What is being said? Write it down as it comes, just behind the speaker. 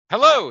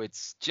Hello,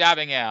 it's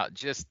Jobbing Out.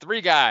 Just three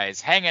guys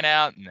hanging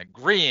out and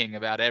agreeing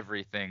about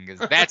everything,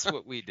 because that's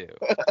what we do.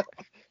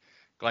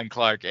 Glenn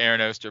Clark, Aaron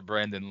Oster,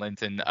 Brendan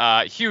Linton.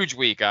 Huge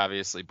week,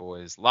 obviously,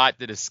 boys. Lot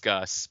to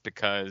discuss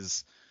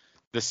because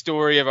the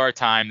story of our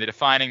time, the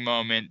defining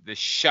moment, the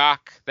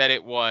shock that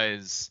it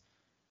was,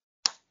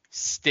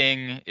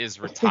 Sting is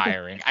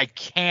retiring. I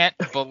can't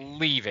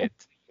believe it.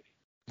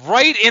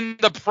 Right in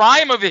the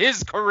prime of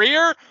his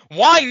career?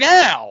 Why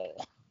now?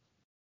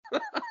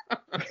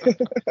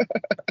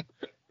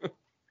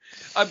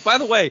 By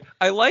the way,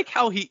 I like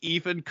how he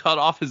even cut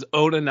off his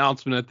own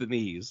announcement at the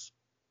knees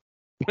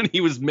when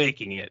he was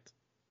making it.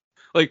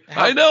 Like,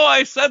 I know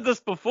I said this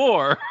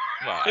before.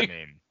 Well, I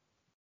mean,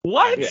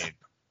 what?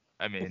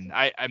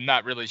 I'm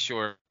not really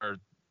sure.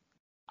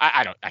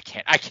 I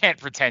can't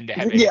pretend to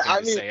have anything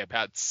to say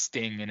about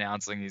Sting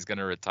announcing he's going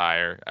to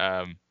retire.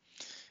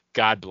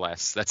 God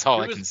bless. That's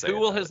all I can say. Who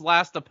will his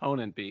last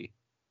opponent be?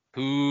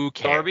 Who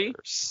cares? Darby?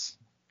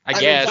 I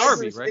guess.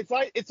 Darby,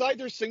 right? It's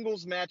either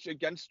singles match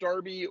against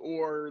Darby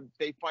or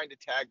they find a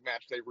tag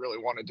match they really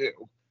want to do.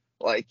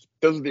 Like,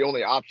 those are the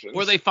only options.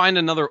 Or they find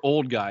another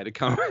old guy to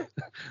come.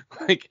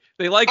 Like,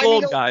 they like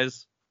old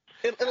guys.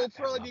 It'll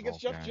probably be against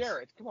Jeff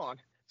Jarrett. Come on.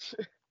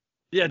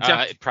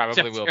 Yeah, it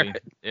probably will be.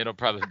 It'll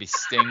probably be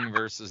Sting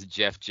versus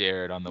Jeff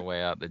Jarrett on the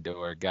way out the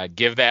door. God,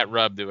 give that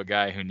rub to a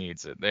guy who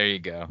needs it. There you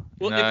go.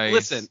 Well,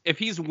 nice. if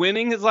he's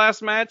winning his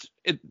last match,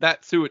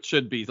 that's who it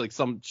should be. Like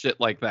some shit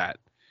like that.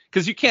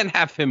 Because you can't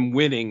have him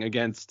winning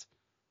against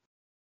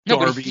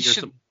Darby or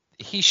something.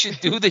 He should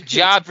do the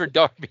job for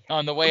Darby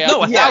on the way out.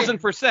 No,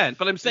 1,000%.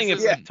 But I'm saying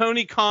if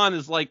Tony Khan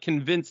is like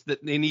convinced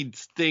that they need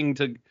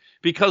Sting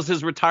because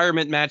his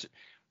retirement match,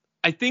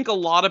 I think a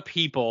lot of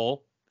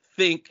people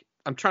think,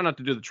 I'm trying not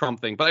to do the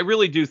Trump thing, but I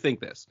really do think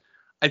this.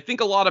 I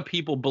think a lot of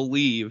people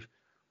believe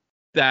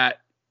that,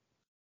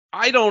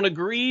 I don't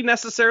agree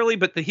necessarily,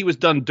 but that he was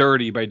done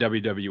dirty by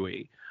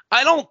WWE.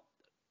 I don't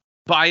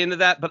buy into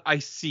that, but I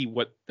see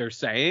what they're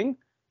saying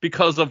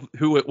because of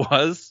who it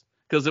was.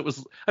 Because it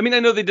was, I mean,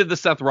 I know they did the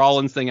Seth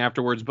Rollins thing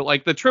afterwards, but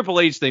like the Triple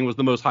H thing was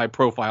the most high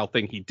profile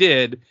thing he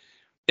did.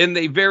 And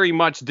they very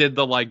much did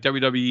the like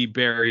WWE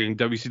burying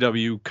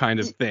WCW kind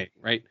of thing,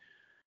 right?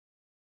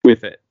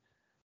 With it.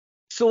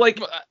 So like,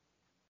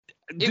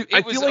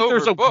 it was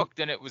overbooked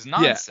and it was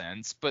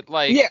nonsense, but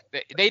like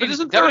they didn't.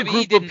 Isn't there a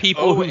group of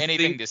people who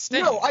anything to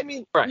Sting? No, I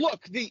mean,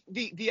 look,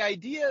 the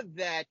idea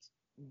that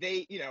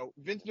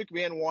Vince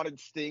McMahon wanted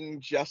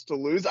Sting just to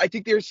lose, I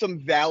think there's some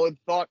valid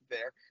thought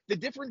there. The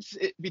difference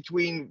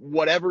between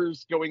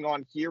whatever's going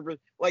on here,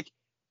 like,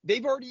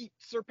 they've already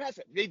surpassed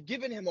it. They've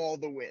given him all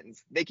the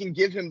wins. They can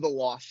give him the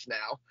loss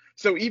now.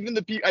 So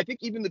I think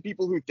even the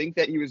people who think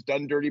that he was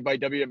done dirty by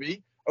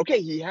WWE, okay,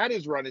 he had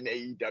his run in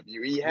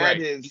AEW. He had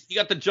he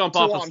got the jump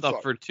off of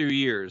stuff for 2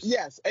 years.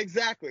 Yes,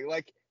 exactly.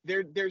 Like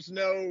there's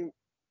no,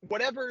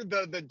 whatever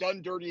the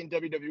done dirty in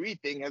WWE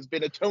thing has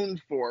been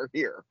atoned for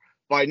here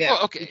by now.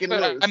 Well, okay,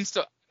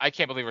 but I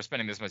can't believe we're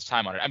spending this much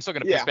time on it. I'm still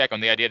going to push back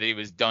on the idea that he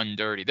was done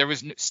dirty.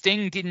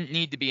 Sting didn't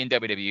need to be in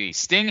WWE.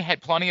 Sting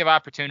had plenty of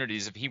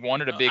opportunities if he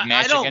wanted a big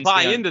match. I don't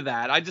buy into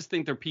that. I just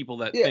think there are people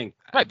that think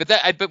that.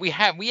 Right, but we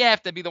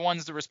have to be the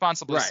ones that are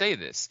responsible to say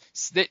this.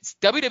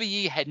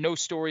 WWE had no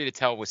story to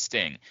tell with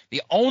Sting.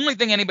 The only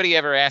thing anybody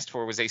ever asked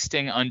for was a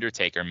Sting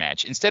Undertaker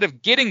match. Instead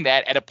of getting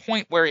that at a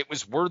point where it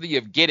was worthy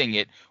of getting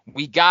it,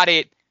 we got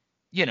it,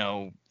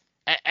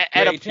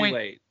 at a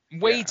point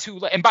way too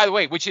late. And by the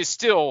way, which is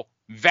still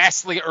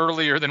vastly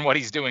earlier than what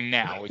he's doing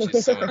now, which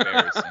is so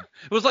embarrassing.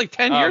 It was like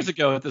 10 years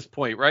ago at this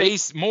point,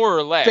 right? More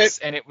or less,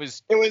 and it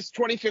was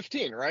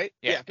 2015, right?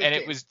 Yeah, and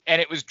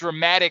it was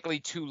dramatically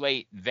too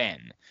late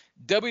then.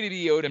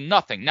 WWE owed him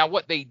nothing. Now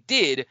what they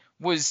did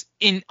was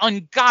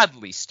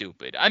ungodly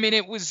stupid. I mean,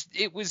 it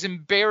was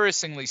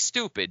embarrassingly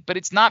stupid, but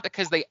it's not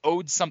because they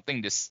owed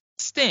something to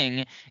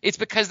Sting. It's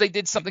because they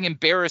did something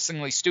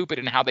embarrassingly stupid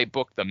in how they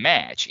booked the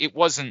match.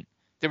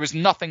 There was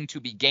nothing to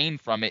be gained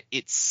from it.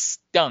 It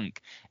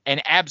stunk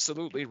and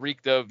absolutely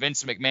reeked of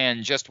Vince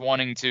McMahon just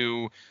wanting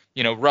to,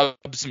 rub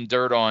some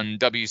dirt on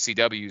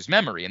WCW's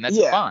memory, and that's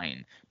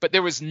fine. But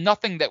there was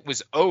nothing that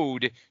was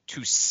owed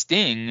to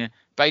Sting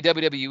by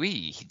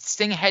WWE.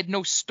 Sting had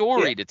no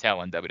story to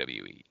tell in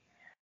WWE.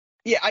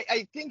 Yeah,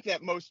 I think that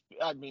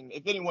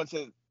if anyone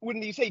says,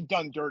 when you say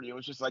done dirty, it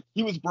was just like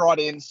he was brought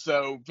in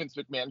so Vince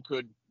McMahon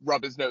could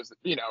rub his nose,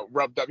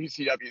 rub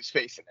WCW's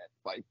face in it.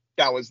 Like,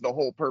 that was the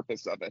whole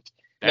purpose of it.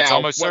 That's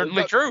almost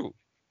certainly true.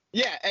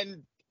 Yeah,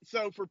 and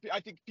so I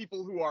think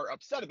people who are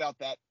upset about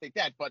that think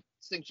that, but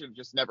Sting should have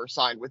just never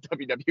signed with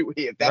WWE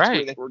if that's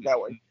where they were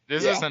going.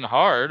 This isn't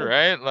hard,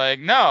 right? Like,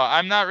 no,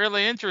 I'm not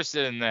really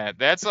interested in that.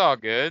 That's all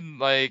good.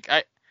 Like,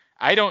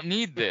 I don't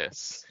need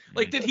this.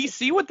 Like, did he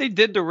see what they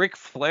did to Ric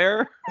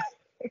Flair?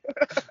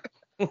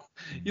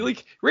 You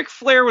like Ric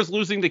Flair was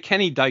losing to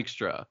Kenny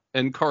Dykstra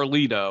and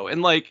Carlito,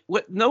 and like,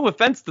 what? No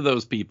offense to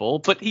those people,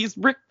 but he's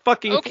Ric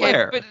fucking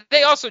Flair. But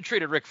they also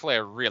treated Ric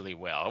Flair really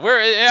well.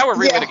 Now we're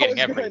relitigating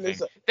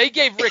everything. They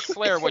gave Ric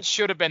Flair what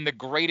should have been the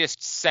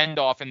greatest send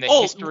off in the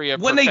history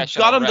of when they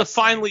professional got him wrestling. to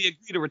finally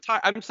agree to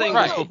retire. I'm saying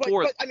Right. this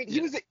before. But I mean, he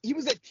was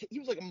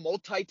like a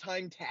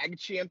multi-time tag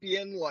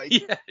champion. Like,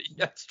 yeah,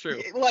 that's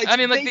true. Like, I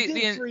mean, like they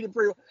did treat him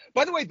pretty well.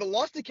 By the way, the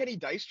loss to Kenny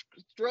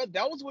Dykstra,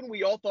 that was when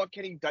we all thought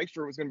Kenny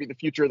Dykstra was going to be the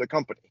future of the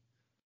company.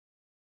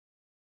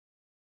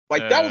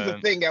 Like, that was the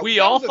thing. We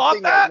all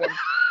thought that?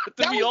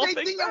 That was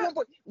a thing at one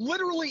point.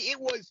 Literally, it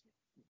was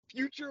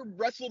future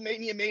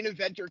WrestleMania main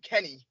eventer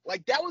Kenny.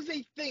 Like, that was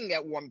a thing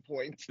at one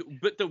point.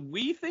 But do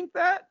we think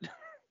that?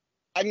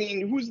 I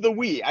mean, who's the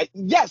we?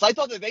 Yes, I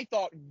thought that they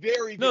thought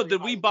very, very No,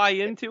 did we buy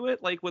into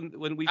it? Like, when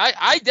we...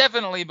 I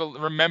definitely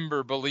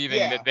remember believing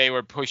that they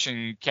were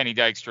pushing Kenny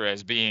Dykstra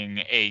as being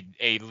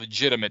a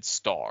legitimate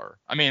star.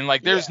 I mean,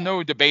 like, there's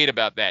no debate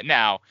about that.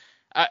 Now,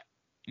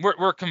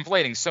 we're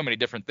conflating so many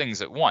different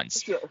things at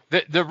once. Sure.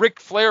 The Ric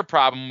Flair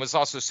problem was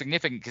also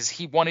significant because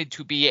he wanted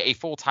to be a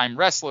full-time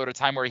wrestler at a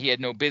time where he had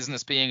no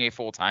business being a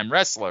full-time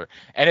wrestler.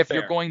 And if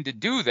you're going to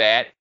do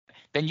that,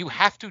 then you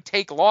have to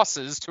take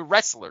losses to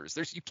wrestlers.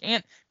 You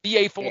can't be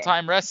a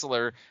full-time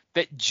wrestler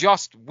that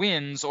just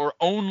wins or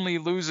only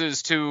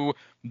loses to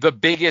the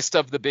biggest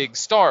of the big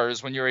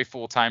stars when you're a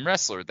full-time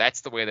wrestler.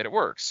 That's the way that it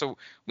works. So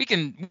we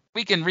can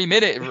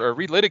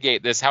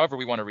relitigate this however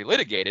we want to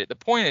relitigate it. The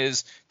point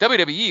is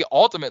WWE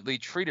ultimately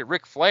treated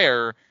Ric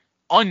Flair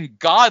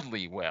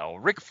ungodly well.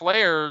 Ric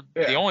Flair,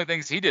 the only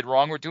things he did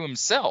wrong were to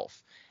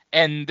himself.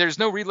 And there's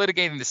no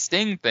relitigating the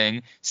Sting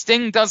thing.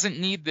 Sting doesn't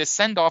need this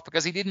send-off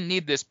because he didn't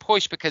need this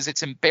push because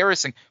it's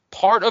embarrassing.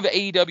 Part of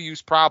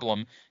AEW's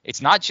problem,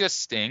 it's not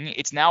just Sting.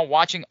 It's now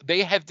watching.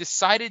 They have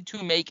decided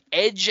to make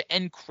Edge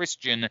and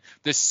Christian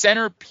the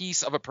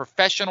centerpiece of a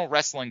professional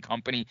wrestling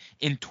company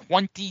in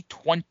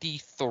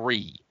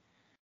 2023.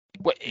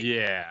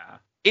 Yeah.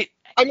 The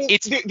only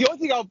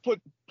thing I'll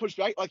push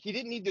back, like, he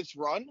didn't need this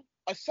run.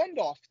 A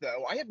send-off,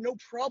 though. I have no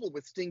problem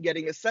with Sting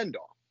getting a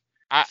send-off.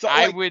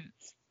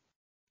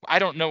 I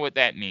don't know what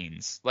that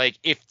means. Like,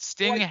 if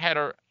Sting had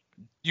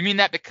you mean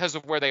that because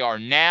of where they are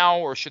now,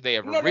 or should they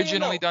have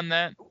originally done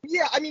that?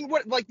 Yeah, I mean,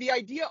 the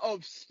idea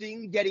of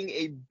Sting getting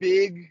a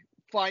big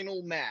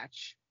final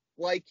match,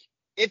 like,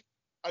 if,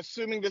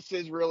 assuming this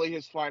is really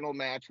his final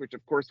match, which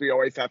of course we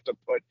always have to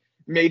put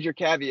major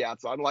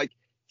caveats on, like,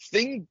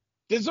 Sting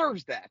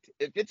deserves that.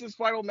 If it's his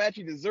final match,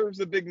 he deserves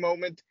a big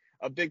moment,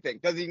 a big thing.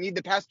 Does he need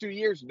the past 2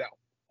 years? No,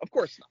 of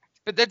course not.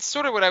 But that's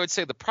sort of what I would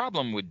say the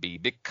problem would be.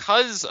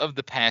 Because of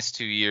the past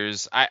 2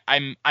 years,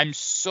 I'm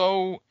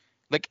so,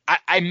 like,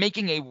 I'm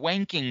making a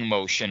wanking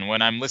motion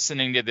when I'm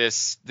listening to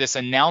this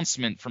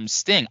announcement from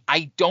Sting.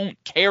 I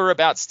don't care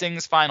about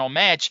Sting's final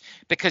match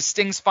because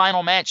Sting's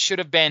final match should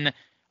have been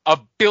a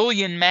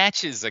billion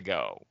matches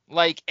ago.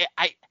 Like,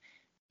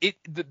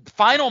 the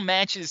final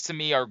matches to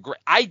me are great.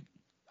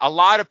 A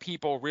lot of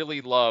people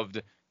really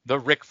loved the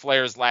Ric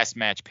Flair's last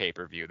match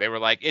pay-per-view. They were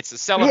like, it's a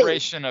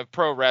celebration of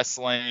pro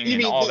wrestling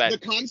and all that. The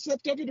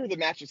concept of it or the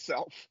match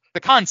itself? The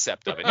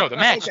concept of it. No, the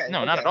match.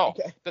 Not at all.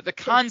 Okay. But the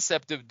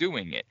concept of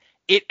doing it.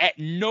 It at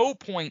no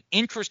point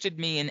interested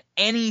me in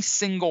any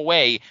single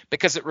way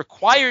because it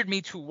required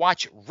me to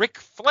watch Ric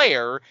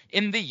Flair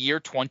in the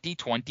year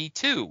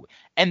 2022.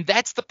 And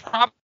that's the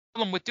problem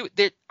with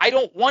it. I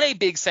don't want a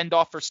big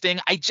send-off for Sting.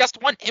 I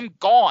just want him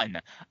gone.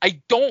 I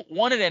don't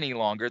want it any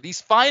longer. These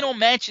final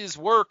matches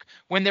work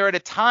when they're at a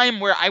time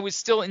where I was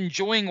still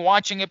enjoying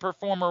watching a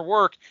performer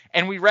work,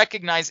 and we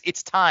recognize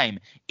it's time.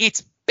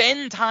 It's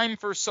been time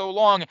for so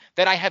long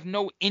that I have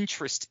no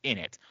interest in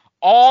it.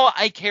 All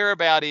I care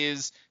about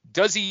is,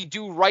 does he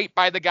do right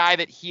by the guy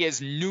that he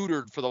has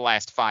neutered for the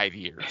last 5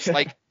 years?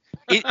 Like,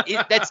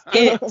 that's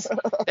it.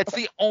 That's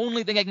the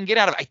only thing I can get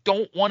out of it. I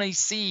don't want to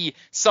see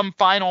some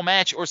final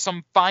match or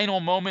some final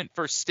moment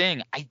for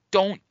Sting. I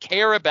don't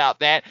care about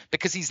that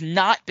because he's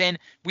not been.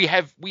 We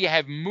have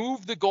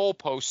moved the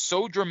goalpost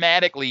so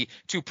dramatically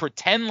to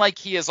pretend like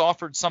he has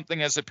offered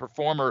something as a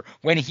performer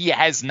when he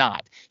has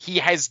not. He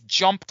has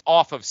jumped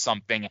off of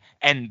something,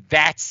 and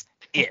that's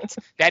it.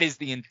 That is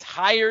the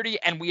entirety,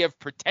 and we have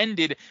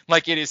pretended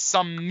like it is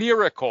some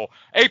miracle.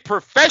 A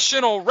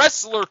professional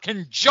wrestler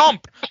can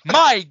jump.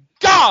 My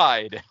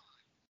God.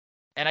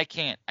 And I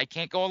can't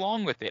go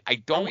along with it. I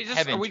don't have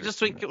interest. Are we just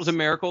think it was a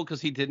miracle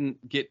because he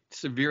didn't get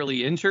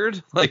severely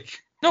injured?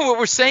 Like, no, what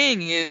we're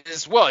saying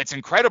is, well, it's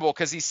incredible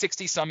because he's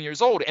 60 some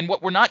years old. And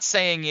what we're not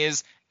saying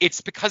is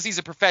it's because he's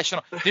a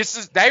professional.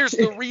 There's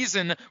the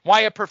reason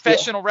why a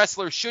professional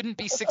wrestler shouldn't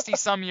be 60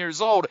 some years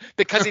old,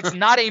 because it's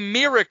not a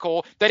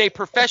miracle that a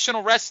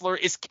professional wrestler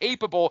is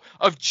capable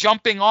of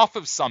jumping off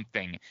of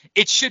something.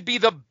 It should be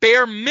the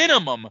bare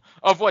minimum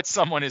of what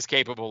someone is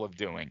capable of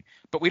doing.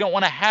 But we don't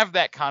want to have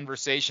that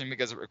conversation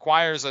because it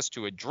requires us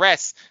to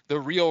address the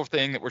real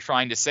thing that we're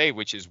trying to say,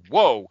 which is,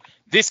 whoa,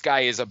 this guy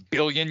is a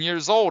billion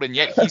years old, and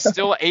yet he's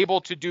still able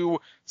to do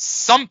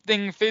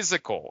something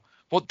physical.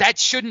 Well, that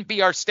shouldn't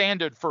be our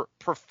standard for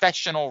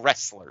professional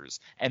wrestlers,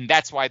 and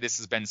that's why this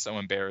has been so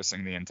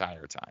embarrassing the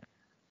entire time.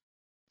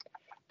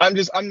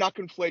 I'm not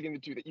conflating the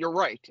two. That you're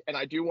right, and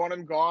I do want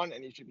him gone,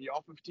 and he should be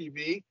off of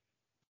TV.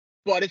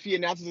 But if he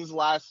announces his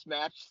last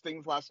match,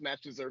 Sting's last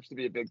match deserves to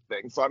be a big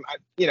thing. So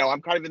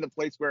I'm kind of in the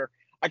place where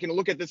I can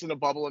look at this in a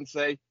bubble and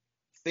say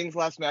Sting's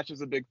last match is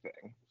a big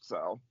thing.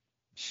 So,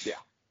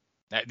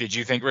 yeah. Did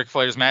you think Ric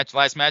Flair's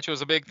last match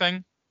was a big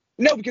thing?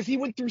 No, because he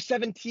went through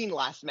 17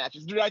 last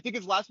matches. Did I think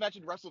his last match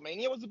at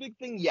WrestleMania was a big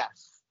thing?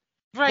 Yes.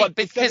 Right, but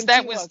because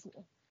that was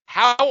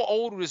how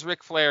old was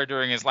Ric Flair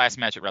during his last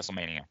match at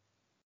WrestleMania?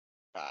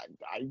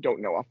 I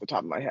don't know off the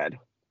top of my head.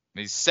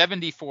 He's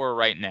 74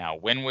 right now.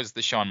 When was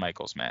the Shawn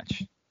Michaels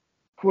match?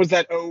 Was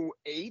that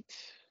 08?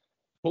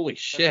 Holy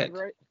shit.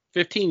 Right?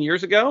 15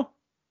 years ago?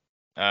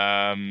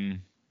 That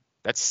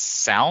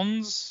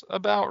sounds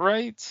about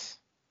right.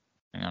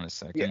 Hang on a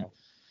second. Yeah.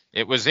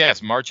 It was,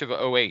 yes, March of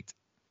 08.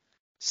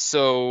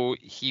 So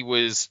he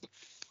was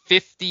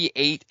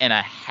 58 and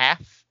a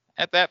half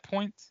at that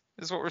point,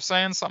 is what we're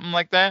saying, something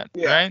like that,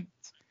 right?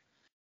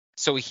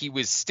 So he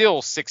was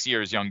still 6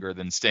 years younger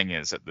than Sting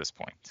is at this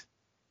point.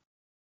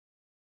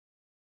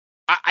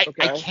 I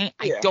can't,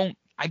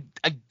 I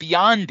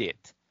beyond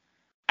it.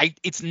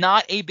 It's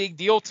not a big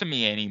deal to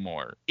me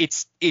anymore.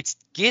 It's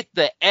get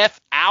the F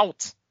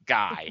out,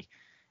 guy.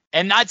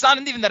 And it's not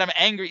even that I'm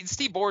angry.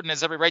 Steve Borden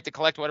has every right to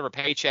collect whatever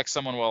paycheck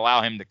someone will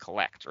allow him to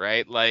collect,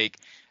 right? Like,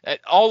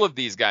 all of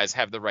these guys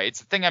have the right. It's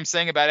the thing I'm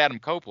saying about Adam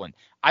Copeland.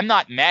 I'm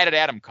not mad at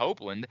Adam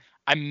Copeland.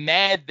 I'm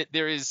mad that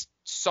there is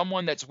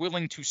someone that's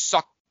willing to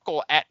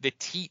suckle at the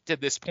teat to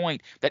this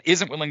point that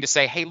isn't willing to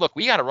say, hey, look,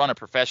 we got to run a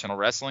professional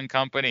wrestling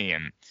company,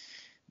 and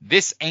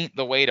this ain't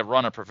the way to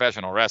run a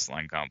professional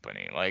wrestling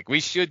company. Like, we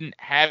shouldn't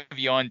have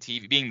you on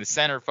TV being the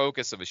center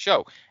focus of a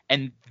show.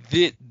 And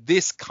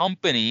this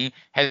company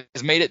has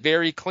made it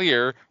very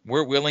clear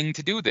we're willing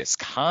to do this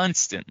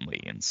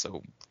constantly. And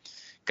so,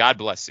 God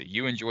bless you.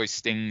 You enjoy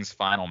Sting's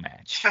final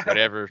match,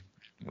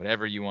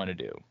 whatever you want to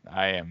do.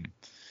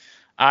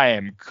 I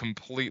am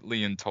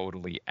completely and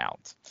totally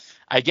out.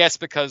 I guess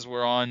because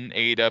we're on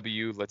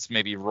AEW, let's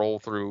maybe roll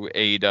through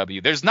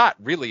AEW. There's not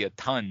really a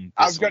ton.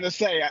 I was going to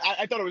say,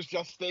 I thought it was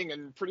just Sting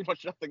and pretty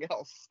much nothing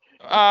else.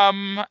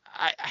 I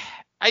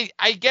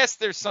guess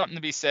there's something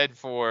to be said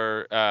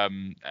for,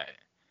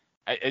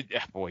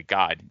 boy,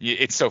 God,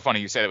 it's so funny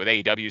you said it with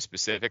AEW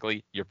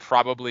specifically. You're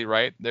probably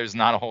right. There's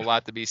not a whole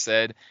lot to be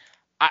said.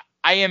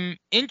 I am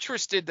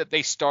interested that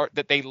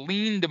they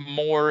leaned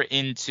more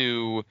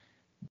into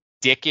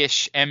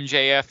dickish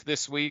MJF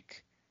this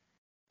week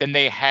than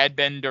they had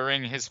been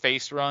during his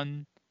face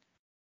run.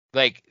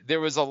 Like, there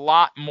was a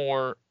lot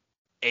more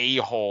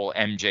a-hole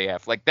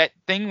MJF. Like, that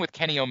thing with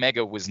Kenny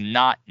Omega was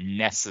not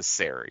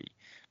necessary.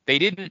 They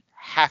didn't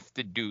have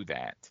to do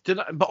that. Did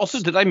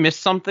I miss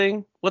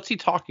something? What's he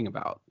talking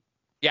about?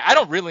 Yeah, I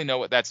don't really know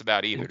what that's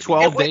about either.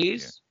 12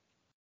 days?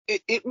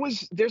 It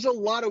was, there's a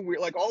lot of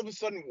weird, like, all of a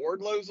sudden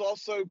Wardlow's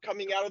also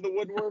coming out of the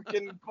woodwork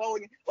and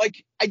calling,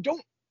 like,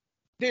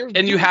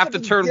 and you have to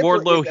turn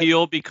Wardlow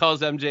heel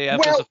because MJF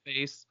is a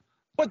face?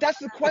 But that's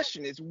the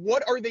question, is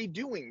what are they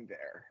doing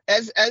there?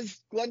 As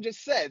Glenn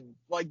just said,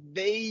 like,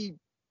 they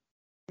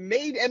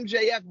made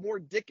MJF more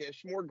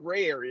dickish, more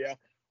gray area.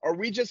 Are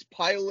we just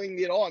piling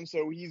it on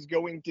so he's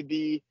going to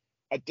be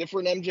a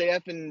different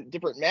MJF in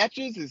different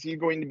matches? Is he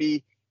going to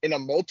be in a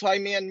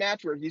multi-man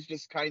match where he's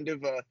just kind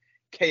of a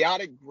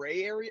chaotic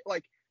gray area?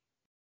 Like,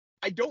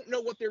 I don't know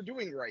what they're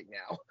doing right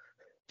now.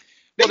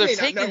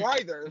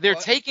 They're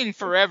taking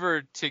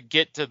forever to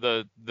get to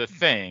the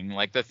thing.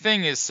 Like, the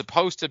thing is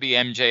supposed to be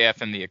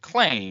MJF and the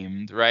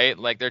Acclaimed, right?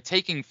 Like, they're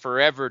taking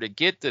forever to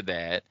get to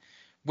that,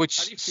 which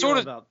How do you sort feel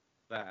of about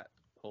that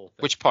whole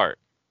thing? Which part?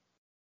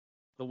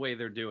 The way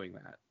they're doing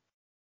that.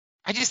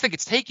 I just think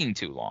it's taking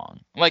too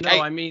long. Like,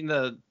 I mean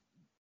the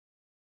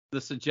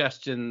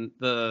suggestion,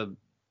 I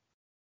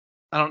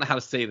don't know how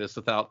to say this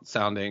without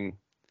sounding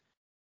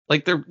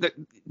like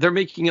they're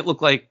making it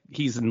look like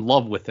he's in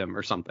love with him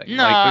or something.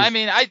 No, I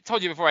mean, I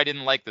told you before I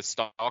didn't like the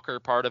stalker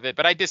part of it,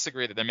 but I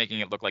disagree that they're making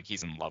it look like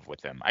he's in love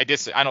with him. I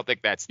don't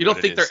think that's. You don't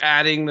think they're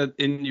adding the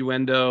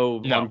innuendo?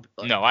 No,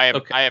 I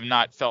have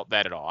not felt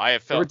that at all. I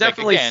have felt there were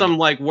definitely some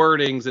like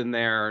wordings in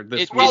there.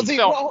 The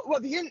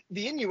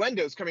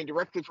innuendo is coming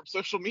directly from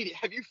social media.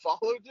 Have you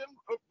followed him?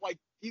 Like,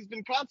 he's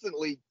been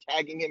constantly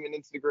tagging him in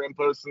Instagram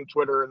posts and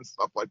Twitter and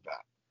stuff like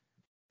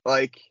that.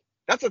 Like,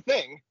 that's a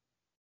thing.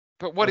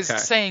 But what is it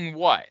saying?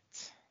 What?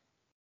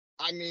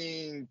 I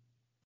mean,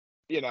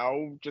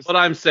 just what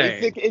I'm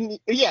saying.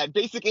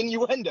 Basic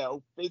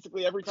innuendo.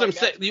 Basically every time.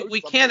 So we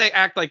can't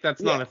act like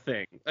that's not a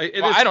thing.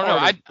 I don't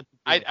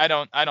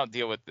know. I don't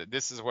deal with it.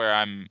 This is where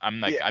I'm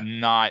like I'm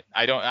not.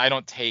 I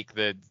don't take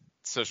the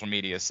social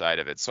media side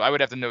of it. So I would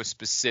have to know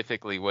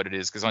specifically what it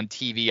is, because on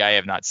TV I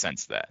have not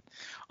sensed that.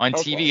 On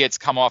TV it's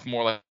come off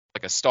more like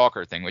a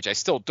stalker thing, which I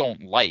still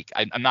don't like.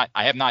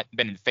 I have not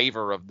been in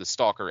favor of the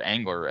stalker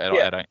angler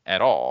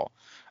at all.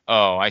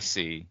 Oh, I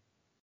see.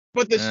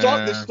 But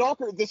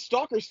the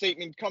stalker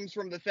statement comes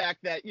from the fact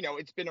that,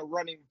 it's been a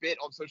running bit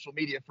on social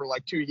media for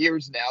like 2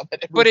 years now.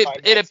 That But every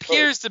time it that's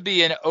appears to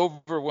be an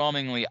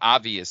overwhelmingly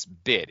obvious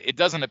bit. It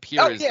doesn't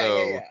appear as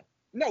though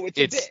No, it's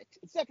a bit.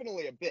 It's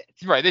definitely a bit.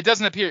 Right. It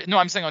doesn't appear. No,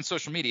 I'm saying on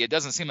social media, it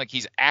doesn't seem like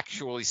he's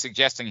actually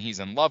suggesting he's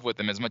in love with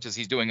him as much as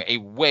he's doing a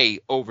way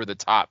over the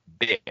top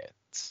bit.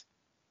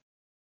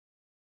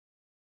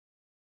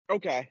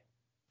 Okay.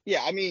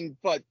 Yeah, I mean,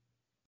 but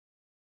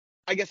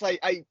I guess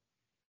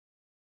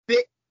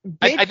bit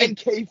I think, and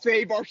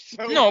kayfabe are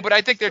so. No, but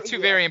I think they're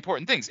two very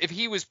important things. If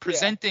he was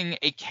presenting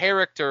a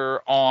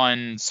character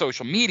on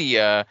social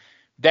media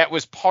that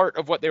was part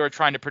of what they were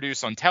trying to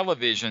produce on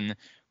television,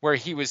 where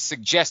he was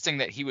suggesting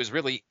that he was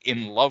really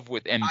in love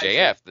with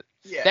MJF,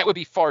 that would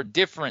be far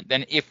different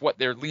than if what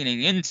they're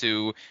leaning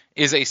into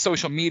is a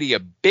social media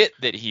bit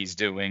that he's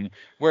doing,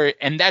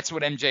 and that's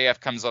what MJF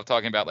comes off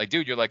talking about, like,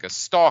 dude, you're like a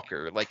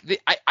stalker. Like,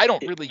 I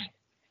don't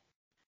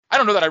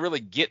know that I really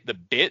get the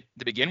bit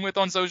to begin with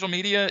on social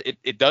media.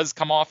 It does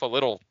come off a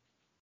little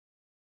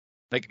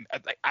like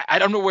I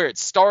don't know where it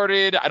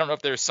started. I don't know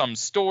if there's some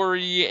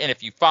story, and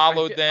if you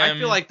followed them. I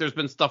feel like there's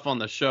been stuff on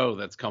the show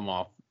that's come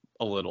off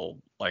a little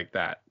like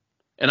that,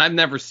 and I've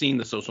never seen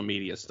the social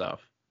media stuff.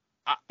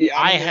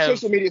 I have.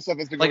 Social media stuff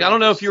has been like, I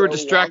don't know if you were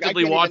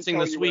distractedly watching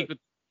this week, but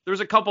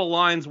there's a couple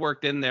lines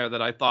worked in there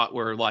that I thought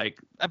were like.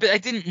 But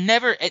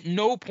at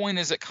no point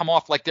has it come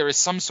off like there is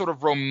some sort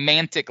of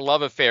romantic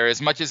love affair, as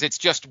much as it's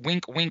just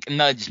wink, wink,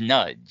 nudge,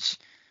 nudge.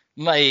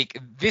 Like,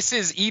 this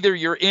is either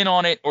you're in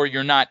on it or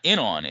you're not in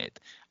on it.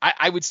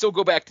 I would still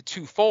go back to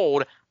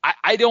twofold.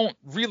 I don't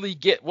really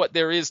get what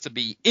there is to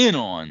be in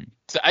on.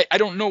 So I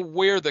don't know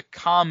where the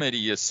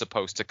comedy is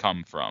supposed to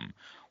come from.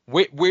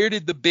 Where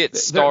did the bit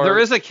start?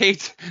 There's a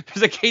Cage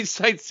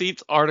Side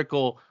Seats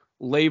article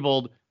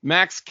labeled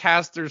Max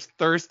Caster's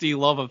thirsty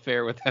love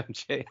affair with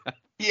MJF.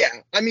 Yeah,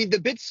 I mean, the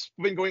bit's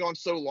been going on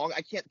so long,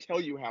 I can't tell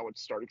you how it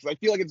started, because I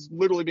feel like it's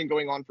literally been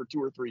going on for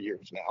 2 or 3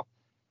 years now.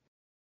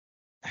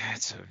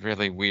 It's a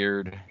really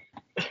weird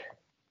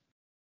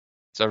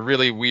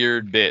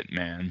bit,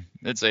 man.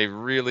 It's a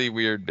really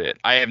weird bit.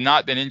 I have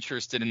not been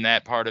interested in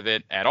that part of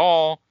it at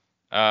all.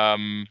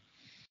 I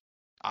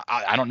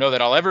don't know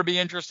that I'll ever be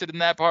interested in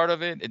that part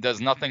of it. It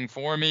does nothing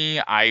for me.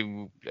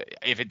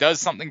 If it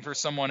does something for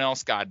someone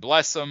else, God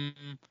bless them.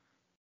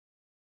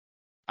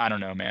 I don't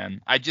know, man.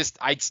 I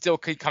still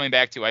keep coming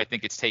back to, I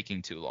think it's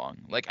taking too long.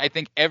 Like, I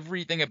think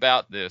everything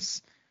about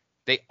this,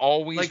 they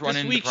always run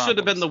into problems. This week should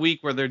have been the week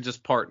where they're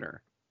just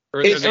partner.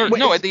 At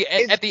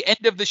the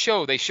end of the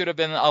show, they should have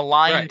been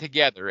aligned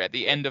together at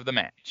the end of the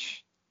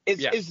match.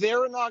 Is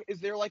there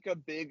like a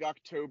big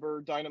October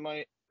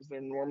Dynamite? Is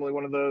there normally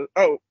one of those?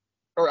 Oh,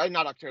 or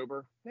not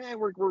October.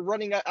 We're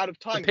running out of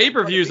time. The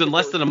pay-per-view's in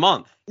less than a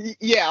month.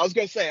 Yeah, I was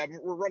gonna say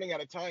we're running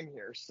out of time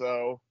here.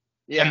 So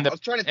yeah, I was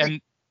trying to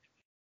think.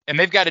 And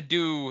they've got to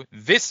do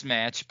this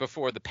match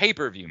before the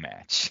pay-per-view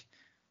match.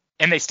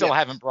 And they still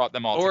haven't brought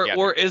them all together.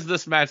 Or is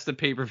this match the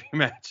pay-per-view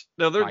match?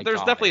 No, there's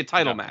definitely a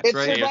title match,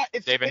 right?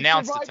 They've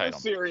announced the title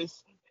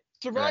series.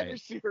 Survivor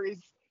Series.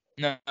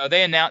 No,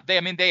 they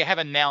have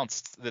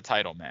announced the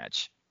title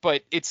match,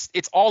 but it's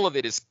all of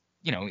it is,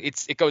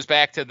 it goes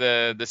back to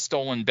the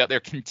stolen belt. They're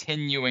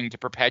continuing to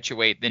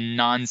perpetuate the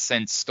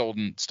nonsense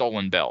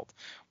stolen belt.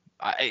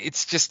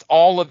 It's just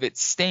all of it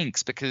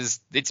stinks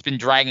because it's been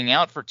dragging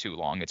out for too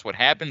long. It's what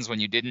happens when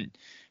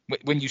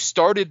you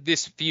started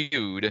this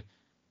feud.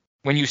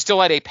 When you still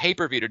had a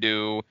pay-per-view to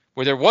do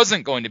where there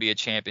wasn't going to be a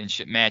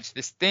championship match,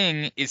 this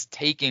thing is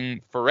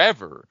taking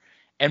forever.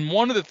 And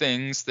one of the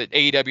things that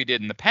AEW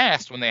did in the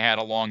past when they had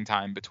a long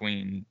time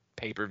between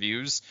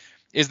pay-per-views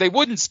is they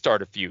wouldn't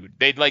start a feud.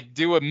 They'd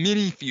do a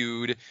mini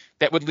feud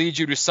that would lead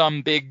you to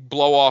some big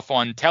blow-off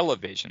on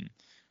television.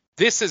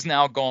 This has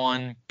now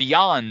gone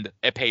beyond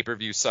a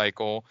pay-per-view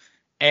cycle,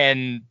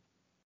 and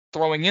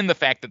throwing in the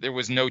fact that there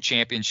was no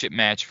championship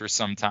match for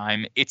some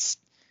time,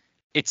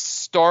 it's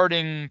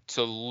starting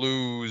to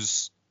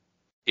lose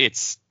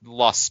its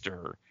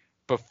luster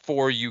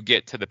before you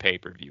get to the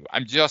pay-per-view.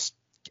 I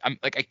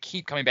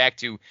keep coming back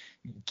to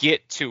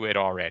get to it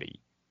already.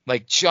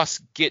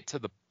 Just get to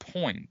the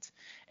point.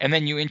 And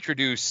then you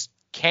introduce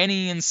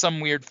Kenny in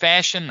some weird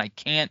fashion. I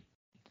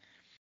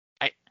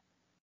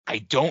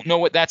don't know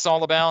what that's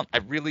all about. I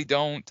really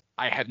don't.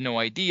 I have no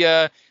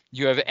idea.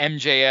 You have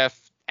MJF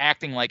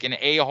acting like an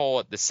a-hole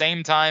at the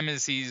same time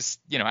as he's,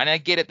 and I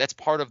get it, that's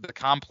part of the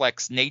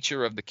complex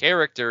nature of the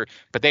character,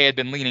 but they had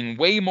been leaning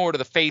way more to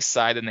the face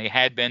side than they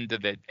had been to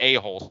the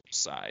a-hole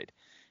side.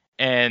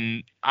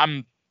 And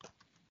I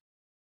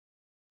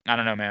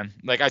don't know, man.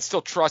 I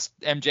still trust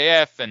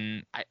MJF,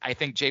 and I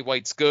think Jay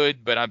White's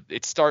good, but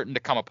it's starting to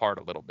come apart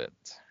a little bit.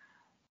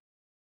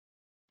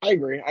 I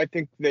agree. I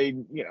think they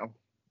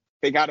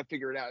got to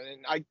figure it out,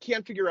 and I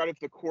can't figure out if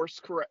it's a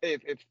course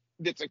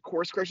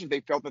correction.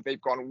 They felt that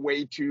they've gone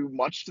way too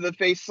much to the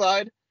face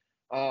side.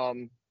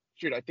 I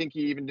think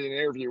he even did an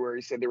interview where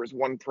he said there was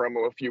one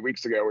promo a few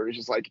weeks ago where he was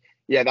just like,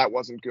 yeah, that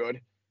wasn't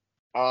good.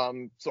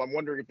 So I'm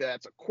wondering if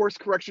that's a course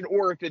correction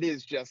or if it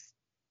is just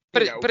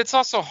But it's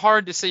also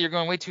hard to say you're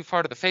going way too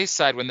far to the face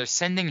side when they're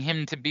sending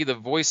him to be the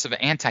voice of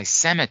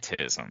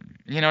anti-Semitism.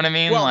 You know what I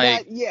mean?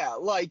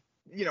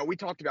 Well, we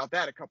talked about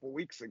that a couple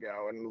weeks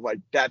ago, and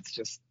that's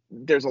just,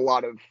 there's a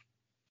lot of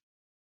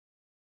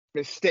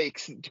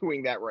mistakes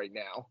doing that right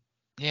now.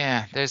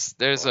 Yeah, it's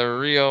a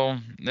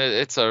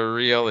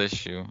real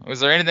issue. Was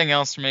there anything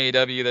else from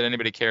AEW that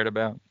anybody cared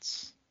about?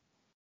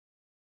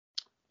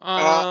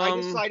 I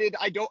decided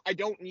I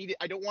don't need it.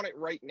 I don't want it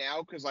right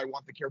now because I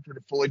want the character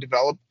to fully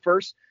develop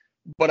first.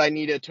 But I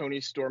need a Tony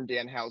Storm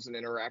Danhausen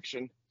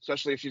interaction,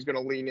 especially if she's going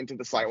to lean into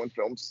the silent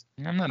films.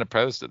 I'm not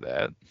opposed to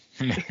that.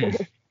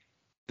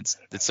 It's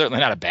certainly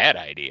not a bad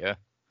idea.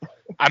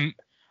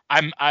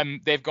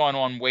 They've gone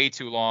on way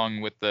too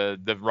long with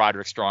the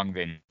Roderick Strong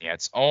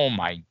vignettes. Oh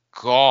my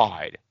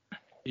God.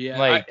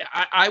 Yeah,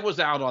 I was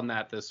out on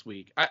that this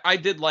week. I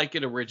did like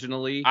it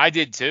originally. I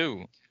did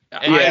too.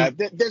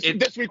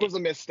 This week was a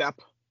misstep.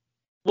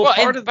 Well,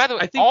 by the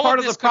way, I think part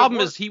of the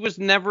problem is he was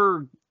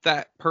never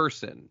that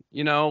person.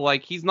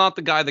 He's not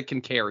the guy that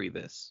can carry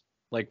this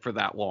for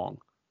that long.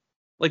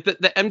 Like the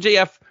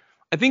MJF,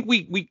 I think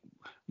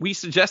we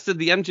suggested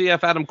the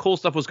MJF Adam Cole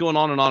stuff was going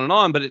on and on and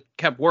on, but it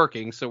kept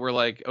working. So we're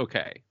like,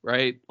 okay,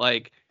 right?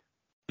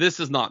 This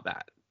is not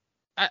that.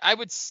 I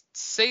would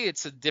say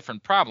it's a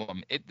different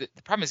problem. The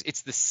problem is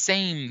it's the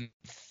same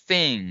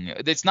thing.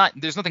 There's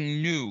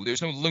nothing new.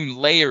 There's no new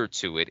layer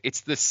to it.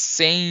 It's the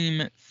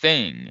same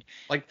thing.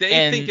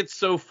 They think it's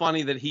so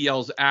funny that he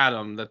yells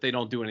Adam that they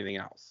don't do anything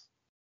else.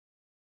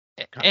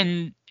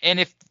 And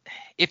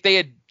if they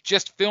had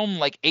just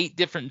filmed 8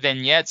 different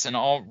vignettes and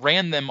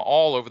ran them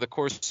all over the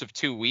course of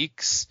 2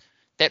 weeks,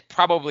 that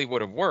probably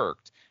would have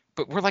worked.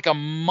 But we're a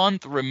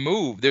month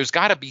removed. There's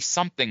got to be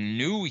something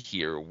new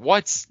here.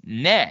 What's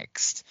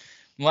next?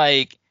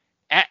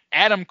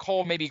 Adam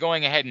Cole maybe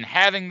going ahead and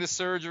having the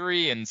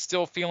surgery and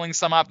still feeling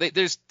some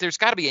there's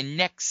got to be a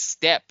next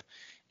step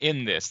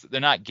in this that they're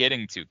not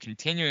getting to.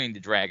 Continuing to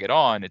drag it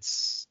on,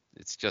 it's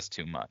just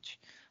too much.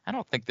 I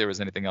don't think there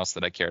was anything else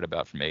that I cared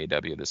about from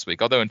AEW this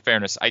week. Although in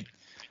fairness,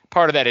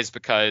 part of that is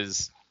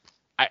because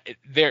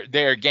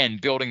they're again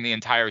building the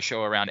entire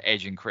show around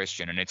Edge and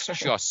Christian, and it's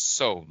just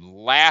so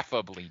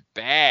laughably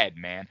bad,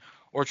 man.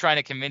 Or trying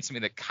to convince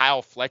me that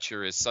Kyle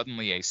Fletcher is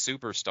suddenly a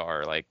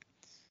superstar.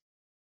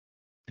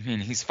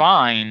 He's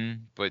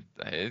fine, but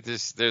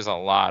there's a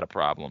lot of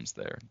problems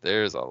there.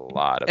 There's a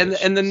lot of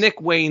and the Nick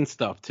Wayne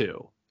stuff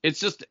too. It's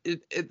just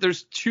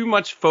there's too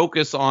much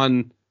focus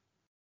on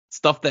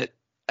stuff that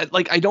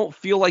I don't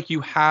feel like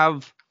you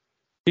have,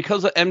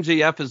 because of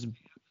MJF is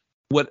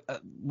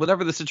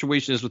whatever the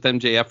situation is with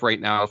MJF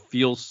right now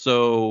feels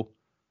so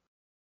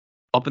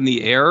up in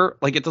the air.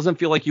 It doesn't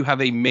feel like you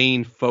have a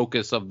main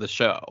focus of the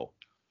show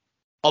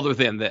other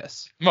than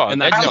this. Well,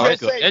 and that's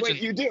good.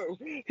 You do.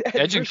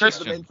 Edge and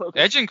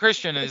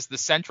Christian is the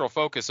central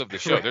focus of the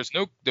show. There's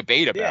no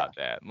debate about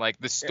that.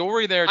 The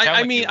story they're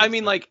telling. I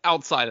mean,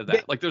 outside of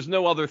that, there's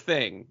no other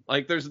thing.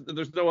 There's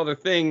no other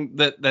thing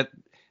that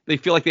they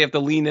feel like they have to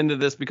lean into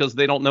this because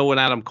they don't know when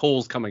Adam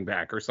Cole's coming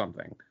back or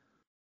something.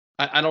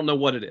 I don't know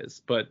what it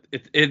is, but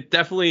it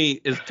definitely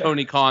is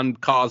Tony Khan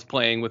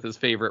cosplaying with his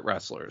favorite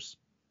wrestlers.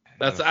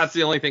 That's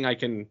the only thing I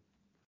can.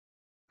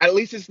 At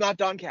least it's not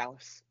Don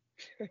Callis.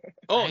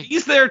 Oh,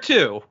 he's there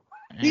too.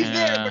 He's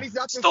there, but he's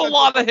not. Still a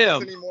lot of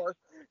him anymore.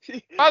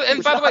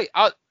 And by the way,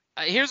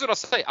 here's what I'll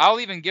say.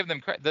 I'll even give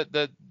them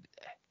credit.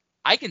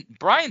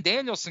 Brian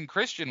Danielson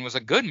Christian was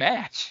a good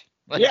match.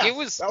 It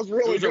was a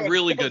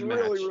really good match.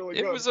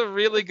 It was a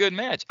really good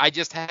match. I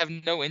just have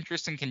no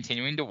interest in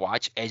continuing to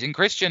watch Edge and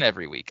Christian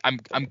every week. I'm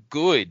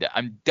good.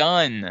 I'm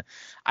done.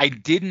 I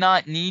did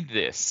not need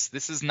this.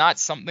 This is not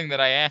something that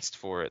I asked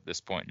for at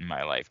this point in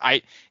my life.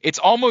 It's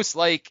almost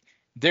like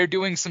they're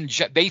doing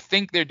they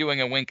think they're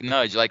doing a wink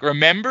nudge.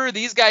 Remember,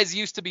 these guys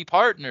used to be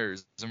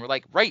partners, and we're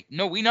like, right?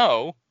 No, we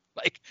know.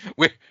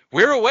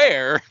 We're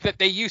aware that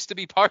they used to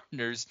be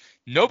partners.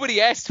 Nobody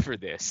asked for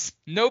this.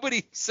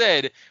 Nobody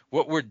said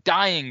what we're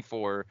dying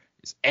for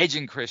is Edge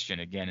and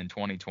Christian again in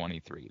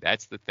 2023.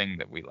 That's the thing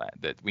that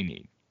we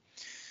need.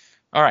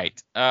 All right.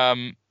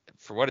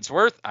 For what it's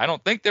worth, I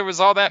don't think there was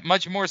all that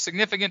much more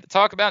significant to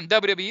talk about in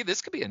WWE.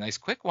 This could be a nice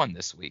quick one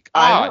this week.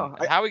 How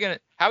are we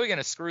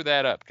gonna screw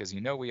that up? Because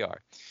we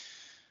are.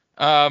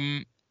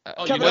 Kevin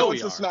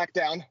Owens to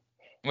SmackDown.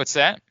 What's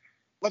that?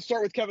 Let's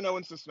start with Kevin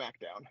Owens to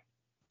SmackDown.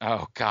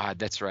 Oh God,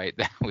 that's right.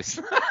 That was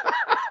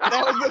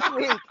this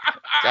week.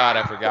 God,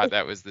 I forgot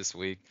that was this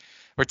week.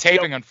 We're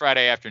taping on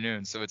Friday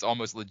afternoon, so it's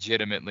almost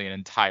legitimately an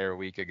entire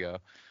week ago.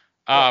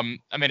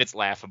 It's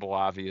laughable,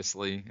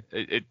 obviously.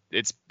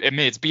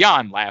 It's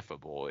beyond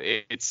laughable.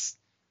 It's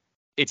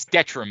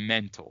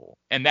detrimental,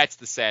 and that's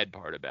the sad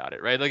part about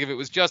it, right? If it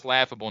was just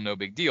laughable, no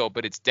big deal,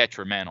 but it's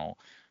detrimental.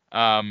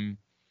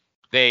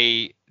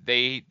 They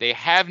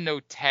have no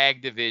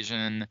tag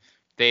division.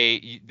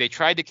 They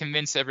tried to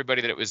convince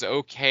everybody that it was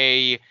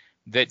okay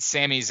that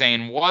Sami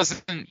Zayn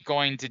wasn't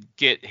going to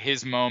get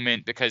his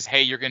moment because,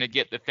 hey, you're going to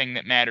get the thing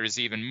that matters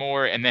even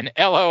more. And then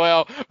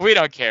LOL, we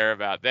don't care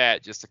about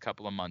that. Just a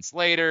couple of months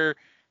later,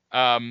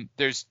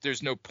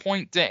 There's no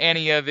point to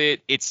any of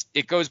it.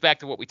 It goes back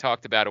to what we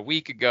talked about a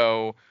week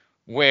ago,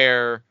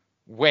 where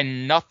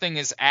when nothing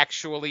is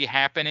actually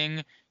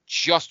happening,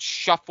 just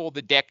shuffle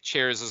the deck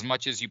chairs as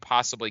much as you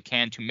possibly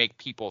can to make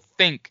people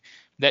think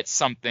that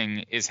something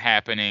is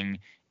happening,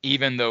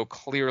 even though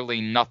clearly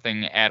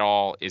nothing at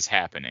all is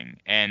happening.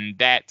 And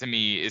that, to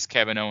me, is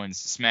Kevin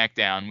Owens to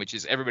SmackDown, which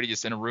is everybody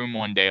just in a room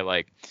one day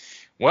like,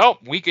 well,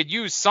 we could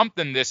use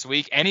something this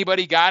week.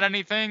 Anybody got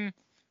anything?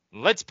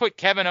 Let's put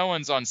Kevin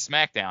Owens on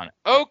SmackDown.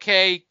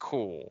 Okay,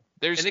 cool.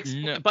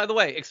 By the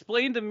way,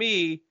 explain to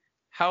me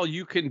how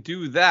you can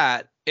do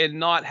that and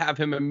not have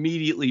him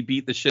immediately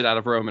beat the shit out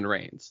of Roman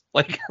Reigns.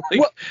 Well,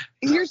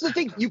 here's the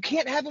thing: you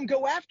can't have him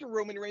go after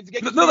Roman Reigns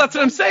again. No, that's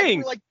what I'm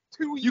saying. For like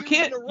 2 years you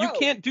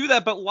can't do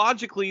that, but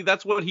logically,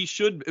 that's what he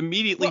should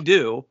immediately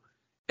do.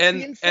 And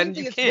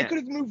you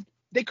can't.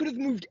 They could have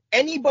moved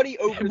anybody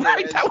over there.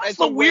 Right, that was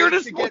the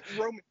weirdest one.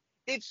 Roman.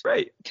 It's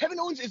right. Kevin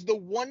Owens is the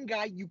one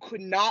guy you could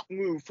not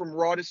move from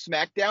Raw to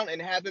SmackDown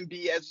and have him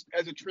be as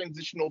a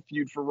transitional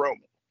feud for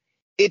Roman.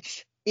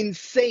 It's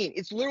insane.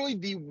 It's literally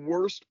the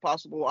worst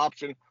possible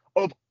option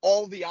of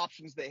all the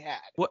options they had.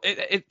 Well,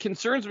 it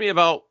concerns me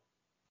about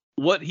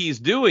what he's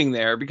doing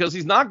there, because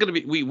he's not going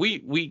to be.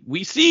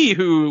 We see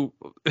who's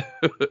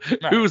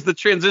the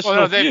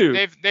transitional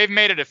feud. They've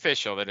made it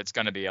official that it's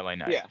going to be LA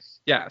Knight.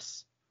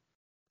 Yes.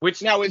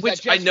 Which now,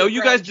 which I know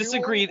you guys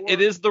disagreed.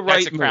 It is the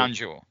right that's a crown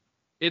jewel.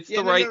 It's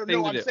the right thing to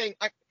do. I'm saying,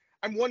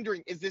 I'm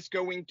wondering, is this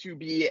going to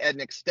be an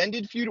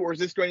extended feud, or is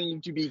this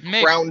going to be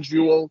crown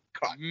jewel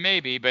cut?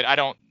 Maybe, but I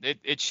don't.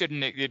 It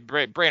shouldn't.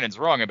 Brandon's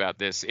wrong about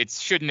this. It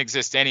shouldn't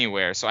exist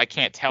anywhere, so I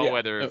can't tell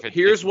whether.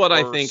 Here's what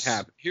I think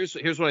happened. Here's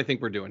what I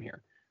think we're doing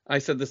here. I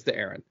said this to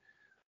Aaron.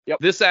 Yep.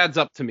 This adds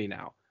up to me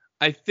now.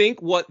 I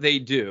think what they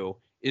do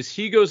is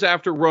he goes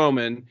after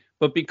Roman,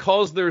 but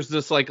because there's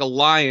this like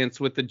alliance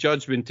with the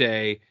Judgment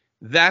Day,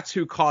 that's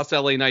who cost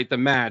LA Knight the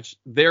match.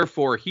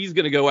 Therefore, he's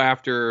going to go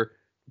after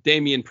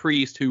Damian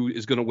Priest, who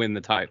is going to win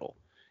the title.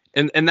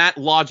 And that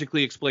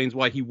logically explains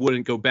why he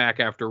wouldn't go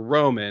back after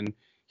Roman.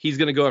 He's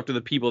going to go after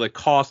the people that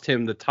cost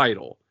him the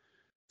title.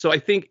 So I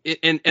think,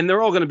 and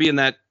they're all going to be in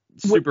that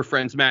Super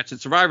Friends match at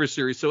Survivor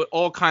Series, so it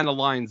all kind of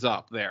lines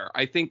up there.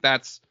 I think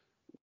that's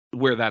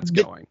where that's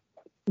going.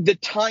 The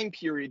time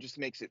period just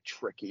makes it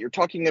tricky. You're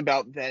talking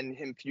about then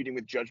him feuding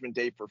with Judgment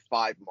Day for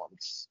 5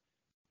 months,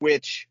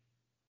 which...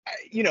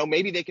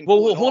 maybe they can.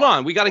 Well, hold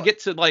on. We got to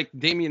get to like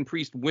Damian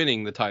Priest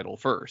winning the title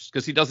first,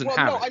 because he doesn't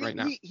have it right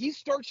now. He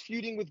starts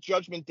feuding with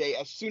Judgment Day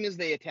as soon as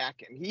they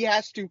attack him. He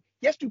has to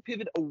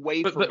pivot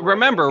away from. But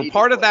remember,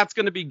 part of that's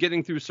going to be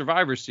getting through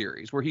Survivor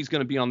Series, where he's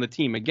going to be on the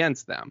team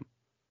against them.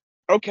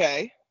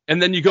 Okay.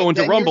 And then you go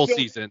into Rumble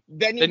season.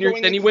 Then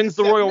he wins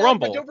the Royal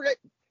Rumble. But don't forget.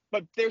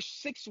 But there's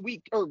 6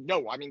 weeks, or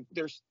no, I mean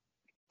there's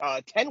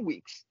 10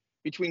 weeks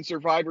between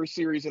Survivor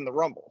Series and the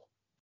Rumble.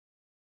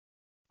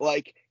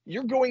 Like,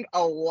 you're going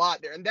a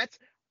lot there, and that's.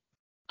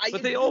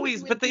 But they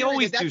always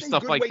do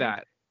stuff like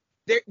that.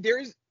 They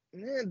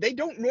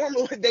don't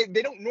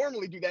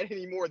normally do that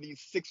anymore.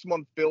 These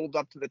 6-month build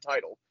up to the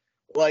title,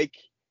 like,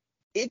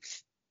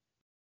 it's.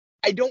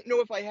 I don't know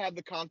if I have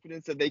the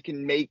confidence that they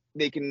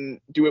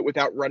can do it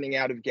without running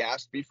out of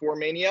gas before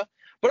Mania.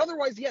 But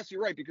otherwise, yes,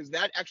 you're right, because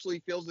that actually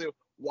feels the.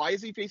 Why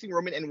is he facing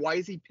Roman, and why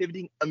is he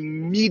pivoting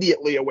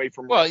immediately away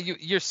from Roman? Well,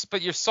 you're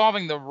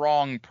solving the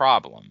wrong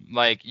problem.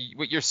 Like,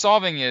 what you're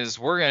solving is,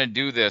 we're going to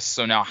do this,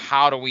 so now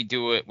how do we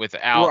do it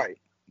without,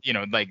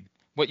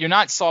 what you're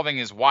not solving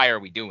is, why are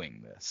we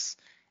doing this?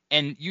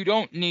 And you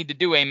don't need to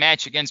do a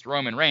match against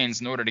Roman Reigns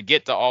in order to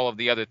get to all of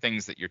the other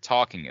things that you're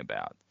talking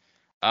about.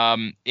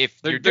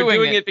 If they're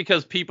doing it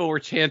because people were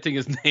chanting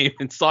his name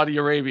in Saudi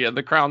Arabia,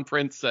 the Crown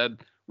Prince said,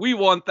 "We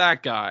want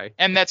that guy."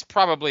 And that's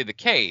probably the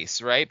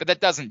case, right? But that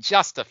doesn't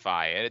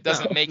justify it. It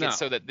doesn't make it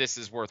so that this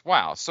is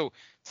worthwhile. So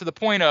to the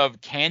point of,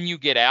 can you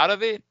get out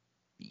of it?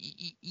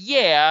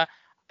 Yeah.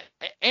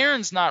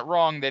 Aaron's not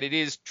wrong that it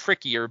is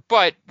trickier,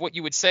 but what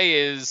you would say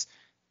is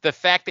the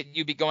fact that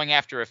you'd be going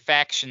after a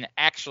faction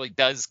actually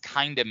does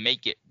kind of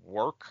make it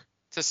work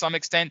to some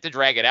extent to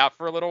drag it out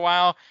for a little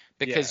while,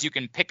 because you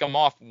can pick them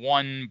off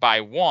one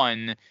by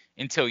one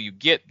until you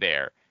get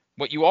there.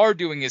 What you are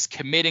doing is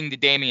committing to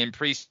Damian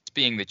Priest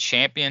being the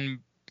champion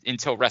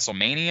until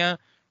WrestleMania,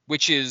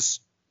 which is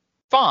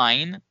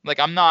fine. Like,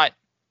 I'm not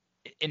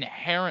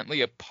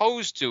inherently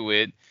opposed to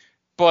it,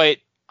 but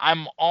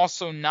I'm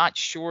also not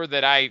sure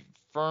that I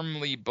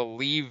firmly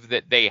believe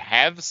that they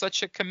have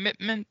such a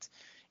commitment.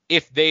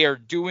 If they are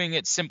doing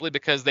it simply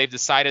because they've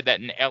decided that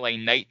an LA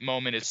Knight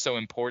moment is so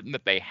important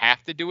that they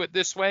have to do it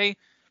this way,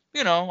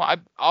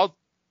 I'll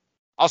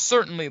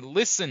certainly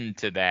listen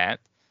to that.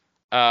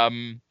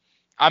 I'm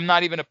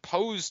not even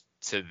opposed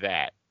to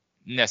that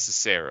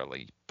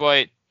necessarily,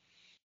 but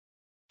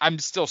I'm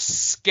still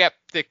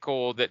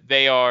skeptical that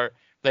they are,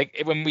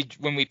 like, when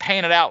we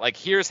paint it out, like,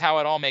 here's how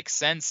it all makes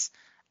sense.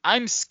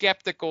 I'm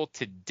skeptical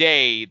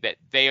today that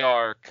they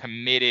are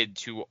committed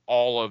to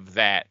all of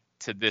that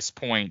to this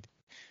point,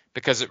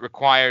 because it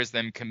requires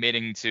them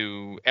committing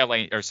to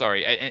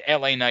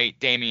LA Knight,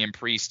 Damian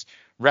Priest,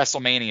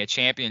 WrestleMania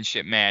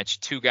championship match,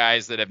 two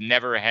guys that have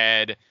never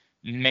had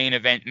main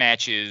event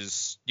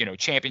matches,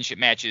 championship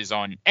matches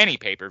on any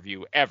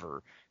pay-per-view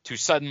ever, to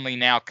suddenly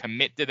now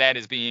commit to that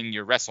as being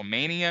your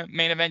WrestleMania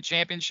main event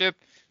championship.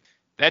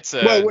 That's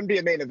well, it wouldn't be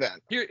a main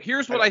event.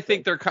 Here's what I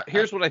think they're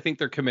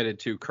committed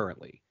to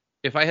currently.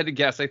 If I had to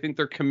guess, I think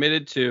they're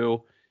committed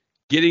to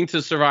getting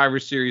to Survivor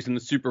Series in the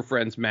Super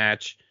Friends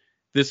match.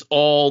 This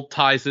all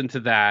ties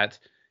into that,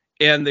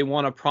 and they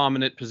want a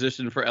prominent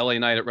position for LA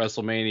Knight at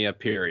WrestleMania,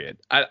 period.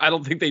 I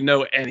don't think they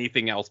know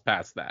anything else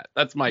past that.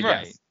 That's my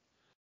guess.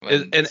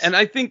 And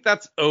I think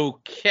that's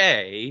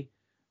okay,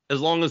 as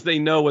long as they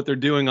know what they're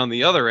doing on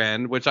the other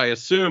end, which I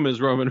assume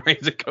is Roman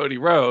Reigns and Cody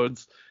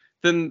Rhodes.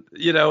 Then,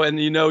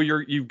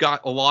 you've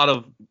got a lot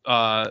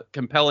of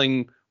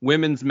compelling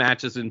women's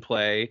matches in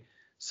play.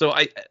 So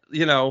I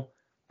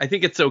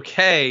think it's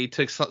okay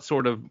to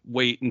sort of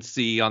wait and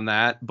see on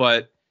that,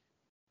 but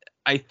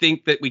I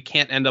think that we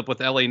can't end up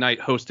with LA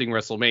Knight hosting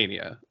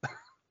WrestleMania.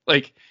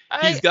 Like,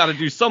 he's got to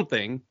do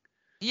something.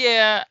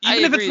 Yeah,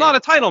 even if it's not a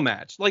title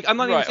match. Like, I'm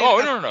not even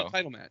saying no. A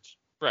title match.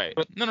 Right.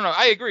 But no.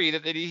 I agree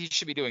that he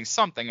should be doing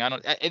something.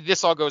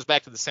 This all goes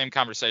back to the same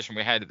conversation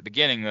we had at the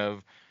beginning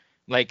of,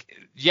 like,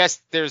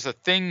 yes, there's a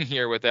thing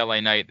here with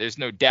LA Knight. There's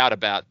no doubt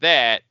about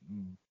that.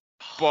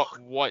 But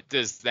what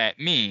does that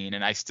mean?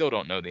 And I still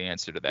don't know the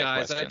answer to that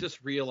question. Guys, I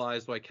just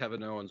realized why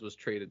Kevin Owens was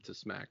traded to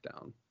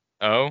SmackDown.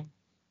 Oh?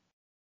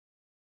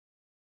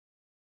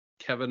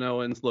 Kevin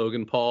Owens,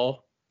 Logan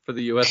Paul for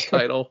the U.S.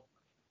 title.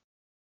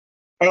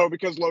 Oh,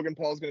 because Logan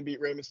Paul is going to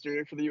beat Rey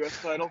Mysterio for the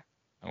U.S. title?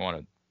 I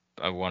want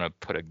to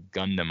put a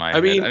gun to my head.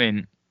 I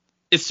mean,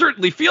 it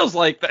certainly feels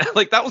like that.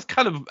 Like, that was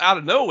kind of out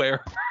of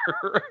nowhere,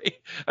 right?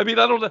 I mean,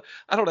 I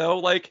don't know.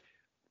 Like,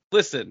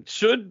 listen,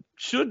 should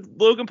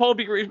Logan Paul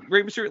beat Rey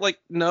Mysterio? Like,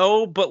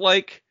 no, but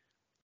like,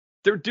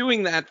 they're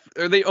doing that.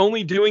 Are they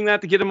only doing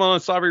that to get him on a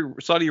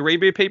Saudi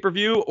Arabia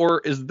pay-per-view, or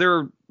is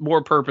there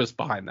more purpose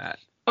behind that?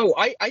 Oh,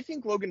 I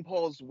think Logan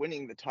Paul is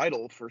winning the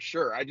title for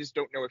sure. I just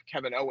don't know if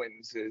Kevin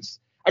Owens is.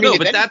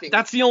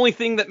 That's the only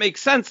thing that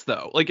makes sense,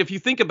 though. Like, if you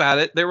think about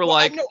it, they were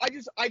I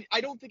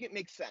don't think it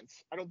makes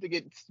sense. I don't think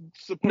it's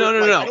supposed.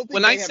 No.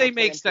 When I say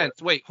makes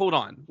sense, wait, hold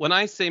on. When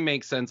I say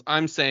makes sense,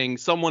 I'm saying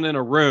someone in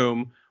a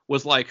room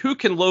was like, who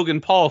can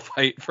Logan Paul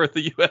fight for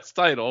the U.S.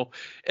 title?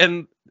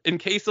 And in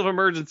case of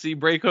emergency,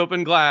 break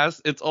open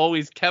glass, it's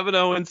always Kevin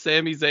Owens,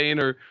 Sami Zayn,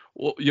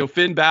 or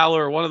Finn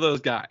Balor, or one of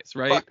those guys,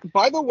 right? But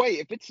by the way,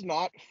 if it's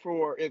not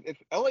if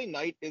LA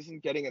Knight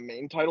isn't getting a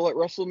main title at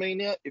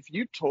WrestleMania, if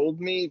you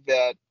told me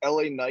that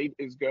LA Knight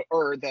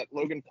or that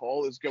Logan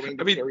Paul is going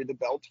to carry the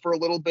belt for a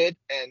little bit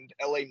and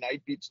LA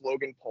Knight beats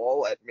Logan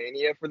Paul at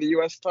Mania for the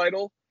U.S.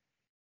 title,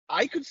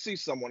 I could see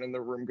someone in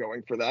the room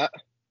going for that.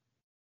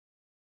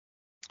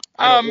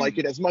 I don't like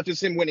it as much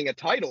as him winning a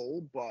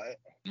title, but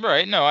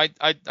right. No,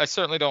 I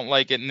certainly don't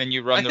like it. And then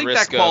you run the risk.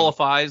 I think that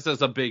qualifies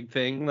as a big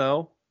thing,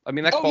 though. I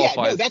mean, that qualifies.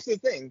 Yeah, no, that's the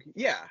thing.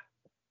 Yeah,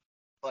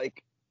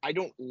 like, I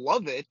don't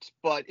love it,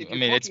 but if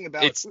you're talking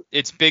about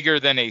it's bigger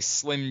than a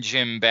Slim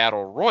Jim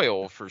Battle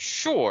Royal for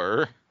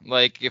sure.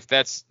 Like, if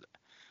that's,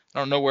 I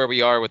don't know where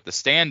we are with the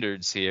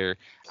standards here.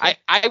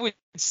 I would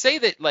say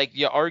that, like,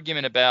 your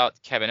argument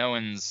about Kevin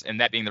Owens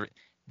and that being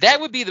that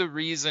would be the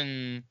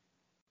reason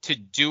to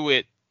do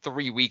it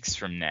 3 weeks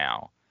from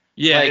now.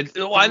 Yeah,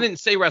 I didn't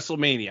say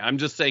WrestleMania. I'm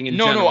just saying in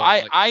general. No,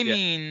 I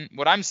mean,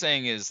 what I'm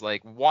saying is,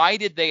 like, why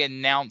did they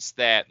announce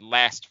that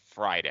last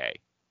Friday?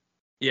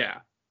 Yeah,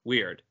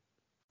 weird.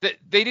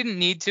 They didn't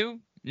need to.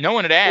 No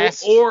one had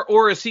asked.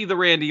 Or is he the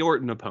Randy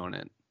Orton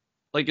opponent?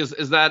 Like,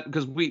 is that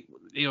because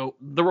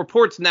the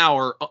reports now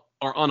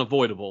are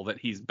unavoidable that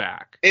he's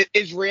back.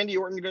 Is Randy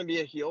Orton going to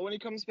be a heel when he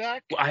comes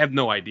back? Well, I have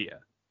no idea.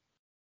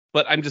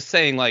 But I'm just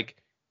saying, like,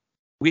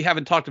 we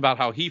haven't talked about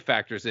how he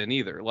factors in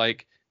either.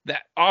 Like,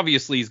 that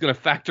obviously he's going to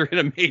factor in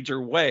a major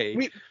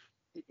way.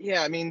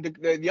 I mean,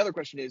 the other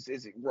question is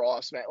it Raw,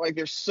 Smack? Like,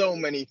 there's so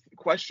many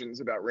questions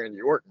about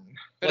Randy Orton.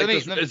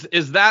 Like,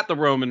 is that the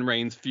Roman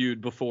Reigns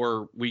feud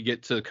before we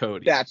get to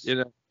Cody? That's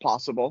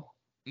possible.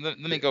 Let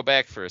me go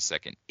back for a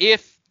second.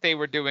 If they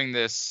were doing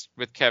this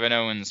with Kevin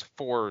Owens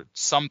for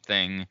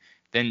something,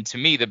 then to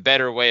me the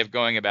better way of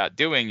going about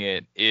doing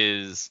it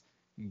is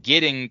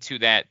getting to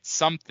that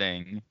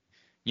something.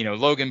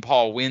 Logan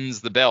Paul wins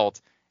the belt,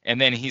 and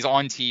then he's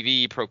on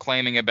TV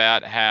proclaiming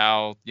about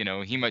how,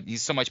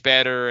 he's so much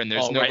better and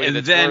there's nobody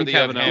that's worthy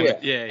of him.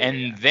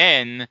 And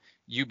then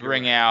you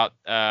bring out,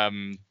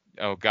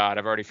 oh God,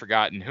 I've already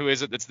forgotten. Who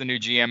is it that's the new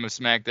GM of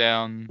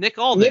SmackDown? Nick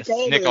Aldis.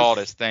 Nick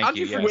Aldis, thank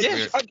you.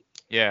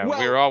 We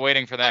were all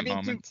waiting for that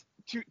moment.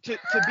 To be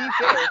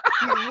fair,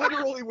 he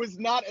literally was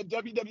not a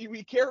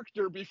WWE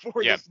character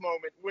before this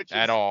moment, which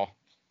at all.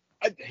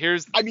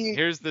 Here's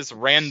this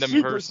random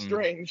super person.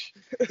 Strange.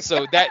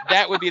 So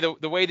that would be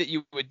the way that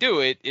you would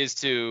do it, is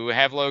to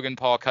have Logan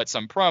Paul cut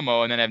some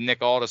promo and then have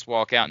Nick Aldis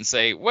walk out and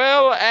say,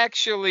 well,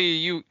 actually,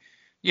 you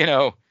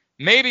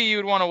maybe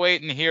you'd want to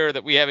wait and hear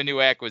that we have a new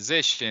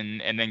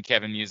acquisition, and then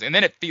Kevin and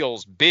then it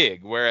feels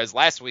big. Whereas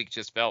last week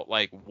just felt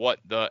like, what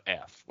the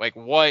F? Like,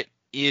 what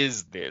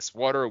is this?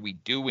 What are we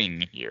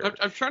doing here?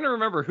 I'm trying to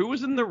remember who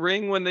was in the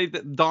ring when they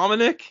did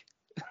Dominic,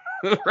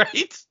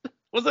 right?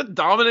 Was it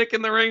Dominic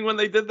in the ring when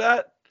they did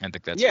that? I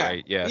think that's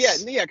right.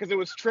 Yes. Yeah, because it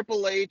was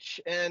Triple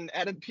H and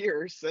Adam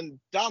Pearce and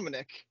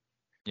Dominic.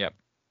 Yep.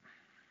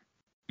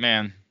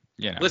 Man,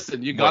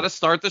 Listen, you got to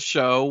start the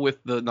show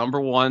with the number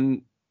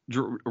one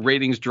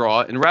ratings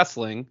draw in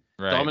wrestling,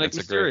 right, Dominic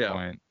that's Mysterio. A great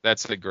point.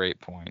 That's a great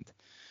point.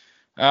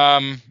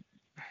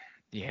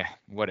 Yeah,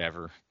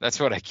 whatever. That's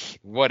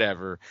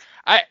whatever.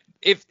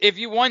 If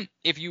you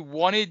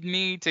wanted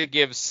me to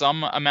give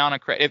some amount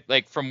of credit,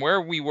 like from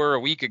where we were a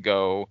week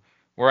ago,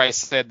 where I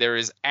said there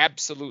is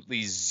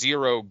absolutely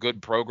zero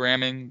good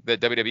programming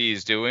that WWE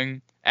is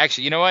doing.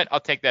 Actually, you know what?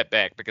 I'll take that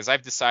back because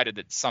I've decided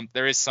that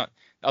there is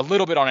a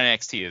little bit on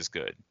NXT is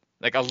good.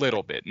 Like a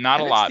little bit, not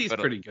a lot, but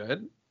pretty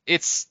good.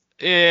 It's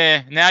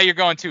now you're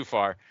going too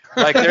far.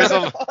 Like there's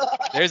a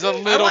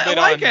little bit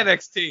I like on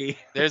NXT.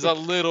 There's a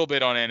little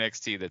bit on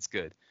NXT that's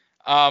good.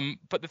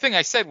 But the thing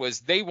I said was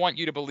they want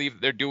you to believe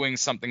that they're doing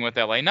something with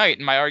LA Knight,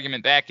 and my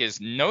argument back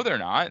is no, they're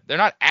not. They're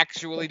not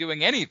actually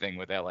doing anything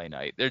with LA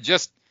Knight. They're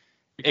just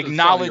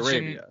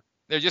acknowledging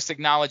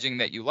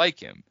that you like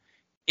him.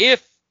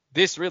 If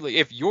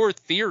your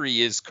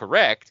theory is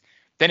correct,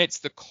 then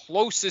it's the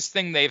closest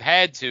thing they've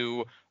had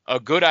to a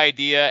good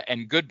idea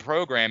and good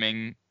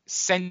programming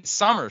since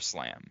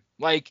SummerSlam.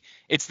 Like,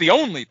 it's the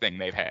only thing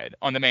they've had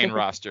on the main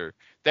roster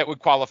that would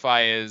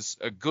qualify as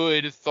a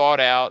good, thought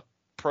out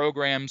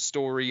program,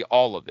 story,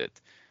 all of it.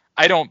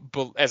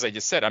 As I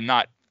just said, I'm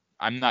not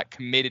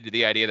committed to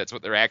the idea that's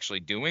what they're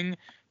actually doing,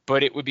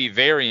 but it would be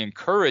very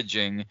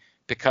encouraging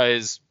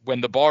because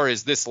when the bar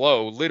is this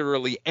low,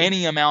 literally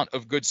any amount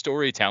of good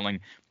storytelling,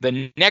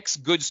 the next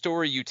good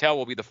story you tell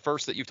will be the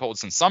first that you've told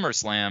since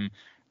SummerSlam.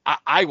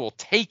 I will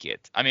take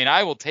it. I mean,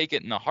 I will take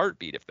it in a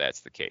heartbeat if that's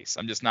the case.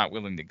 I'm just not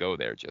willing to go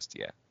there just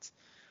yet.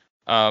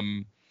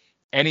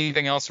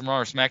 Anything else from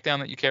Raw or SmackDown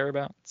that you care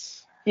about?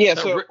 Yeah,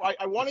 so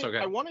I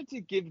wanted to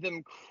give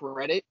them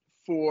credit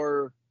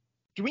for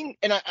doing,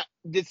 and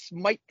this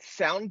might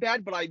sound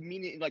bad, but I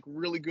mean it in like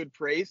really good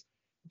praise,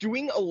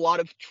 doing a lot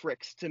of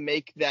tricks to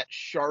make that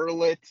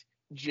Charlotte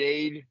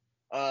Jade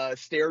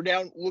stare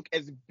down look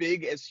as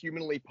big as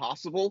humanly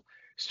possible.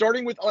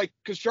 Starting with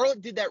because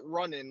Charlotte did that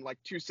run in like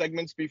 2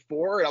 segments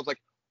before, and I was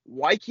like,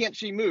 why can't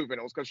she move? And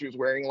it was because she was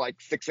wearing like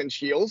 6-inch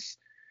heels.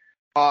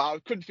 I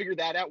couldn't figure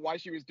that out, why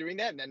she was doing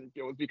that. And then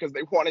it was because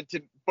they wanted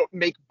to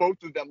make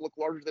both of them look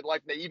larger than life.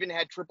 And they even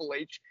had Triple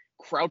H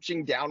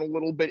crouching down a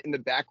little bit in the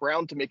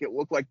background to make it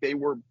look like they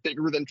were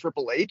bigger than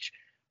Triple H.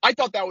 I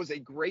thought that was a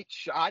great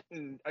shot.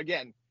 And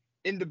again,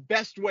 in the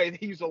best way,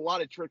 they used a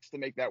lot of tricks to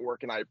make that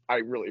work. And I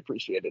really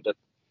appreciated it.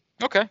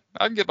 Okay,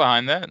 I can get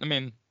behind that. I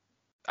mean,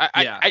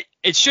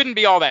 it shouldn't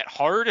be all that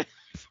hard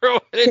for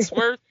what it's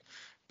worth.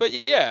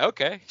 But yeah,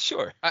 okay,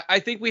 sure. I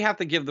think we have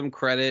to give them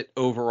credit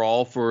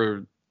overall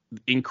for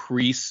the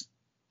increased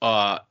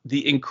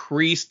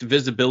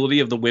visibility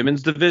of the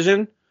women's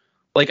division.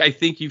 Like, I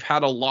think you've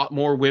had a lot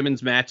more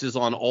women's matches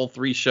on all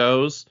 3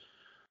 shows.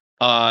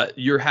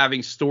 You're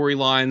having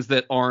storylines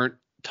that aren't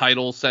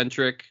title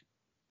centric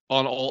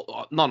not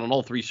on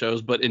all 3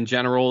 shows, but in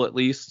general at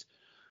least.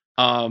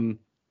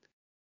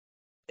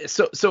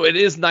 So it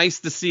is nice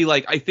to see,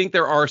 like, I think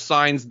there are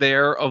signs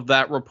there of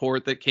that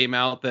report that came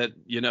out that,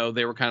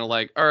 they were kind of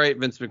like, all right,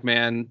 Vince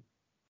McMahon,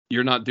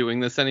 you're not doing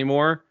this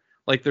anymore.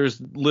 Like, there's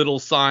little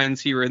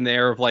signs here and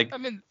there of, like, I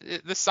mean,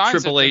 the signs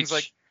Triple are H. things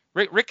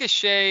like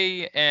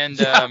Ricochet and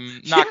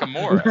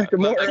Nakamura.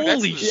 Nakamura.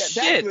 Holy shit.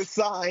 That's the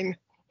sign.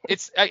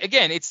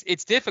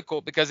 It's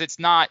difficult because it's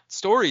not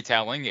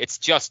storytelling. It's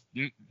just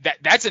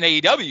that's an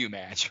AEW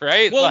match,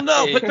 right? Well,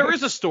 no, but there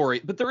is a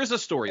story.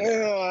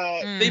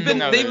 There. They've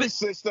been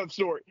system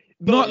story.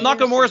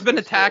 Nakamura's been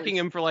attacking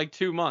him for like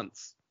 2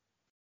 months,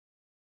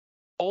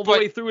 all the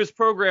way through his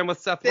program with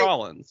Seth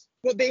Rollins.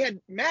 Well, they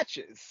had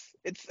matches.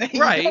 It's AEW.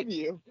 Right.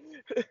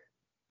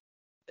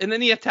 And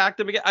then he attacked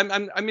him again.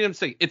 I'm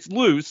saying it's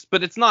loose,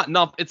 but it's not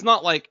enough. It's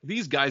not like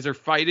these guys are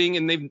fighting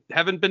and they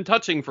haven't been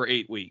touching for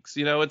 8 weeks.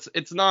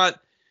 It's not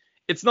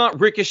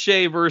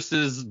Ricochet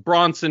versus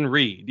Bronson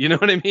Reed. You know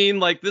what I mean?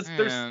 Like this,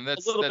 there's a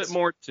little bit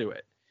more to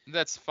it.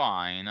 That's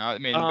fine. I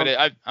mean,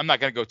 but I'm not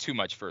going to go too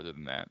much further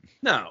than that.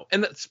 No,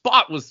 and that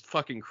spot was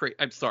fucking crazy.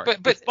 I'm sorry,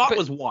 but the spot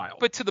was wild.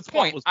 But to the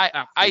point,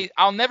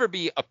 I'll never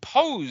be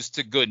opposed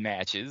to good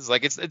matches.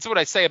 Like it's what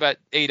I say about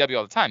AEW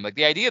all the time. Like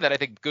the idea that I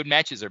think good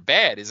matches are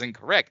bad is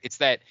incorrect. It's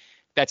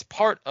that's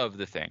part of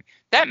the thing.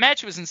 That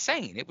match was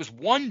insane. It was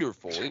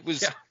wonderful. It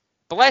was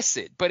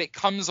blessed, but it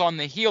comes on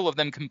the heel of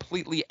them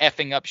completely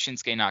effing up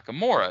Shinsuke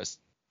Nakamura.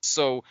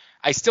 So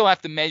I still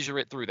have to measure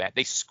it through that.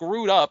 They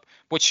screwed up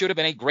what should have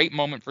been a great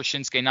moment for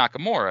Shinsuke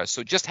Nakamura.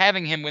 So just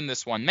having him win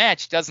this one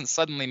match doesn't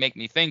suddenly make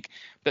me think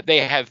that they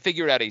have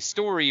figured out a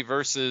story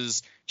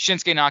versus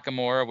Shinsuke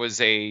Nakamura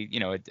was a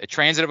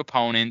transitive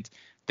opponent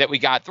that we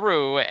got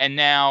through, and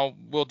now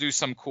we'll do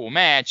some cool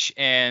match,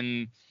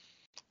 and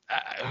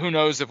who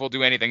knows if we'll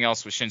do anything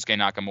else with Shinsuke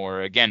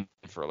Nakamura again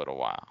for a little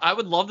while. I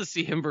would love to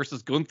see him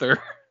versus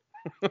Gunther.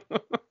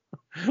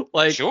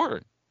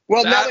 Sure.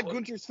 Well, now that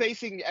Gunther's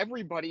facing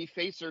everybody,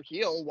 face or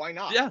heel, why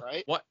not? Yeah.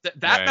 Right.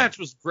 That match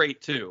was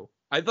great too.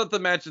 I thought the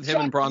match with him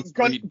and Bronson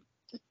Reed.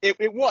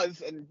 It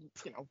was, and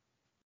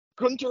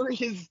Gunther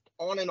is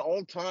on an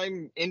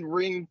all-time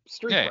in-ring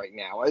streak right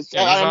now.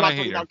 I'm not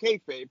talking about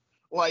kayfabe.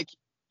 Like,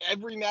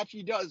 every match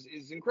he does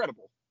is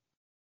incredible.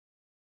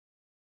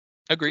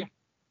 Agreed.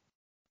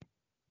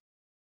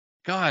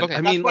 God, okay.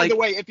 I mean, by the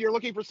way, if you're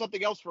looking for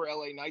something else for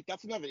LA Knight,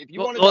 that's another. If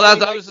you want to,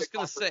 I was just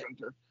gonna say.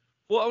 Gunther.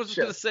 Well, I was just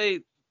gonna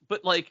say,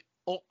 but like,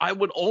 I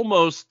would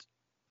almost.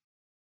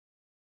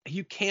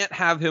 You can't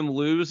have him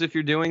lose if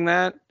you're doing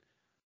that,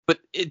 but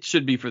it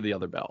should be for the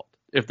other belt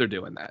if they're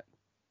doing that.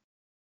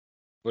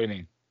 What do you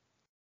mean?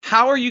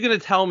 How are you going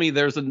to tell me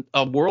there's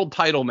a world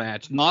title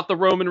match, not the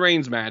Roman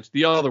Reigns match,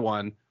 the other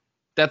one,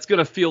 that's going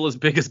to feel as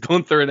big as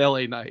Gunther and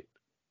LA Knight?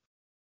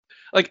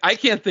 Like, I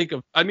can't think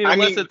of. I mean,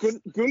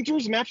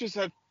 Gunther's matches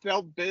have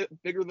felt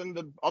bigger than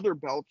the other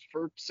belts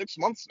for 6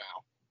 months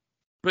now.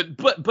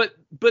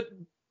 But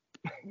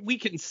we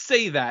can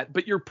say that.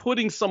 But you're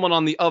putting someone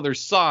on the other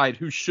side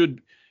who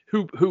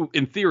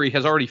in theory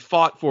has already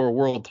fought for a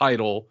world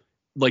title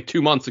like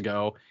 2 months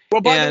ago.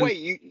 Well, by the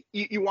way,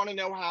 you want to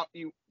know how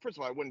you. First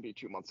of all, it wouldn't be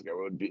 2 months ago.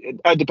 It would be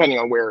depending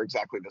on where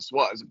exactly this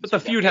was. But the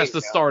feud has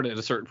to start at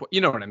a certain point.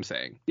 You know what I'm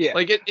saying? Yeah.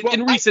 Like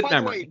in recent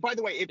memory. By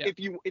the way,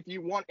 if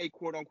you want a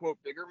quote unquote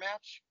bigger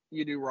match,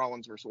 you do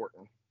Rollins versus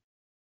Orton,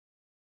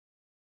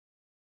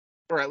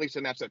 or at least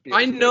a match that feels.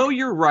 I know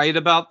you're right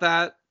about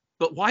that,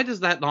 but why does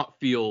that not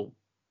feel?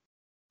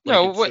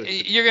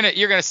 You're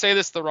gonna say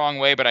this the wrong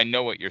way, but I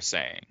know what you're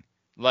saying.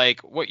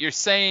 Like, what you're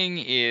saying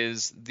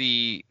is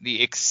the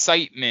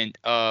excitement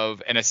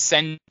of an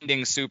ascending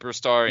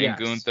superstar in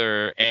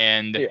Gunther,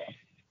 and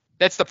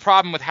that's the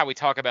problem with how we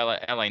talk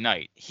about LA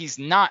Knight. He's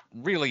not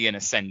really an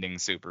ascending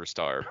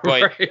superstar,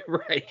 but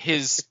right.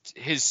 he's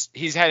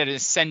had an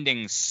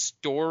ascending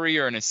story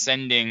or an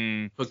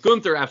ascending. But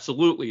Gunther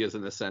absolutely is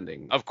an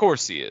ascending. Of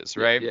course he is,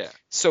 right? Yeah.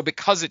 So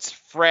because it's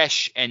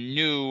fresh and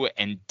new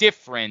and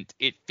different,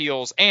 it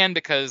feels, and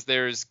because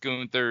there's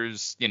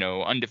Gunther's,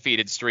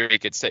 undefeated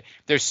streak,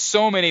 there's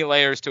so many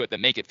layers to it that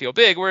make it feel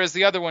big, whereas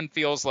the other one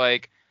feels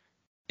like,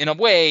 in a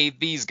way,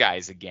 these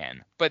guys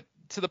again. But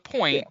to the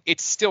point,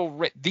 it's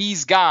still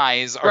these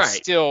guys are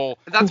still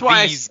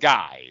these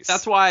guys.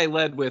 That's why I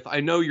led with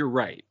I know you're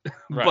right,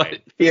 but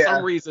for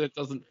some reason it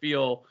doesn't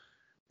feel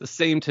the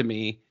same to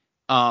me.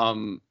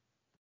 But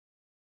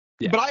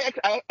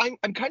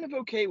I'm kind of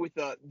okay with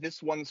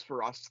this one's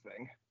for us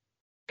thing,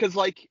 because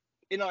I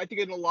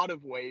think in a lot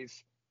of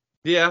ways,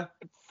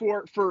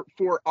 for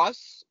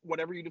us,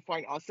 whatever you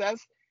define us as,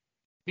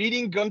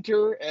 beating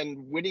Gunther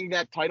and winning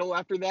that title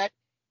after that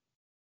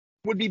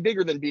would be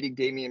bigger than beating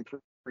Damian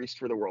Priest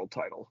for the world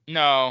title.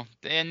 No,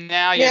 and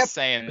now you're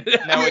saying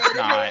no, it's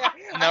not.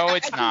 No,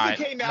 it's not.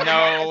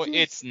 No,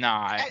 it's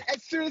not.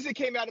 As soon as it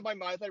came out of my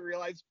mouth, I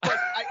realized. But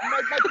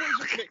my point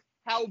is just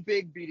how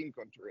big beating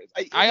Gunther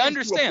is. I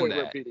understand that.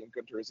 Where beating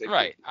Gunther is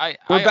right.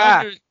 We're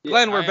back,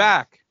 Glenn. We're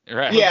back.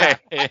 Right. Yeah.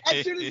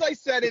 As soon as I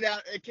said it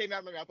out, it came out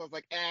of my mouth. I was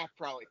like,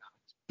 probably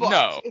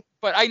not.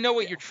 But I know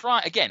what you're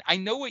trying. Again, I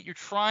know what you're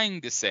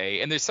trying to say,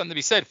 and there's something to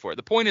be said for it.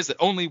 The point is that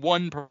only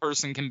one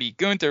person can beat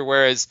Gunther,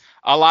 whereas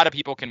a lot of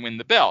people can win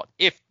the belt.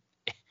 If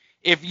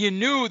you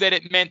knew that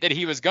it meant that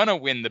he was gonna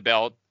win the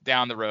belt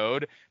down the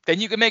road, then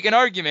you could make an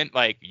argument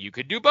like you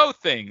could do both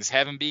things: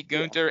 have him beat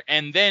Gunther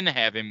and then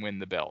have him win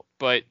the belt.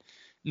 But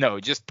no,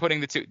 just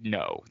putting the two.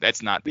 No,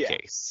 that's not the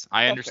case.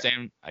 I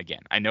understand.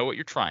 Again, I know what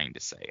you're trying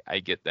to say. I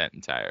get that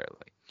entirely.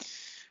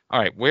 All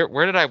right,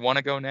 where did I want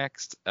to go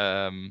next?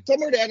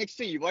 Somewhere to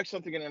NXT. You like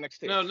something in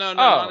NXT? No,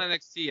 not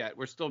NXT yet.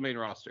 We're still main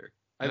roster.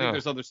 I think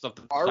there's other stuff.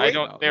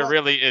 There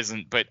really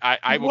isn't, but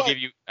I will give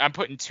you. I'm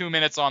putting 2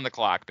 minutes on the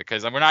clock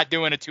because we're not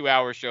doing a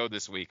 2-hour show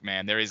this week,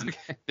 man. There isn't.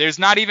 There's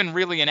not even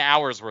really an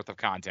hour's worth of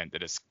content to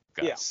discuss.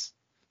 Yeah.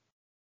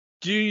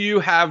 Do you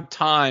have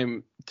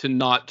time to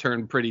not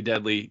turn Pretty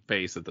Deadly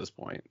face at this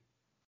point?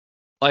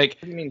 Like,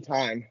 what do you mean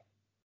time?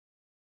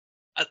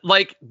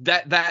 Like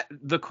that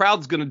the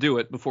crowd's going to do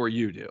it before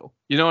you do.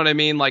 You know what I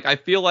mean? Like, I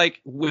feel like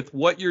with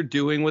what you're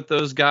doing with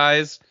those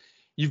guys,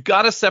 you've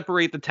got to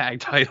separate the tag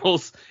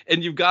titles,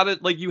 and you've got to,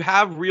 like, you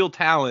have real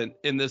talent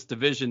in this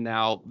division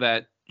now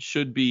that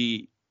should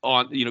be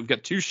on, you've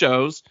got 2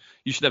 shows,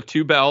 you should have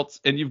 2 belts,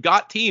 and you've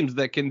got teams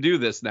that can do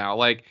this now.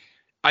 Like,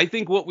 I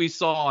think what we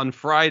saw on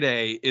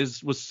Friday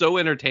was so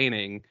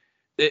entertaining.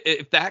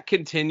 If that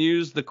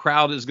continues, the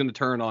crowd is going to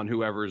turn on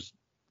whoever's.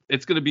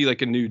 It's going to be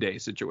like a New Day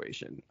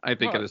situation, I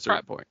think, at a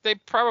certain point. They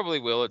probably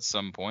will at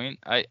some point.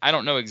 I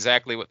don't know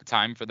exactly what the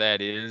time for that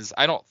is.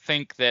 I don't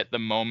think that the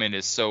moment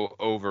is so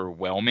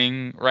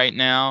overwhelming right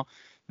now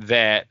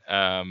that.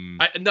 I'm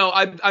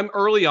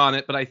early on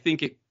it, but I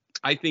think it.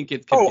 I think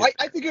it. I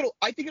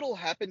think it'll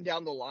happen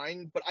down the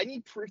line, but I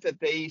need proof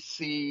that they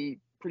see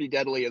Pretty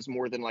Deadly as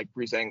more than like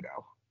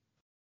Breezango.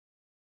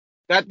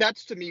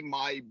 That's to me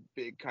my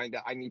big kind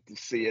of I need to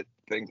see it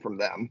thing from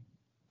them.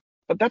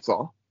 But that's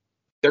all.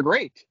 They're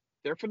great.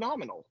 They're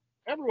phenomenal.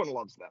 Everyone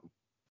loves them.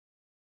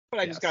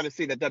 But I just got to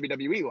see that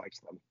WWE likes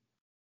them.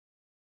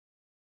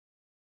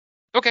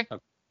 Okay.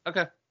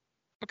 Okay.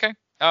 Okay.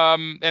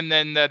 And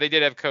then they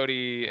did have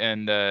Cody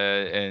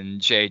and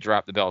Jay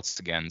drop the belts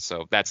again,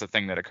 so that's a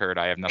thing that occurred.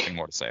 I have nothing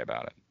more to say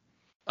about it.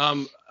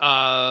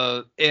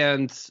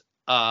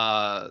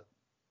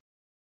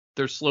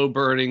 They're slow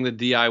burning the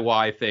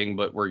DIY thing,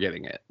 but we're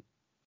getting it.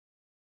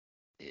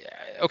 Yeah.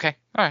 Okay.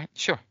 All right.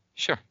 Sure.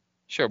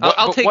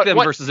 I'll take them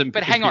versus Imperium.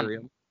 But hang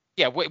on.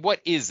 Yeah. What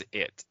is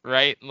it?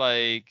 Right?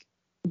 Like.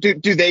 Do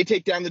they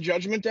take down the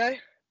Judgment Day?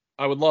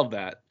 I would love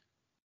that.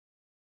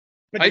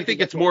 But I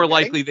think it's more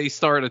likely they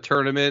start a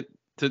tournament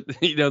to,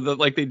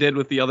 like they did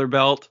with the other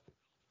belt.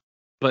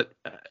 But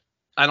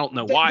I don't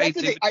know why. That's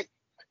the thing.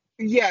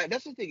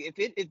 That's the thing.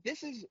 If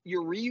this is,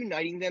 you're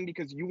reuniting them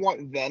because you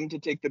want them to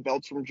take the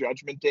belts from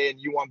Judgment Day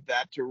and you want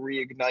that to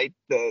reignite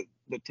the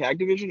tag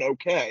division,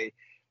 okay.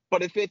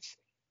 But if it's,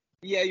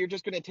 you're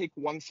just going to take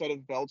one set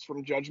of belts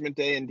from Judgment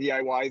Day and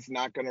DIY is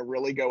not going to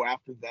really go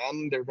after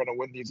them. They're going to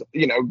win these,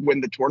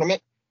 win the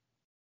tournament.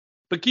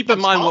 But keep in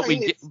mind what we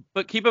get.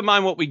 But keep in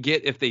mind what we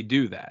get if they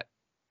do that.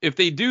 If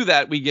they do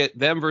that, we get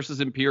them versus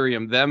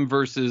Imperium, them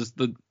versus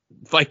the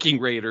Viking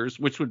Raiders,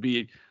 which would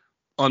be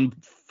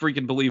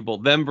unfreaking believable.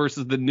 Them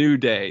versus the New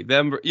Day.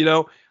 Them,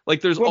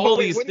 like there's all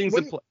these things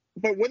that play.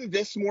 But wouldn't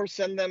this more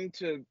send them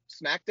to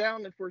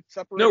SmackDown if we're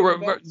separating?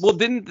 No, well,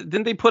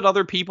 didn't they put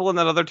other people in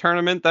that other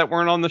tournament that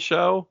weren't on the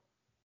show?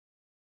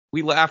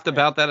 We laughed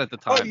about that at the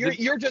time. Oh,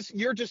 you're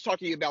just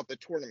talking about the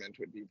tournament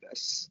would be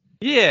this.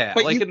 Yeah,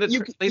 but like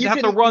they'd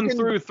have to run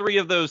through 3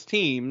 of those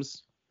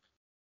teams.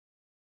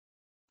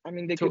 I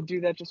mean, they could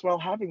do that just while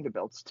having the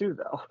belts too,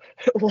 though.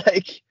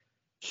 Like,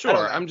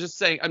 sure, I'm just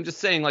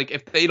saying, like,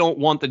 if they don't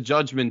want the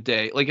Judgment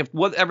Day, like if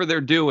whatever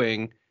they're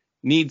doing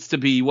needs to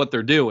be what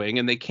they're doing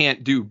and they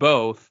can't do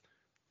both,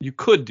 you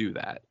could do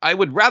that. I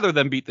would rather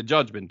them beat the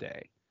Judgment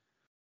Day.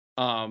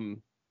 But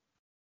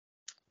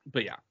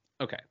yeah,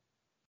 okay.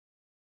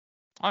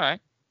 All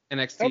right.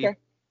 NXT. Okay.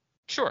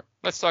 Sure.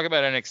 Let's talk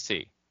about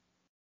NXT.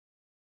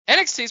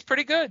 NXT is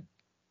pretty good,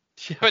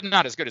 but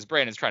not as good as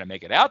Brandon's trying to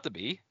make it out to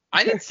be.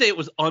 I didn't say it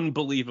was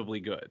unbelievably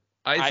good.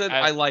 I said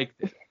I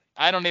liked it.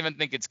 I don't even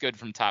think it's good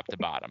from top to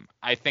bottom.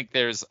 I think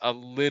there's a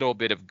little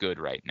bit of good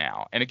right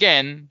now. And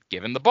again,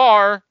 given the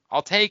bar,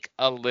 I'll take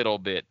a little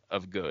bit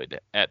of good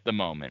at the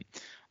moment.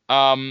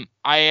 I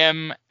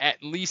am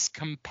at least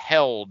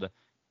compelled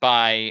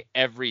by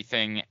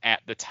everything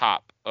at the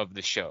top of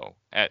the show.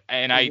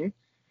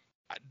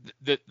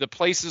 The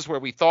places where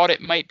we thought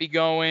it might be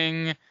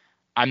going,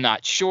 I'm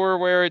not sure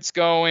where it's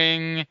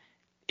going.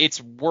 It's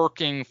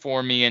working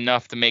for me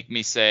enough to make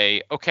me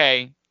say,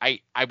 okay,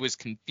 I was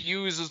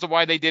confused as to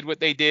why they did what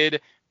they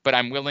did, but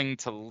I'm willing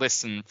to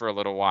listen for a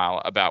little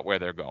while about where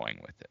they're going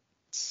with it.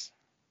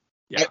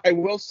 Yeah. I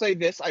will say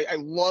this. I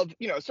love,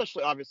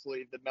 especially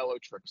obviously the mellow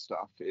trick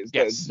stuff is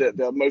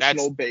the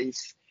emotional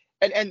base.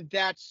 And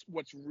that's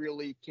what's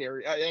really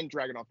carrying, and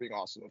Dragunov being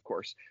awesome, of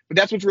course, but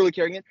that's what's really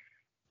carrying it.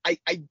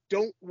 I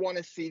don't want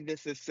to see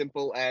this as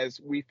simple as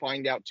we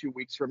find out 2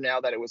 weeks from now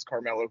that it was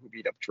Carmelo who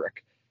beat up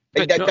Trick.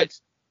 I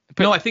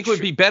think it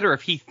would be better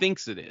if he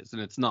thinks it is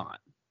and it's not.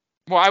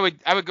 Well, I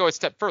would go a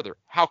step further.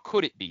 How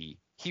could it be?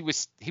 He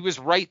was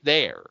right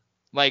there.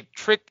 Like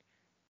Trick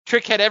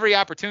had every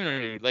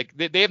opportunity. Like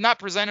they have not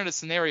presented a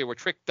scenario where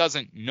Trick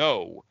doesn't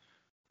know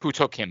who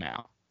took him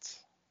out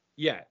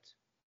yet.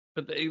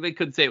 But they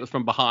could say it was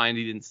from behind.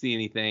 He didn't see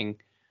anything.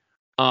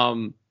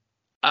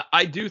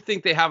 I do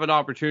think they have an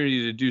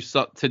opportunity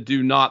to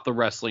do not the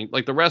wrestling.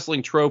 Like the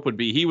wrestling trope would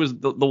be he was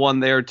the one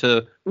there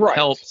to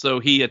help, so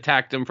he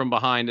attacked him from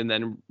behind and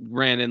then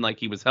ran in like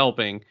he was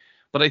helping.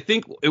 But I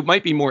think it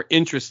might be more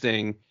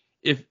interesting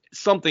if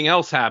something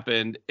else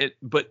happened,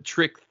 but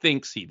Trick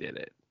thinks he did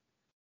it.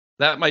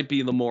 That might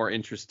be the more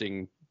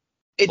interesting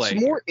play.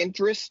 It's more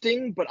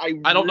interesting, but I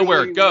don't know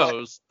where it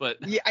goes, but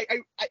yeah,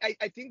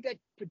 I think that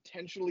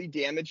potentially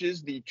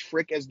damages the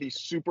Trick as the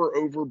super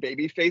over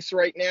babyface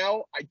right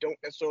now. I don't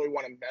necessarily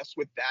want to mess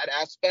with that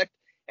aspect.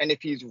 And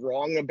if he's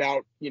wrong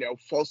about,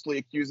 falsely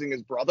accusing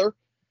his brother,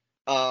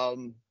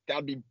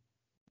 that'd be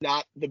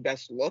not the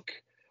best look.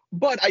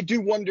 But I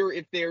do wonder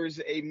if there's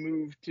a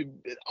move to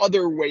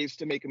other ways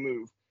to make a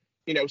move.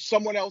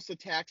 Someone else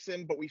attacks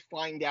him, but we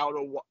find out,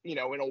 in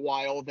a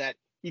while that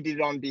he did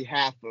it on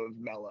behalf of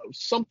Mello.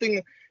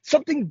 Something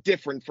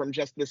different from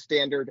just the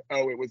standard,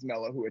 it was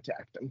Mello who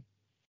attacked him.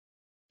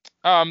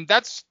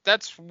 That's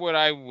what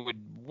I would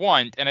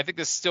want, and I think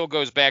this still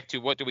goes back to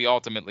what do we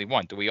ultimately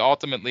want? Do we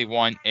ultimately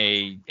want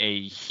a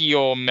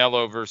heel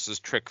Mello versus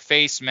Trick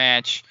face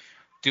match?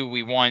 Do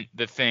we want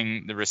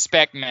the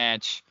respect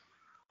match?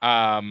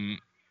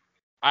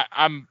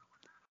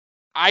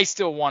 I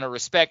still want a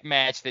respect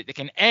match that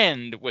can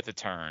end with a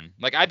turn.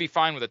 Like I'd be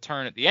fine with a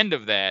turn at the end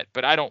of that,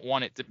 but I don't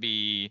want it to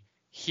be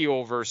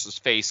heel versus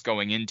face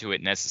going into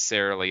it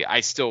necessarily.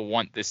 I still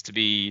want this to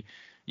be,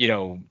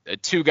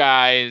 two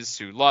guys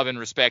who love and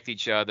respect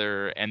each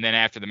other, and then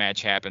after the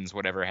match happens,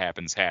 whatever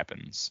happens,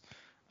 happens.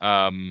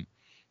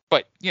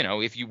 But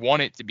if you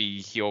want it to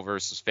be heel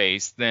versus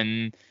face,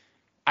 then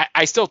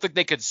I still think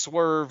they could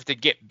swerve to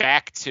get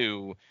back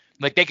to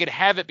Like they could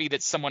have it be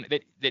that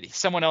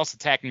someone else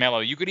attacked Mello.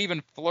 You could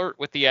even flirt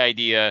with the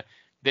idea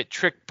that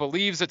Trick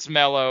believes it's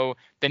Mello,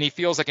 then he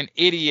feels like an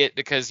idiot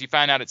because you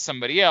find out it's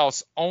somebody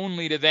else,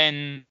 only to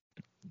then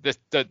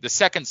the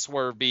second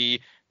swerve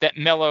be that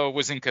Mello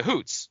was in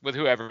cahoots with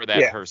whoever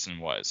that person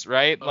was,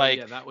 right? Oh, like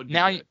yeah, that would be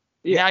now good.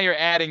 now you're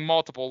adding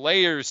multiple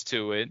layers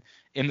to it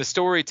in the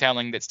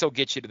storytelling that still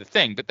gets you to the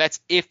thing. But that's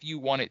if you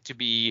want it to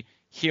be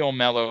heel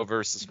Mello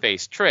versus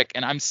face Trick,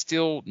 and I'm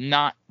still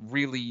not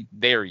really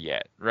there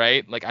yet,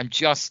 right? Like I'm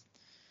just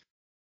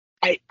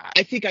I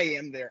think I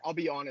am there. I'll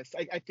be honest.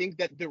 I think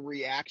that the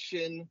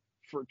reaction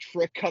for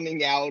Trick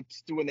coming out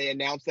when they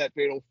announced that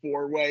Fatal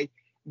 4-Way,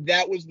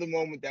 that was the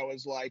moment that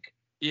was like,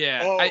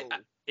 yeah, oh, I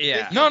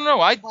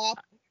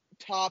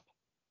top,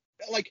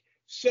 like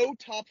so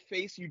top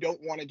face you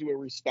don't want to do a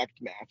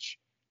respect match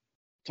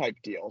type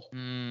deal.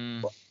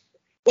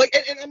 Like,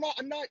 and I'm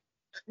not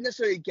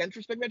necessarily against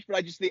respect match, but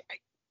I just think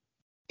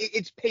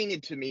it's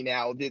painted to me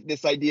now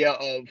this idea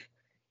of,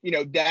 you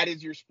know, that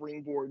is your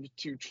springboard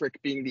to Trick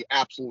being the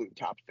absolute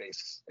top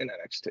face in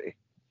NXT.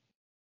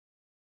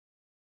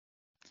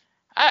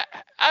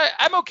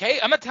 I'm okay.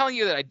 I'm not telling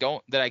you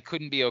that I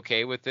couldn't be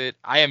okay with it.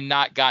 I am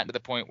not gotten to the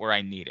point where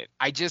I need it.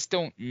 I just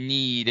don't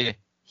need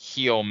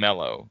heel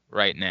Mello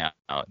right now.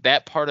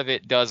 That part of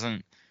it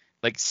doesn't,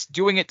 like,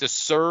 doing it to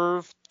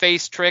serve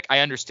face Trick. I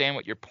understand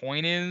what your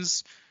point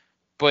is,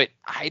 but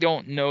I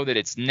don't know that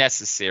it's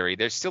necessary.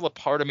 There's still a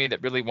part of me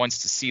that really wants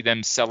to see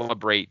them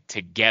celebrate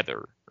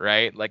together,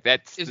 right? Like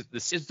that's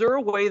is there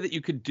a way that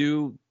you could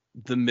do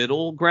the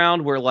middle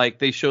ground where like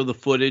they show the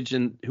footage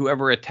and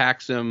whoever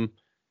attacks him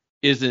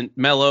isn't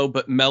Mello,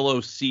 but Mello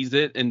sees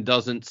it and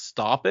doesn't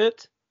stop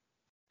it,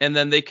 and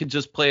then they could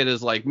just play it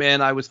as like,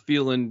 man, I was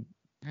feeling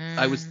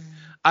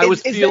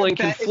feeling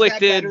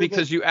conflicted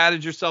because you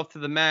added yourself to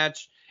the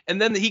match, and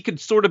then he could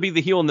sort of be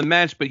the heel in the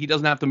match, but he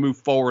doesn't have to move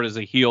forward as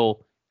a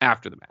heel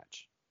after the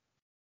match.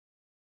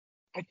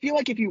 I feel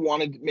like if you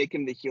wanted to make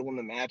him the heel in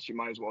the match, you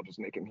might as well just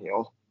make him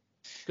heel.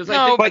 Because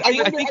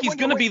I think he's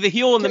going to be the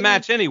heel in the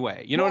match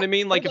anyway. You know what I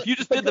mean? Like if you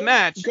just did the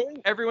match,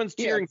 everyone's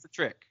cheering for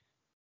Trick.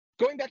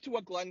 Going back to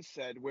what Glenn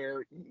said,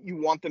 where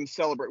you want them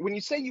celebrate. When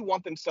you say you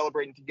want them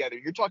celebrating together,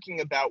 you're talking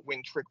about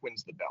when Trick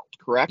wins the belt,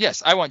 correct?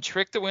 Yes, I want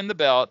Trick to win the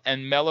belt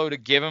and Mello to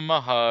give him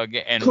a hug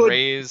and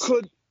raise.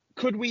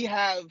 Could we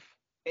have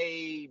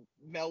a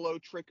Mello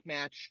Trick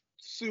match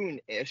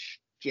soon-ish,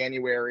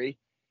 January,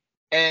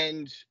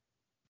 and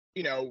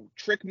you know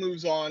Trick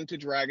moves on to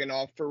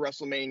Dragunov for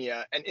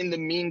WrestleMania, and in the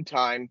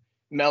meantime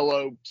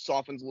Mello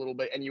softens a little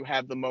bit, and you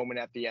have the moment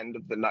at the end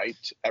of the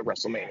night at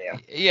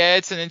WrestleMania. Yeah,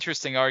 it's an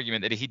interesting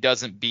argument that he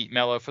doesn't beat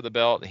Mello for the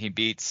belt. He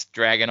beats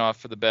Dragunov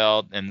for the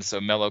belt, and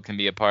so Mello can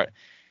be a part.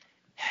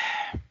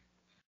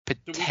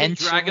 Potentially.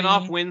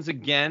 Dragunov wins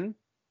again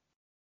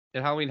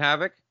at Halloween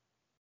Havoc?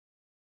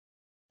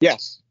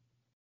 Yes.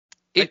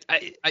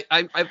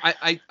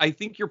 I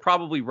think you're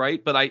probably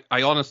right, but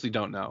I honestly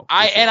don't know.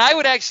 I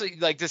would actually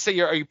like to say,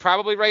 are you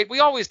probably right? We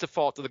always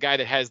default to the guy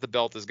that has the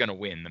belt is going to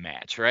win the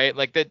match, right?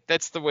 Like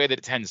that's the way that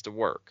it tends to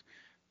work.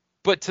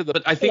 But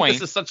I think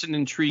this is such an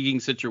intriguing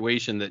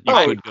situation that you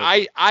could go.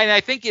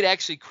 I think it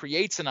actually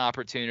creates an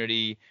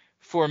opportunity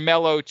for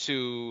Mello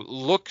to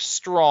look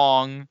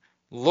strong,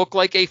 look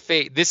like a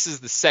face. This is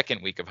the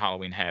second week of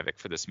Halloween Havoc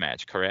for this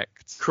match,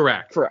 correct?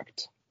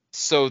 Correct.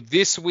 So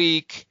this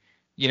week,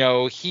 you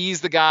know,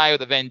 he's the guy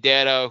with a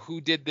vendetta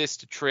who did this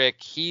to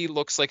Trick. He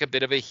looks like a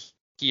bit of a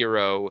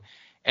hero.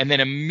 And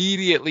then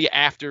immediately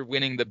after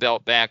winning the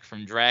belt back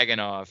from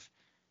Dragunov,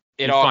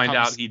 you find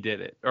out he did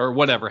it or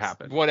whatever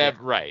happened.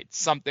 Right.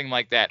 Something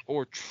like that.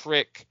 Or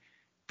Trick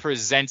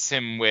presents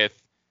him with,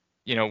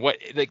 you know, what,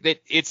 like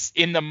that. It's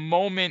in the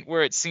moment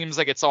where it seems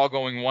like it's all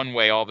going one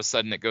way, all of a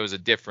sudden it goes a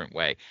different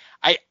way.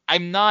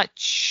 I'm not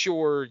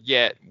sure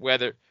yet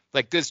whether,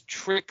 like, does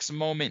Trick's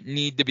moment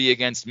need to be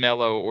against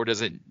Mello, or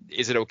is it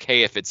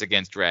okay if it's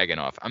against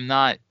Dragunov? I'm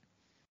not.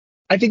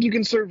 I think you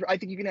can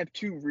have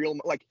two real,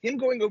 like him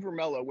going over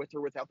Mello with or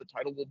without the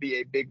title will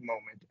be a big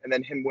moment, and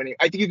then him winning.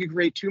 I think you could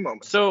create two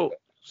moments. So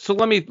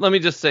let me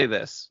just say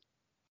this.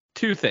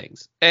 Two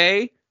things.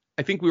 A,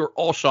 I think we were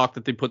all shocked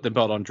that they put the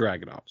belt on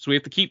Dragunov, so we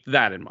have to keep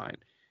that in mind.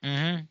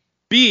 Mm-hmm.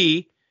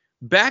 B,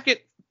 back at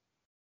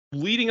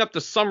leading up to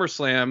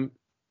SummerSlam,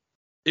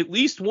 at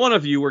least one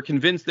of you were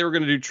convinced they were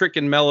going to do Trick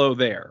and Mello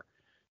there.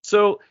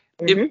 So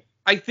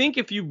I think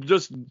if you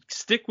just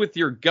stick with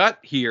your gut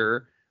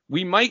here,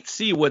 we might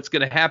see what's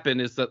going to happen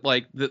is that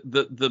like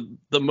the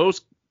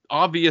most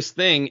obvious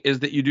thing is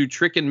that you do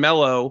Trick and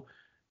Mello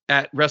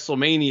at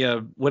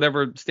WrestleMania,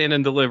 whatever, Stand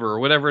and Deliver or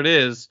whatever it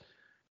is.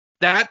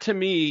 That to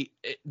me,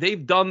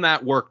 they've done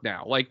that work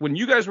now. Like when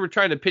you guys were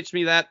trying to pitch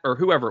me that, or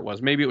whoever it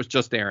was, maybe it was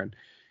just Aaron,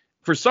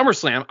 for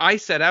SummerSlam, I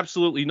said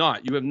absolutely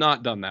not. You have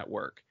not done that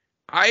work.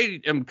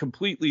 I am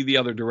completely the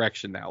other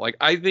direction now. Like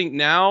I think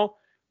now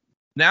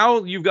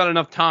you've got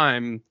enough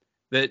time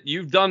that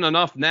you've done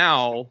enough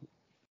now,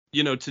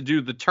 you know, to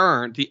do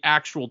the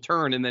actual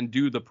turn and then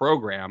do the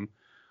program.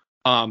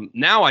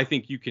 Now I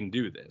think you can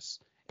do this.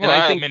 And Well,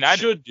 I think I mean, they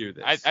should do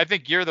this. I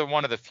think you're the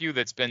one of the few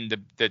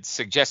that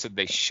suggested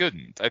they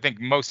shouldn't. I think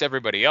most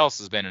everybody else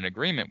has been in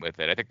agreement with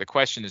it. I think the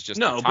question is just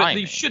no, the but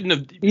timing. they shouldn't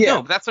have. Yeah.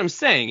 No, that's what I'm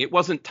saying. It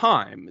wasn't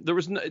time. There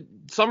was no,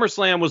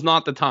 SummerSlam was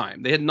not the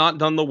time. They had not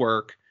done the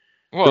work.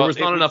 Well, there was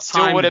not it enough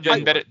still time would to have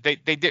been do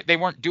better. They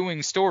weren't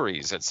doing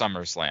stories at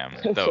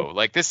SummerSlam though.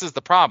 Like, this is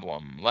the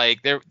problem.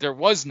 Like, there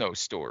was no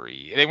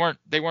story. They weren't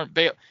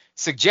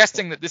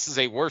suggesting that this is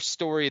a worse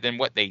story than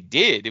what they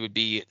did. It would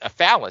be a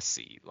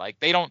fallacy. Like,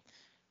 they don't.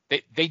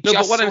 They No,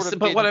 just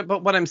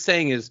but what I'm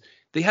saying is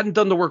they hadn't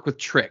done the work with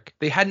Trick.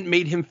 They hadn't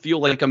made him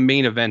feel like a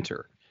main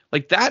eventer.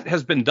 Like, that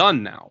has been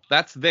done now.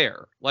 That's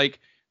there.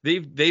 Like,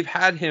 they've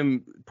had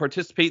him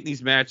participate in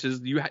these matches.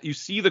 You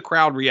see the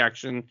crowd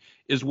reaction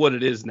is what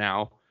it is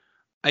now.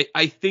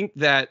 I think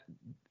that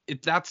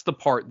that's the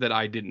part that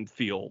I didn't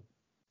feel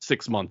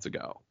 6 months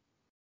ago.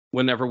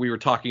 Whenever we were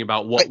talking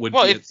about what would be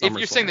at SummerSlam. If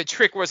you're saying that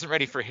Trick wasn't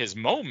ready for his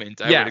moment,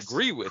 I would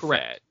agree with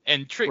that.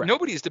 And Trick,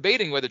 nobody's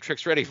debating whether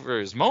Trick's ready for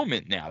his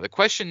moment now. The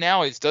question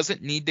now is, does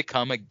it need to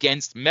come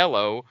against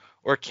Mello,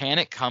 or can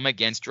it come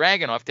against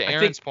Dragunov, to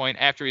Aaron's point,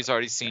 after he's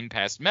already seen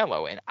past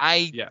Mello? And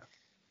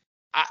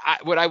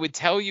what I would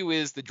tell you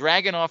is the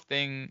Dragunov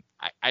thing,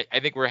 I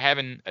think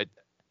I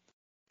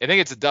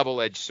think it's a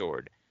double-edged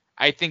sword.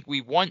 I think we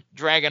want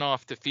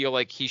Dragunov to feel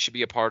like he should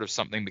be a part of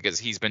something because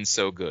he's been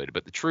so good.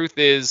 But the truth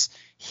is,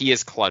 he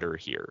is clutter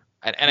here.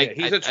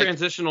 He's a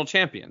transitional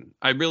champion.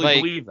 I really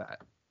believe that.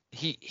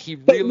 He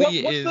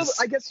really is.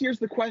 I guess here's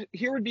the question.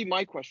 Here would be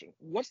my question.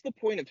 What's the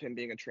point of him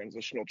being a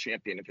transitional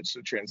champion if it's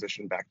a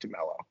transition back to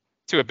Mello?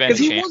 To have been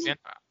champion.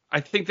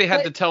 I think they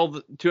had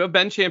to have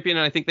been champion,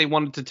 and I think they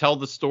wanted to tell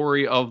the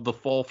story of the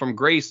fall from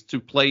grace to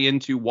play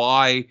into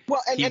why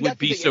he would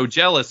be so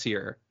jealous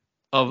here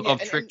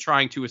of Trick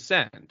trying to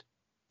ascend.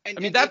 I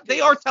mean,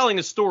 they are telling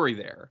a story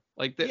there.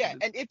 Like,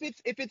 and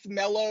if it's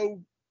Mello,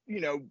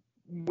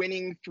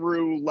 winning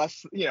through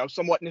less,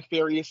 somewhat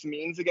nefarious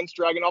means against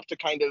Dragunov to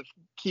kind of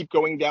keep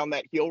going down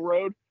that heel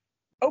road,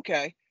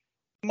 okay.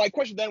 My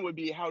question then would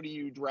be, how do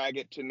you drag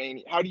it to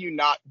Mania? How do you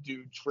not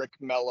do Trick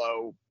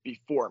Mello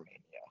before Mania?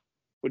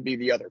 Would be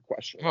the other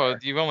question. Well,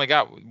 you've only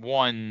got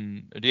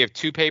one. Do you have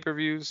two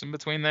pay-per-views in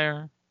between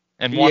there?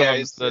 And one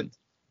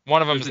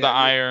of them's the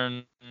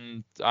Iron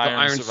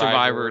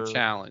Survivor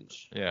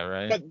Challenge. Yeah,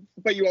 right.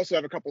 But you also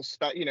have a couple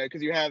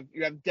because you have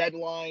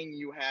Deadline,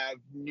 you have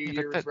New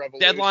Year's Revolution.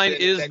 Deadline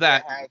is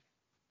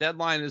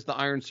Deadline is the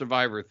Iron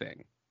Survivor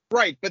thing.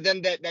 Right, but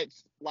then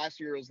that's last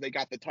year they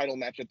got the title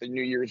match at the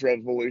New Year's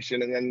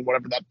Revolution, and then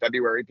whatever that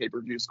February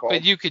pay-per-view is called.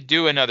 But you could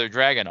do another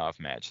Dragunov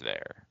match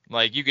there.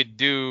 Like, you could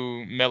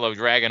do Mello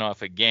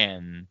Dragunov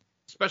again,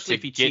 especially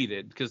if he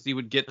cheated, because he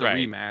would get the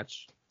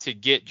rematch to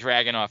get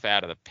Dragunov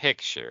out of the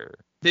picture.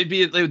 They'd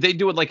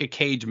do it like a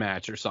cage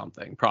match or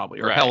something,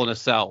 probably, or Hell in a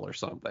Cell or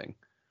something,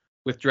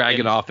 with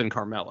Dragunov and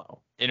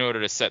Carmelo, in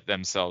order to set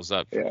themselves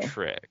up for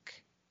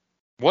Trick.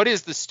 What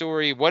is the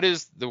story? What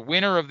is the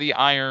winner of the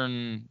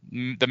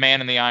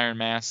Man in the Iron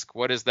Mask?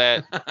 What is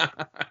that?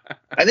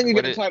 I think we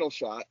get a title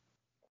shot.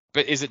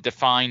 But is it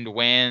defined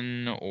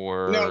when,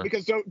 or no?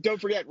 Because don't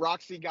forget,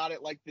 Roxy got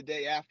it like the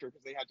day after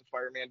because they had to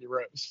fire Mandy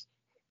Rose.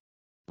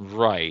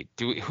 Right.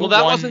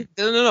 Wasn't.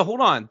 No.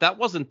 Hold on. That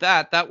wasn't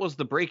that. That was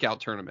the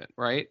breakout tournament,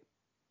 right?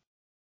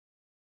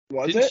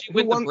 Didn't she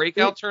win the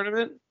breakout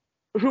tournament?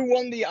 Who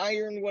won the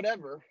Iron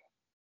whatever?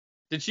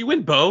 Did she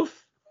win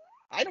both?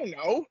 I don't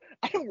know.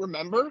 I don't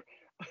remember.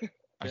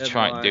 I'm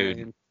trying, dude.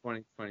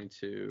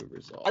 2022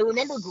 results. I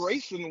remember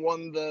Grayson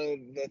won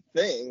the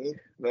thing,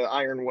 the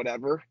Iron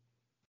whatever.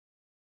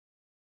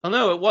 Oh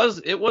no,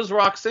 it was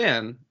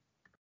Roxanne.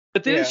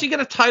 But didn't she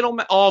get a title?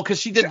 Because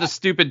she did the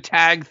stupid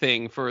tag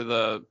thing for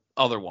the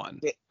other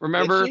one.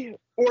 Remember? Did she?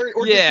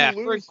 Or did she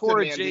lose to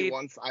Mandy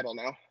once? I don't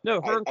know.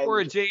 No, her and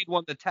Cora Jade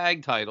won the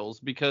tag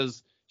titles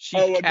because she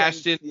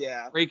cashed in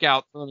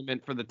breakout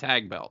tournament for the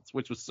tag belts,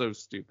 which was so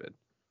stupid.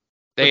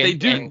 They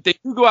do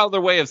go out of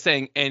their way of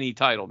saying any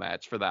title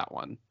match for that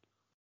one.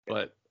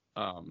 But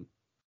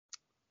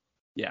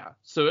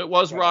so it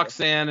was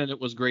Roxanne and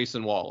it was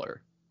Grayson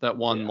Waller that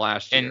won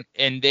last year.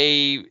 And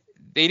they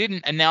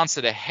didn't announce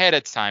it ahead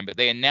of time, but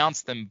they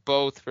announced them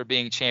both for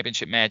being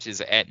championship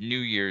matches at New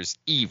Year's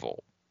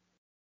Evil.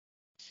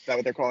 Is that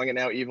what they're calling it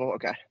now, Evil?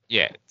 Okay.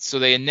 Yeah. So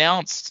they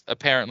announced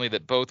apparently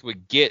that both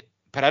would get,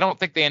 but I don't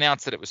think they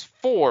announced that it was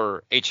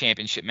for a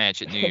championship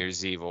match at New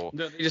Year's Evil.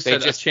 No, they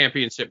said a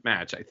championship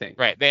match, I think.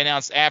 Right. They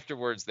announced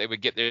afterwards they would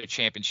get their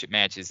championship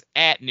matches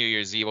at New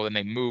Year's Evil, and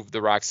they moved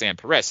the Roxanne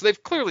Perez. So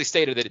they've clearly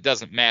stated that it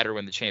doesn't matter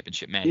when the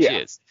championship match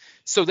is.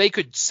 So they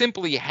could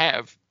simply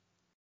have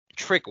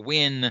Trick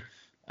win,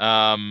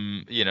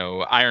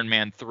 Iron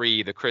Man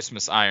 3, the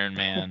Christmas Iron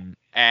Man,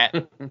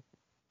 and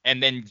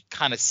then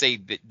kind of say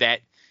that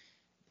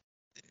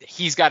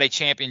he's got a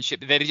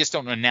championship, that they just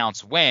don't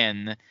announce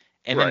when.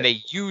 And then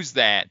they use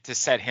that to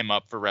set him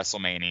up for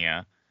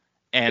WrestleMania.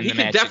 And he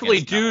could definitely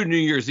do New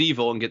Year's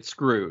Evil and get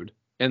screwed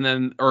and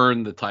then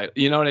earn the title.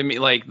 You know what I mean?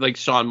 Like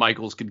Shawn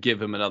Michaels could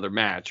give him another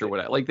match or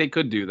whatever. Like, they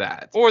could do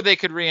that. Or they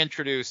could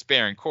reintroduce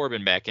Baron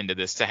Corbin back into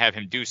this to have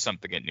him do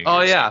something at New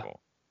Year's Evil.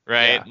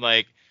 Right? Yeah.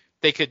 Like,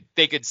 They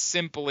could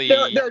simply. There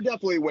are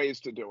definitely ways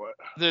to do it.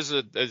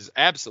 There's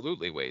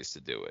absolutely ways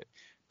to do it.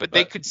 But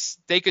they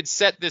could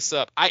set this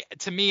up.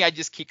 To me, I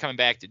just keep coming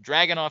back to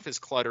Dragunov is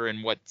clutter,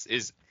 and what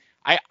is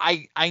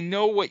I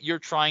know what you're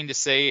trying to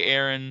say,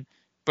 Aaron,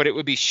 but it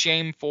would be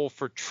shameful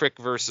for Trick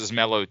versus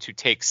Mello to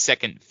take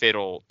second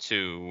fiddle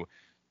to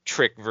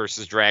Trick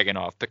versus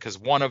Dragunov, because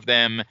one of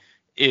them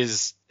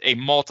is a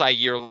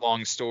multi-year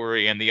long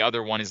story and the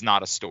other one is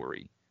not a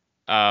story.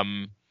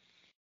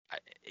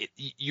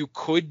 You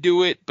could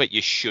do it, but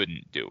you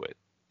shouldn't do it.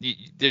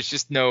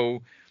 There's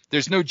no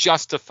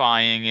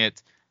justifying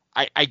it.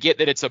 I get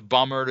that it's a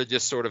bummer to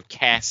just sort of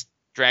cast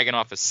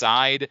Dragunov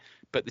aside,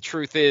 but the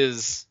truth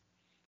is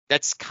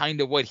that's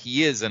kind of what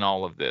he is in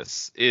all of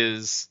this,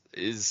 is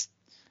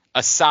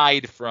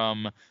aside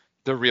from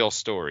the real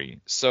story.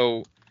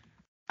 So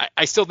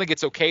I still think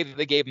it's okay that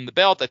they gave him the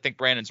belt. I think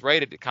Brandon's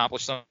right. It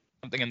accomplished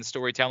something in the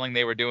storytelling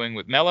they were doing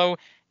with Mello.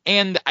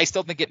 And I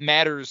still think it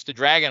matters to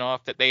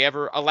Dragunov that they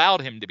ever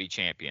allowed him to be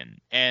champion.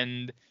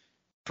 And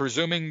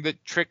presuming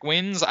that Trick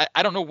wins,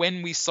 I don't know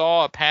when we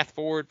saw a path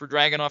forward for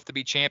Dragunov to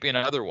be champion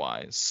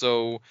otherwise.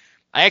 So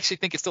I actually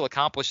think it still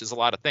accomplishes a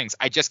lot of things.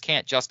 I just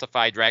can't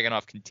justify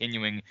Dragunov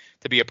continuing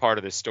to be a part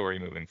of this story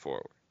moving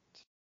forward.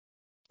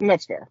 And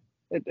that's fair.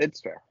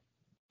 It's fair.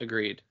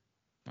 Agreed.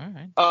 All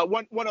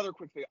right. One other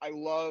quick thing. I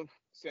love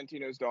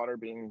Santino's daughter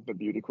being the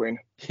beauty queen.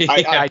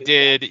 I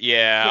did.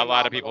 Yeah, phenomenal. A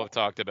lot of people have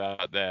talked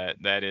about that.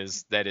 That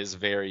is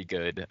very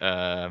good.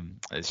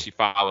 She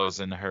follows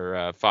in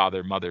her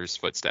mother's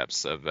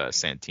footsteps of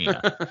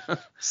Santina.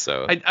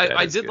 So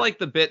I did good. Like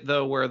the bit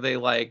though where they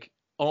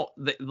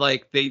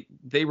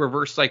they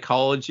reverse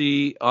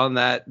psychology on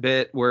that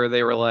bit where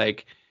they were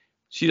like,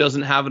 she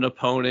doesn't have an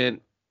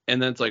opponent,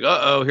 and then it's like,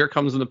 here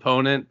comes an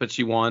opponent, but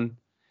she won.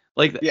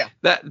 Like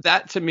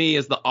that to me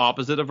is the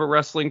opposite of a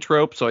wrestling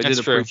trope. So I did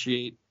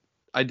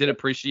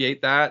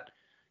appreciate that,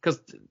 because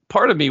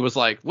part of me was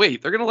like,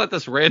 wait, they're gonna let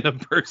this random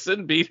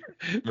person beat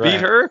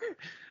her.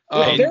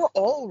 They're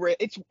all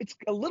it's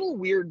a little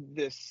weird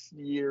this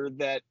year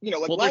that,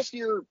 last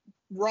year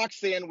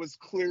Roxanne was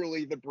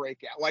clearly the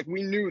breakout. Like,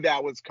 we knew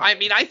that was coming. I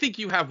mean, I think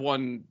you have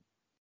one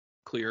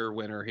clear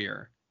winner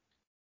here.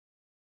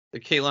 The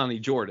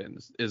Kehlani Jordan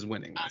is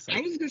winning this. I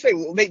was gonna say,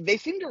 well, they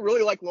seem to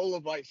really like Lola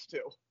Vice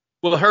too.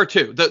 Well, her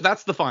too.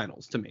 That's the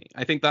finals to me.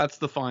 I think that's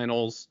the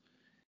finals.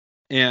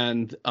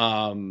 And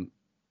in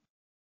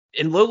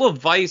Lola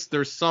Vice,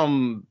 there's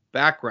some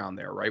background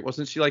there, right?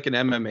 Wasn't she like an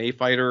MMA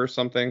fighter or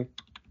something?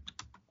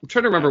 I'm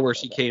trying to remember where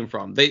she came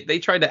from. They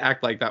tried to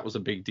act like that was a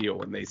big deal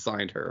when they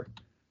signed her.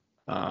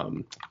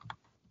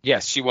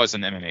 Yes, she was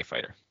an MMA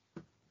fighter.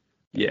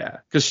 Yeah,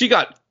 because she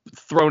got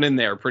thrown in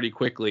there pretty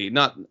quickly.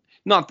 Not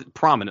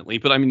prominently,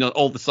 but I mean,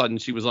 all of a sudden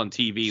she was on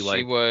TV.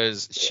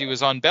 She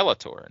was on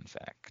Bellator, in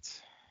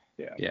fact.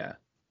 Yeah.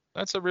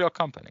 That's a real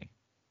company.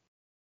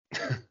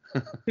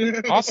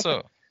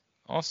 Also,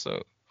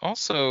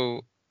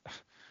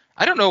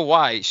 I don't know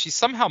why she's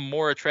somehow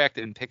more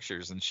attractive in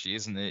pictures than she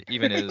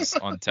even is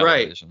on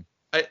television.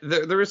 Right.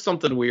 There is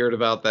something weird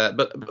about that,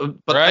 but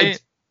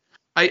right?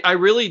 I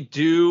really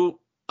do.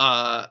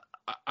 I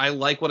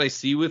like what I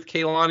see with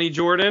Kehlani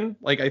Jordan.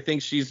 Like, I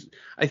think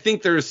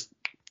there's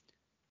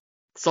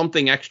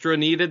something extra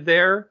needed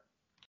there.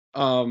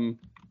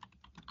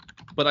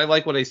 But I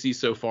like what I see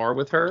so far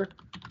with her.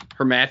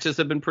 Her matches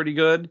have been pretty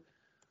good.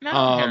 No,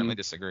 I inherently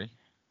disagree.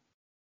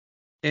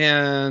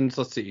 And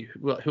let's see,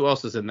 who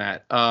else is in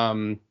that?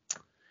 I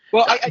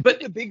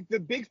think the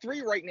big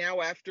three right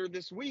now after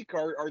this week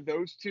are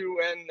those two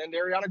and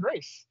Ariana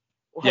Grace.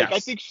 Yes. I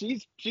think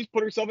she's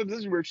put herself in a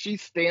position where she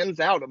stands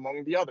out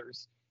among the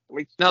others.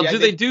 Now, do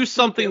they do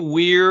something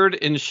weird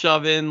and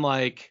shove in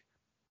like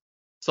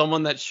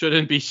someone that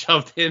shouldn't be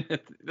shoved in?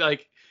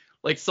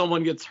 Like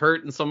someone gets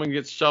hurt and someone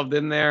gets shoved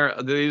in there.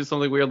 Do they do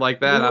something weird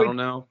like that? I don't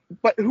know.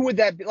 But who would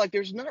that be? Like,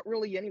 there's not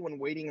really anyone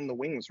waiting in the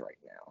wings right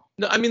now.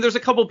 No, I mean, there's a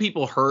couple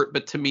people hurt,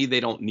 but to me, they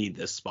don't need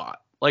this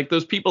spot. Like,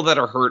 those people that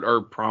are hurt are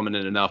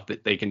prominent enough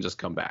that they can just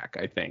come back,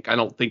 I think. I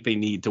don't think they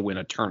need to win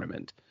a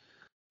tournament.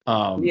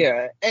 And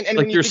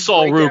like your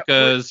Sol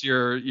Rukas,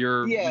 your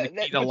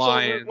Nikita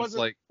Lyons,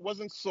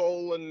 wasn't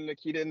Sol and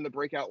Nikita in the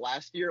breakout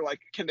last year? Like,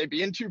 can they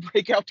be in two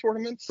breakout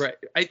tournaments? Right.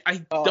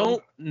 I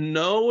don't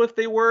know if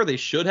they were. They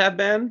should have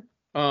been.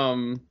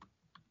 Feels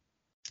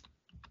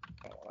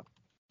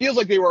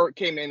like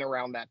came in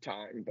around that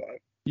time, but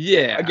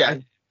yeah, again,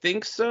 I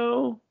think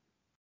so.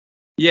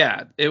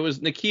 Yeah, it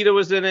was Nikita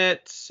was in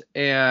it,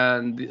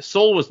 and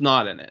Sol was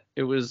not in it.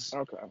 It was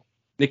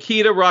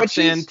Nikita,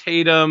 Roxanne,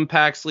 Tatum,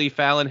 Paxley,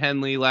 Fallon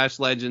Henley, Lash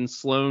Legend,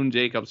 Sloane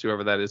Jacobs,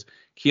 whoever that is,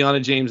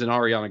 Kiana James, and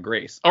Ariana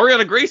Grace.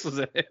 Ariana Grace was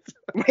in it.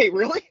 Wait,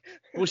 really?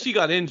 Well, she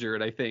got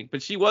injured, I think,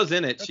 but she was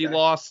in it. Okay. She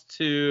lost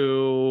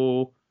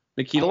to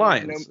Nikita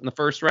Lyons in the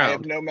first round. I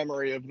have no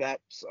memory of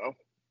that, so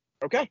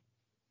okay.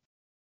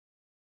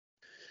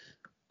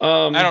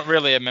 I don't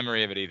really have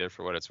memory of it either,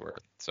 for what it's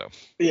worth. So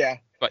yeah,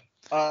 but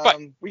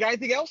we got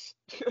anything else?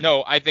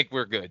 No, I think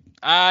we're good.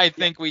 I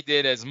think we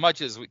did as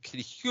much as we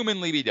could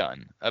humanly be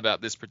done about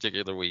this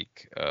particular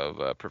week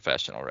of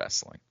professional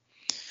wrestling.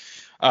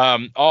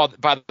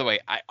 By the way,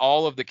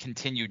 all of the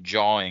continued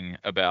jawing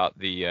about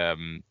the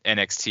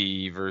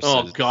NXT versus.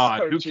 Oh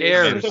God, who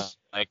cares?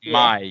 Like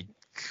my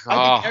God.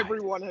 I think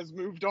everyone has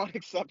moved on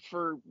except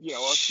for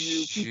a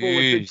few people with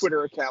big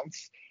Twitter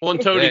accounts. Well,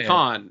 and Tony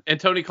Khan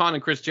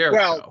and Chris Jericho.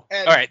 Well,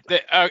 all right,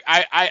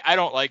 I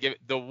don't like it.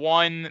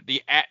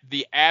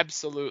 The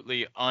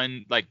absolutely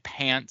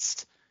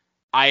pantsed.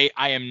 I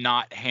am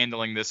not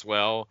handling this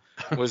well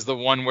was the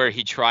one where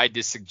he tried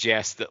to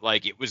suggest that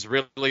it was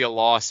really a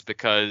loss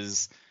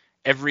because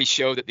every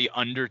show that the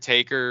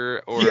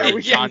Undertaker or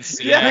John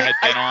Cena had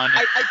been on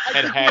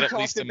had at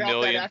least 1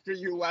 million. That after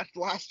you left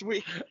last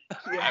week,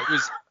 I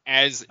was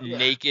as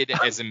naked,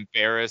 as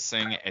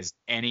embarrassing as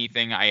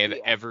anything I have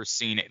ever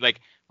seen.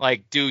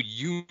 Dude,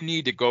 you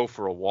need to go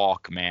for a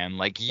walk, man.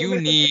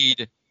 You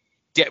need.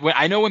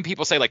 I know when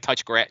people say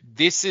touch grass,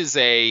 this is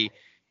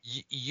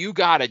you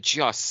gotta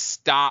just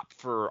stop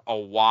for a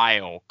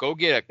while. Go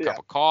get a cup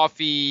of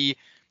coffee.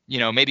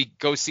 Maybe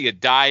go see a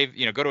dive.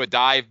 Go to a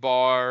dive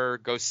bar.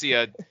 Go see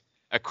a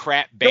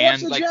crap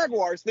band. Go watch the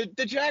Jaguars.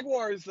 The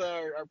Jaguars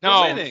are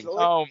winning.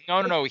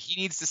 No.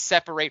 He needs to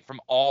separate from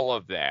all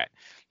of that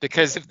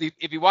because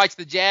if you watch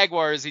the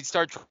Jaguars, he'd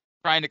start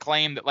trying to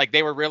claim that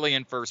they were really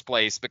in first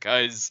place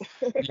because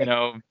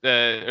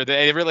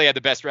they really had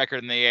the best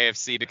record in the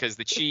AFC because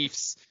the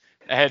Chiefs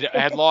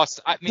had lost.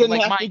 I mean,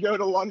 didn't have to go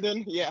to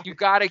London. Yeah, you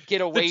got to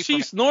get away. The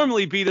Chiefs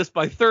normally beat us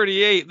by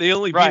 38. They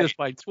only beat us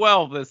by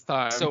 12 this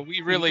time. So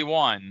we really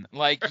won.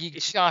 You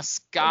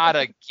just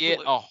gotta get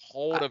a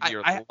hold of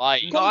your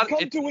life.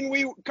 Come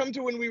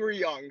to when we were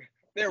young.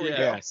 There we go.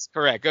 Yes,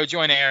 correct. Go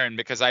join Aaron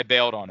because I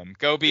bailed on him.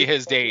 Go be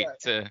his date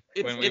when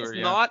we were young.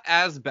 It's not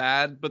as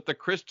bad, but the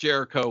Chris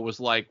Jericho was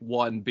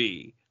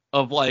 1B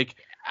of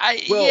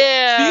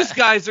these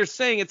guys are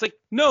saying it's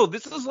no,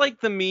 this is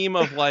the meme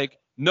of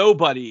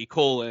nobody,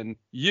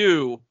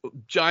 you,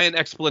 giant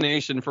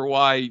explanation for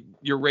why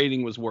your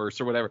rating was worse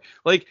or whatever.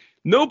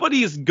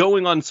 Nobody is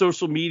going on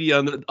social media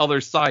on the other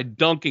side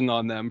dunking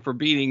on them for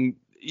beating,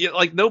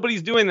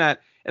 nobody's doing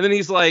that. And then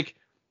he's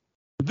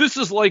this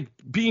is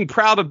being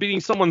proud of beating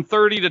someone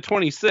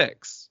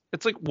 30-26.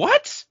 It's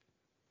what?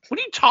 What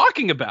are you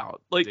talking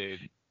about?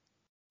 Dude,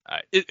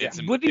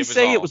 what did he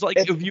say? It was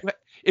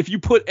if you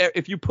put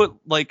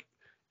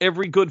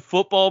every good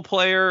football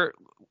player.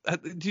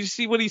 Do you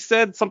see what he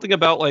said? Something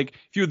about if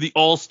you had the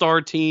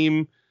all-star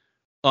team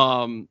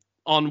on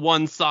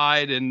one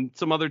side and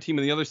some other team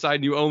on the other side,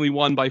 and you only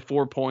won by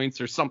 4 points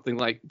or something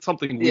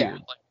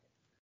weird.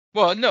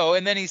 Well, no,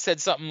 and then he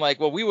said something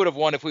well, we would have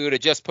won if we would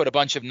have just put a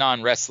bunch of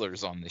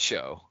non-wrestlers on the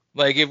show.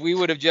 If we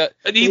would have just.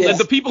 And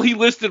the people he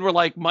listed were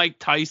Mike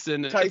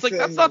Tyson. It's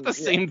that's not the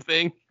same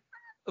thing.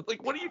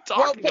 What are you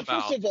talking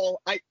about? First of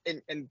all,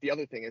 and the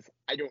other thing is,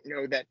 I don't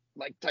know that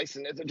Mike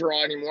Tyson is a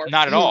draw anymore.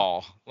 Not at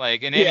all.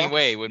 In any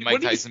way would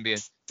Mike Tyson be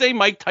say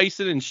Mike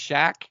Tyson and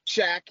Shaq?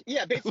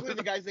 Yeah, basically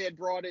the guys they had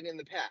brought in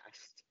the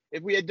past.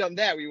 If we had done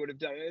that, we would have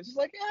done it. It's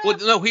just Well,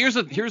 no,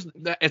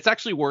 it's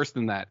actually worse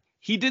than that.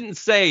 He didn't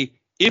say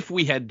if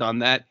we had done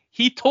that.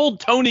 He told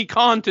Tony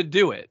Khan to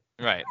do it.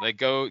 Right,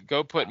 go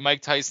put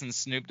Mike Tyson,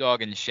 Snoop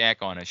Dogg, and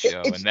Shaq on a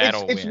show, and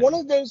that'll win. It's one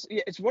of those.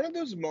 It's one of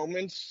those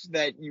moments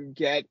that you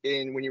get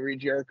when you read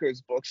Jericho's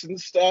books and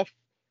stuff,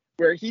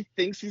 where he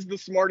thinks he's the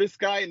smartest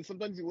guy, and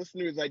sometimes you listen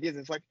to his ideas,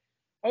 and it's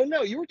oh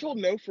no, you were told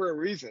no for a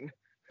reason.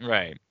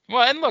 Right.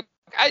 Well, and look,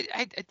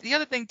 I the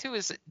other thing too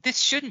is this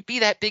shouldn't be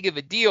that big of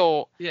a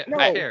deal. Yeah, who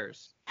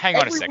cares? Hang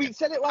on a second. We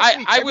said it last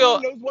week.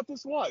 Everyone knows what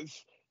this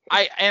was.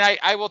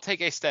 I will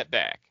take a step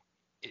back.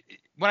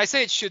 When I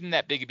say it shouldn't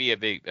that big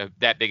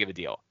of a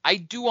deal, I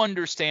do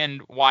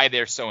understand why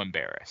they're so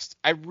embarrassed.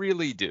 I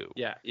really do.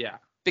 Yeah.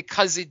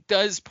 Because it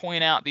does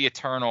point out the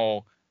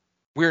eternal,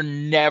 we're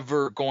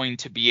never going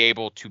to be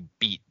able to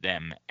beat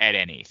them at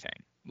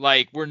anything.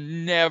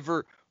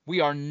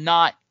 We are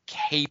not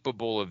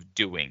capable of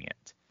doing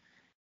it.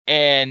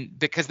 And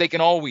because they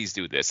can always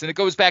do this. And it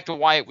goes back to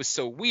why it was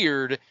so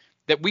weird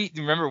that we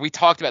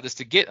talked about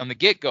this on the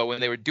get-go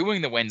when they were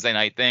doing the Wednesday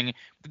night thing,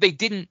 but they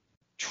didn't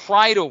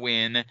try to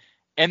win,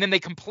 and then they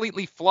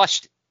completely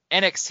flushed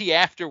NXT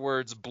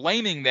afterwards,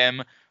 blaming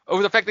them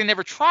over the fact they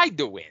never tried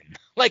to win.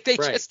 They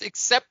just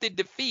accepted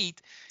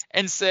defeat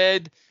and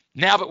said,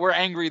 now that we're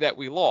angry that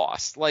we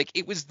lost.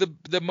 It was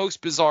the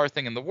most bizarre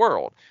thing in the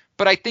world.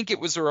 But I think it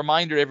was a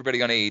reminder to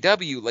everybody on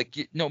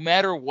AEW, no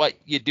matter what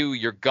you do,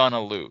 you're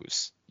gonna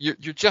lose. You're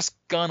just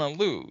gonna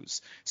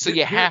lose. So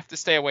you have to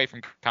stay away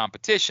from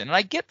competition. And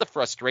I get the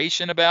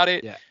frustration about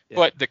it,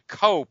 but the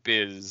cope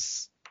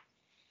is...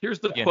 Here's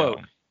the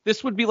quote.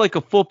 This would be like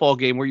a football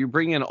game where you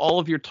bring in all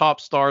of your top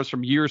stars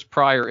from years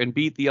prior and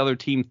beat the other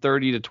team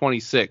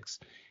 30-26.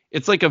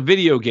 It's like a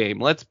video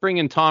game. Let's bring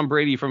in Tom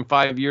Brady from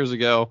 5 years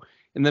ago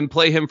and then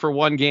play him for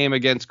one game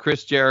against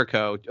Chris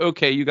Jericho.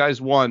 Okay, you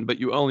guys won, but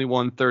you only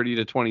won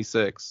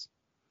 30-26.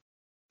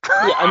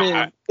 Yeah, I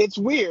mean, it's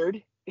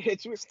weird.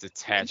 It's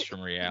detached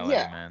from reality,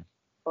 man.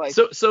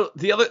 So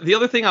the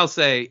other thing I'll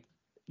say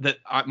that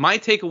my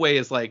takeaway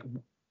is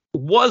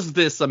was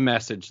this a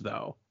message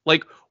though?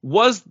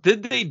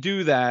 Did they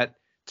do that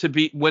to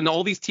be when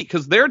all these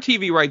because their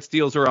TV rights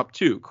deals are up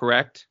too,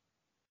 correct?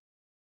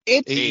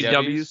 It's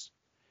AEW's.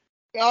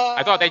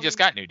 I thought they just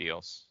got new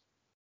deals.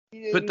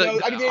 But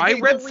I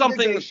read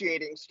something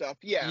negotiating stuff.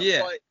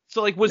 Yeah. But,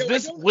 so like I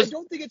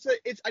don't think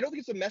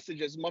it's a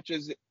message as much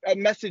as a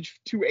message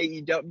to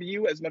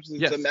AEW as much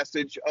as it's a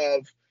message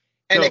of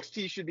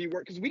NXT should be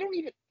work because we don't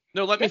even.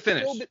 No, let me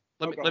finish.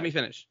 Let me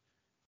finish.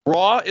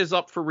 Raw is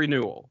up for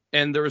renewal,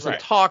 and there is a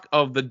talk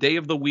of the day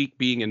of the week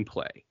being in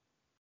play.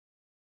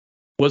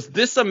 Was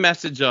this a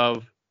message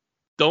of,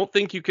 don't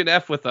think you can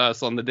F with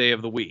us on the day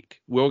of the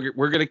week? We're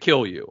going to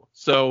kill you.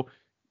 So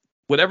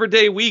whatever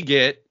day we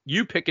get,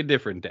 you pick a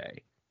different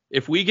day.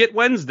 If we get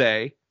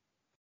Wednesday,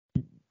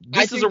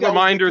 this is a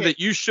reminder that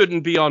you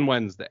shouldn't be on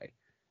Wednesday.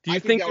 Do you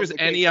think there's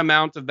any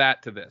amount of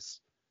that to this?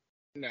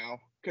 No,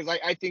 because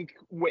I think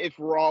if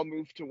Raw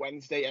moved to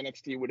Wednesday,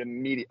 NXT would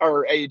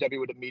or AEW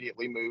would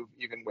immediately move,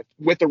 even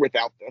with or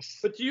without this.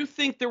 But do you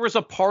think there was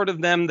a part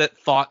of them that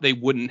thought they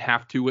wouldn't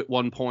have to at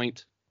one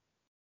point?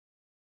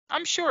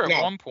 I'm sure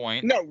at one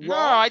point. No,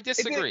 I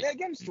disagree.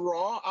 Against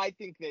Raw, I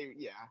think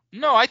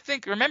No, I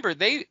think, remember,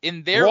 they,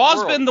 in their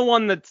Raw's been the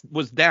one that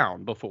was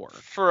down before.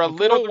 For a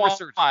little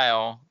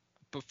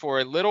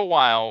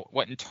while,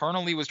 what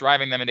internally was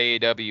driving them at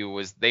AEW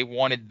was they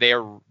wanted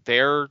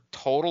their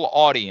total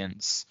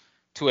audience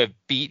to have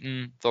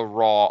beaten the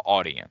Raw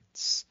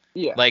audience.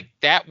 Yeah. Like,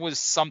 that was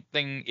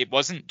something, it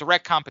wasn't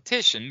direct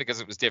competition because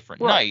it was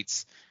different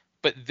nights.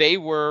 But they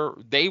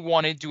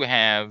wanted to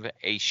have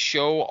a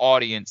show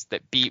audience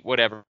that beat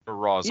whatever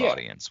Raw's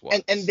audience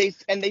was. And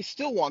they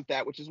still want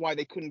that, which is why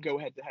they couldn't go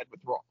head to head with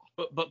Raw.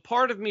 But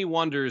part of me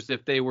wonders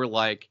if they were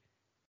like,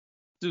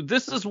 dude,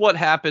 this is what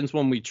happens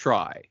when we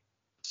try.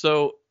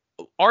 So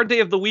our day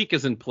of the week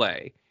is in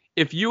play.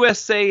 If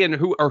USA and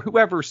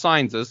whoever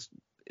signs us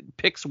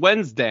picks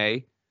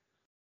Wednesday,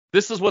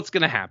 this is what's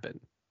going to happen.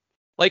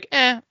 Like,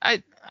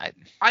 I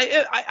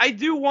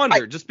do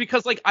wonder, just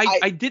because, like,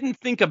 I didn't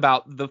think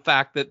about the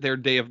fact that their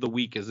day of the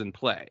week is in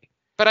play.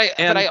 But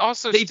I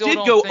also they still did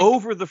don't go think,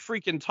 over the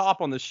freaking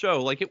top on the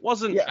show. Like, it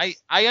wasn't. Yes.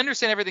 I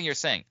understand everything you're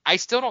saying. I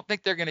still don't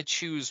think they're going to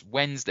choose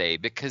Wednesday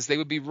because they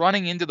would be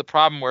running into the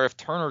problem where if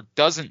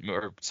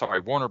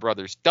Warner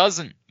Brothers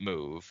doesn't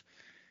move,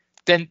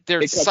 then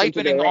they're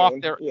siphoning off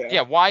their.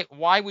 Yeah.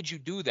 Why would you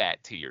do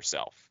that to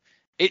yourself?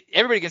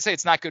 Everybody can say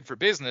it's not good for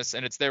business,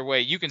 and it's their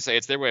way. You can say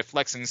it's their way of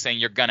flexing, saying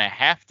you're gonna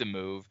have to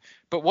move.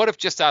 But what if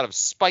just out of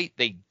spite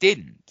they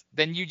didn't?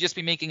 Then you'd just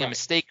be making a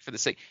mistake for the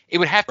sake. It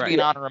would have to be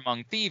an honor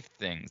among thieves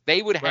thing.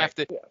 They would have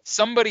to.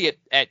 Somebody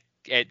at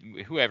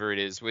whoever it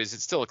is, was it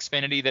still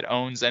Xfinity that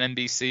owns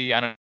NBC? I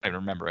don't even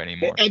remember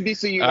anymore.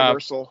 NBC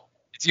Universal.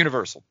 It's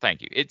Universal.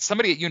 Thank you. It's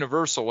somebody at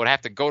Universal would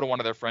have to go to one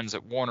of their friends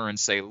at Warner and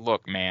say,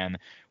 look, man,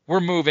 we're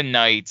moving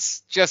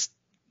nights. Just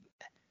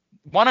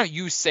why don't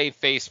you save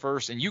face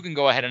first, and you can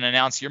go ahead and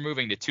announce you're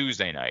moving to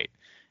Tuesday night,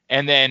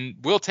 and then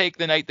we'll take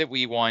the night that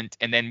we want,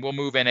 and then we'll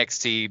move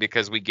NXT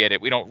because we get it.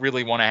 We don't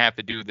really want to have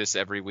to do this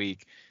every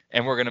week,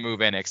 and we're going to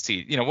move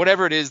NXT.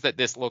 Whatever it is that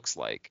this looks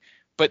like.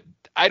 But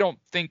I don't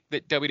think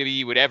that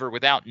WWE would ever,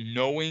 without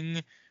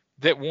knowing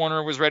that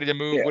Warner was ready to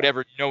move, would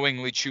ever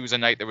knowingly choose a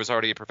night that was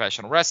already a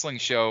professional wrestling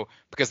show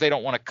because they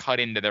don't want to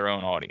cut into their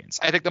own audience.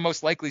 I think the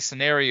most likely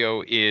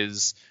scenario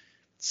is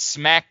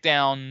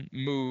SmackDown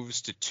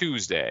moves to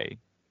Tuesday,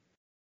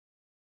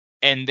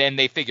 and then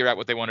they figure out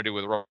what they want to do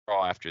with Raw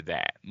after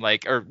that.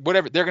 Like, or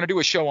whatever. They're going to do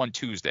a show on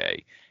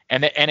Tuesday,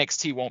 and the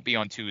NXT won't be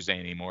on Tuesday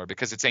anymore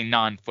because it's a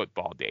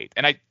non-football date.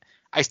 And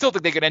I still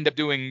think they could end up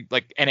doing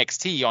like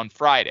NXT on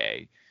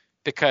Friday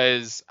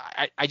because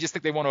I just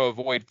think they want to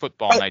avoid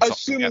football nights.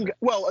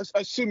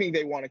 Assuming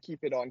they want to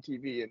keep it on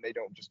TV and they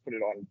don't just put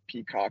it on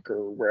Peacock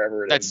or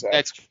wherever it is.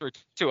 That's true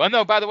too. And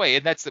no, by the way,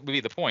 that would be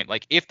the point.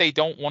 Like, if they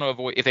want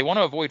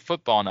to avoid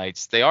football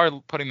nights, they are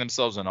putting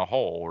themselves in a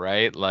hole,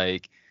 right?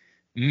 Like,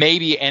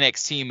 maybe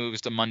NXT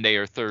moves to Monday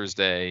or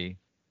Thursday.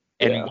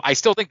 And I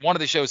still think one of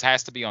the shows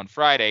has to be on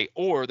Friday,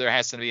 or there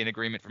has to be an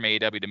agreement from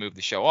AEW to move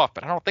the show off.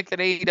 But I don't think that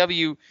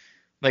AEW,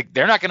 like,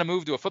 they're not going to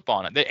move to a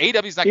football night. The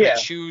AEW's not going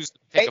to choose to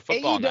take a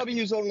football night.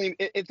 AEW's only,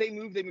 if they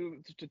move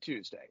to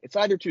Tuesday. It's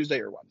either Tuesday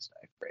or Wednesday.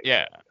 Right?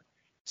 Yeah.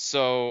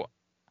 So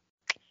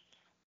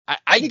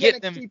I think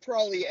get NXT them.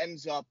 Probably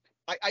ends up.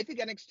 I think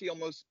NXT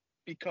almost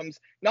becomes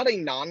not a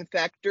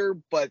non-factor,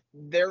 but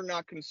they're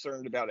not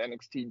concerned about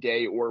NXT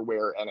Day or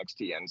where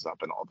NXT ends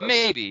up and all this.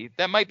 Maybe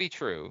that might be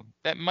true.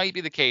 That might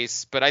be the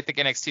case, but I think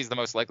NXT is the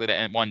most likely to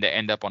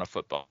end up on a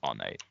football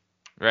night,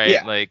 right?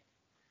 Yeah. Like,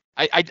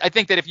 I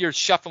think that if you're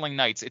shuffling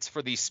nights, it's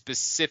for the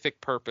specific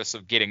purpose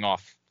of getting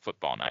off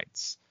football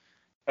nights.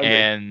 Okay.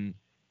 And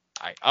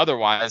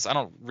otherwise, I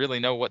don't really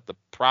know what the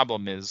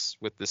problem is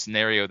with the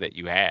scenario that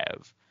you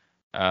have.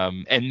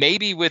 And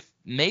maybe with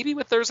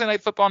Thursday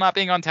Night Football not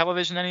being on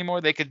television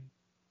anymore, they could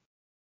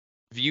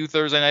view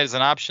Thursday night as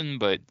an option.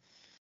 But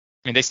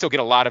I mean, they still get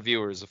a lot of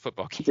viewers of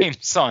football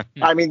games on.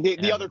 I mean,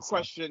 the other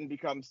question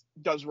becomes,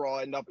 does Raw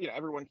end up?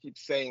 Everyone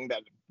keeps saying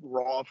that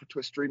Raw to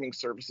a streaming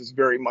service is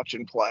very much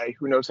in play.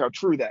 Who knows how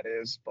true that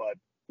is? But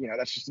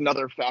that's just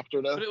another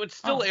factor to. But it would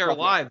still air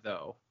live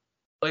though.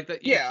 Like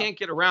that, you can't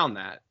get around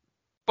that.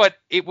 But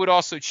it would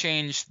also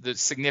change the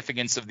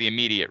significance of the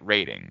immediate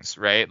ratings,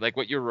 right? Like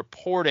what you're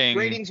reporting.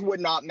 Ratings would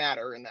not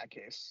matter in that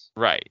case.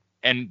 Right.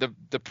 And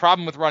the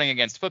problem with running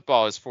against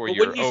football is for But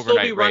your wouldn't you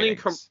overnight still be running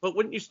ratings. but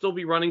wouldn't you still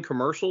be running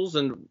commercials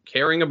and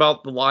caring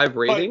about the live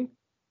rating?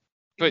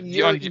 But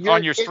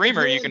on your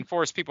streamer, you can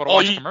force people to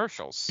watch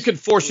commercials. You can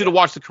force you to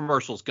watch the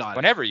commercials, God.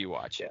 Whenever you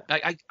watch it.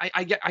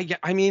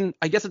 I mean,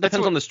 I guess it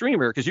depends on the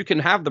streamer, because you can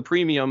have the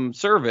premium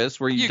service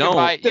where you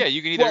don't.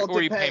 You can either,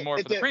 or you pay more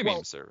for the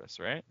premium service,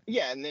 right?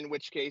 Yeah, and in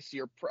which case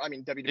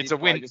WWE it's a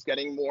win. just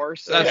getting more.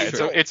 So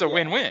it's a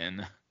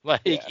win-win.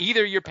 Like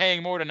either you're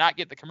paying more to not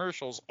get the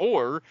commercials,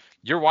 or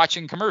you're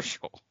watching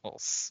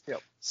commercials.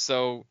 Yep.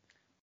 So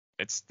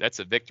that's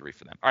a victory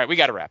for them. All right, we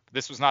got to wrap.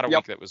 This was not a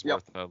week that was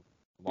worth a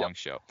long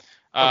show.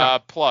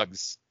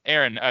 Plugs.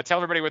 Aaron, tell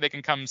everybody where they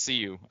can come see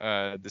you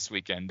this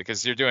weekend,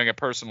 because you're doing a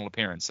personal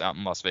appearance out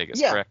in Las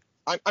Vegas, correct?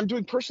 I'm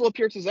doing personal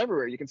appearances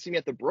everywhere. You can see me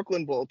at the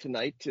Brooklyn Bowl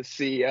tonight to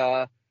see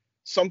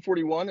Sum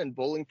 41 and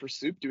Bowling for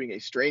Soup doing a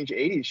Strange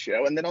 80s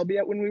show, and then I'll be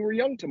at When We Were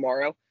Young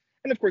tomorrow.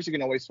 And of course, you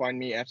can always find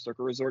me at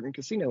Circa Resort and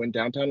Casino in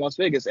downtown Las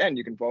Vegas, and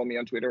you can follow me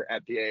on Twitter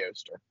at the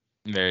AOster.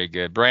 Very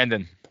good.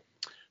 Brandon.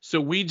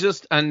 So we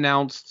just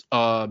announced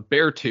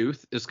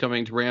Beartooth is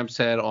coming to Ram's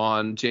Head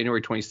on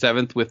January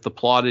 27th with The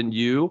Plot and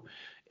You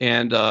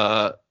and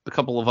a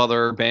couple of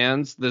other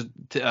bands. The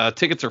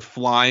tickets are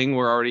flying.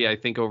 We're already, I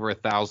think, over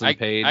 1,000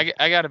 paid.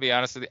 I got to be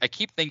honest with you. I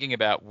keep thinking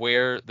about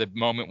where the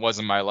moment was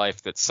in my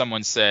life that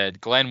someone said,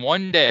 Glenn,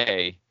 one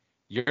day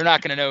you're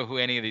not going to know who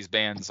any of these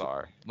bands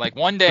are. Like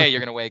one day you're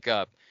going to wake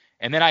up.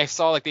 And then I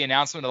saw like the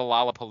announcement of the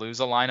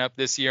Lollapalooza lineup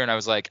this year, and I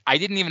was like, I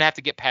didn't even have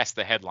to get past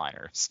the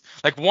headliners.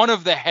 Like one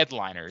of the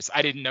headliners,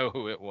 I didn't know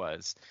who it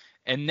was.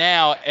 And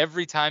now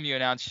every time you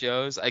announce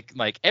shows,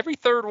 like every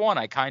third one,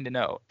 I kind of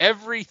know.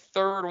 Every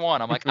third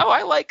one, I'm like, oh,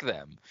 I like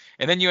them.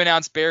 And then you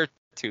announce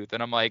Beartooth,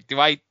 and I'm like, do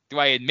I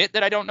admit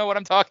that I don't know what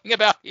I'm talking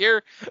about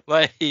here?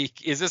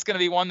 Like, is this going to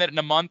be one that in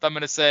a month I'm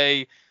going to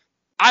say,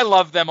 I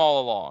love them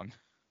all along?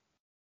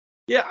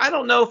 Yeah, I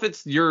don't know if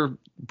it's your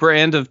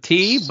brand of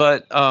tea,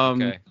 but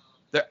okay.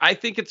 I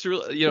think it's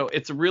really,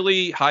 it's a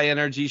really high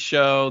energy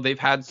show. They've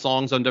had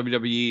songs on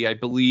WWE. I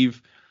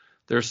believe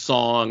their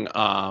song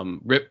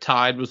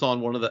Riptide was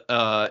on one of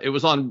the it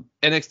was on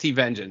NXT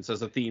Vengeance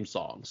as a theme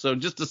song. So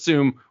just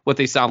assume what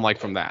they sound like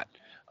from that.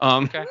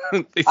 Okay.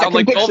 They sound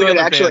like all the other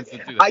bands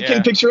that do that. I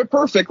can picture it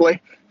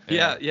perfectly.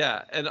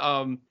 Yeah.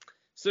 And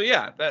so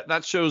yeah,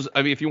 that shows.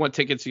 I mean, if you want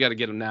tickets, you got to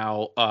get them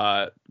now.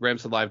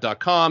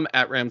 Ramsadlive.com,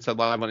 at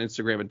Ramsadlive on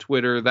Instagram and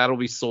Twitter. That'll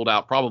be sold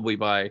out probably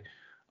by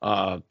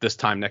this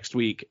time next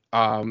week.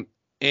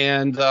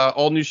 And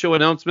all new show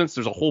announcements.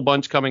 There's a whole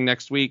bunch coming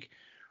next week.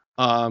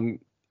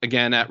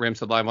 Again, at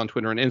Ramsad Live on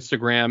Twitter and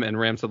Instagram, and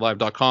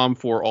ramsadlive.com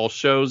for all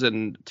shows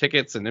and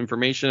tickets and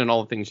information and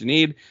all the things you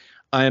need.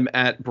 I'm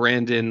at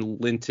Brandon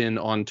Linton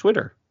on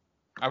Twitter.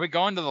 Are we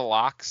going to the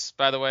Locks,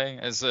 by the way?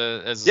 As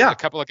a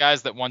couple of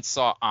guys that once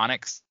saw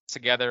Onyx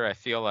together, I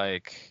feel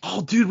like...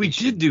 Oh, dude, we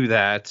did do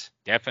that.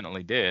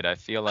 Definitely did. I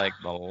feel like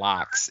the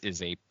Locks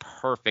is a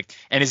perfect...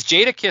 And is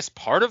Jada Kiss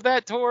part of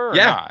that tour or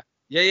not?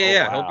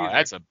 Yeah.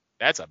 Wow.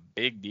 That's a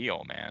big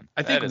deal, man.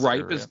 I think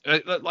Ripe is...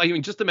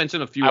 just to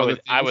mention a few other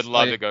things. I would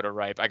love to go to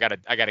Ripe. I got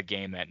a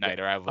game that night,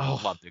 or I would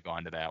love to go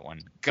on to that one.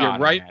 God,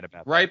 Ripe, I'm mad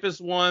about Ripe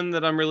is one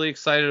that I'm really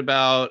excited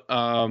about.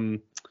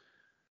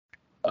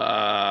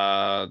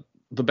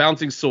 The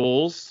Bouncing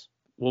Souls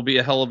will be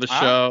a hell of a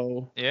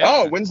show. Yeah.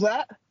 Oh, when's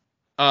that?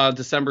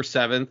 December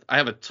 7th. I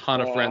have a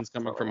ton of friends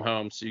coming from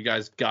home, so you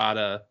guys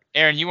gotta...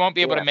 Aaron, you won't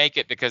be able to make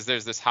it because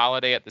there's this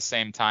holiday at the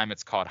same time.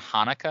 It's called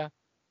Hanukkah.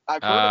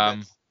 I've heard of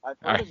it. I've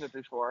heard of it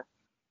before.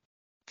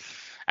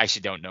 I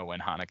actually don't know when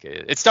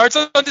Hanukkah is. It starts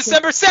on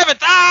December 7th.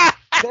 Ah!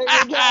 There you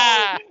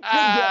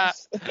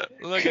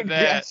go. Look at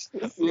that.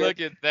 Look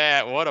at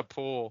that. What a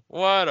pool.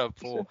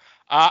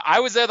 I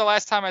was there the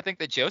last time I think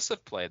that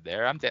Joseph played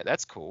there.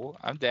 That's cool.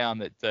 I'm down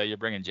that you're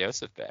bringing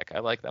Joseph back. I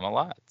like them a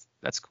lot.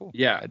 That's cool.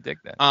 Yeah. I dig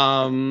that.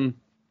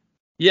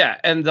 Yeah,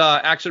 and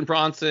Action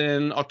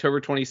Bronson, October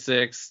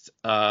 26th.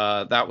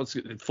 That was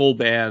full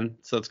band,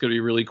 so it's going to be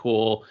really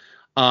cool.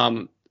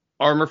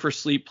 Armor for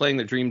Sleep playing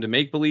the Dream to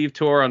Make Believe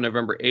tour on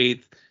November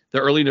 8th. The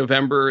early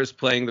November is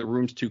playing The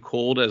Room's Too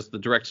Cold as the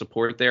direct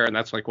support there, and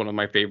that's like one of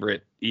my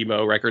favorite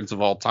emo records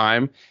of all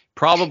time.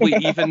 Probably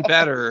even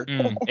better.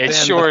 It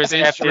sure is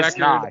record.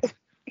 Not.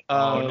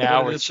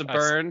 Now it's to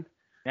burn.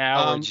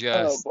 Now we're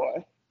just. Oh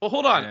boy. Well,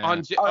 hold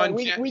on.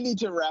 Yeah. We need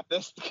to wrap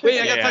this.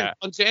 Wait, I got time.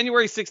 On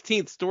January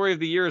 16th, Story of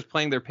the Year is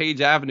playing their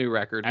Page Avenue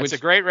record. That's a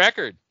great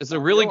record. It's a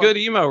really good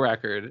emo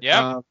record.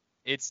 Yeah.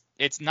 It's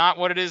not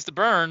what it is to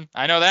burn.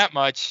 I know that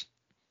much.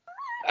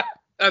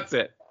 That's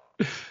it.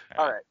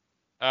 All right.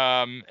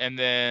 And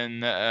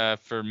then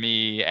for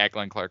me at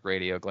Glenn Clark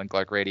Radio,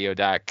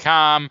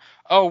 glennclarkradio.com.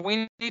 Oh,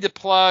 we need to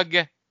plug.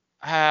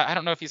 I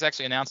don't know if he's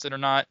actually announced it or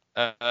not.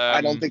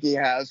 I don't think he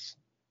has.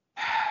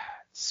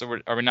 So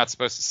are we not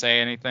supposed to say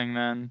anything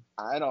then?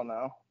 I don't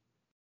know.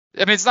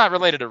 I mean, it's not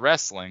related to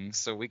wrestling,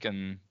 so we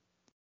can.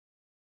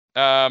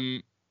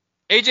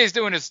 AJ's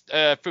doing his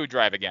food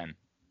drive again.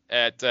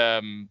 at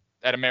a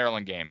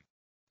Maryland game.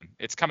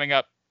 It's coming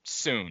up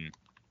soon.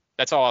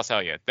 That's all I'll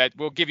tell you. That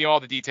we'll give you all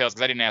the details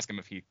because I didn't ask him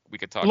if we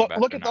could talk about it.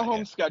 Look at the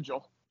home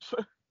schedule.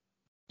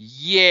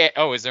 Yeah.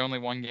 Oh, is there only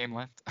one game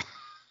left?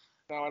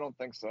 No, I don't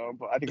think so.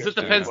 But I think is it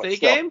the Penn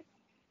State game?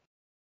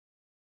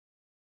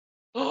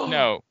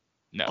 No,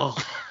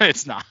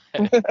 it's not.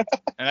 And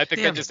I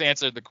think I just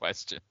answered the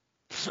question.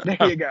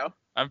 There you go.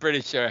 I'm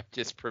pretty sure I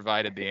just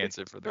provided the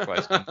answer for the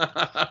question.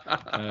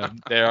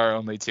 There are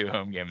only 2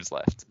 home games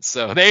left.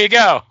 So there you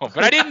go.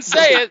 But I didn't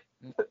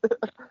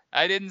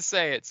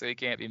say it. So you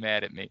can't be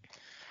mad at me.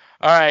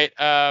 All right.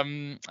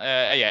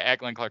 At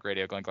Glenn Clark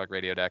Radio,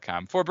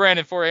 glennclarkradio.com. For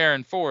Brandon, for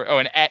Aaron,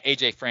 and at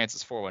AJ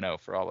Francis 410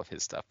 for all of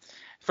his stuff.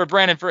 For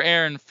Brandon, for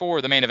Aaron,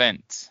 for the main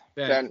event.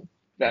 Ben.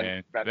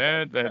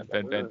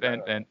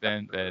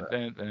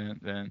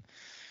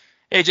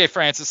 AJ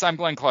Francis, I'm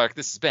Glenn Clark.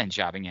 This has been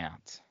Jobbing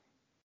Out.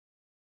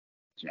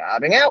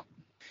 Jobbing out.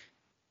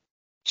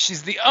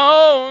 She's the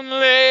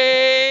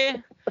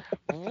only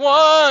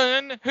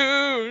one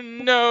who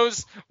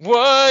knows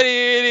what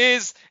it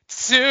is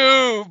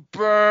to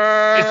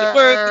burn. Is it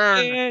worth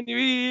it? Can you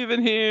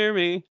even hear me?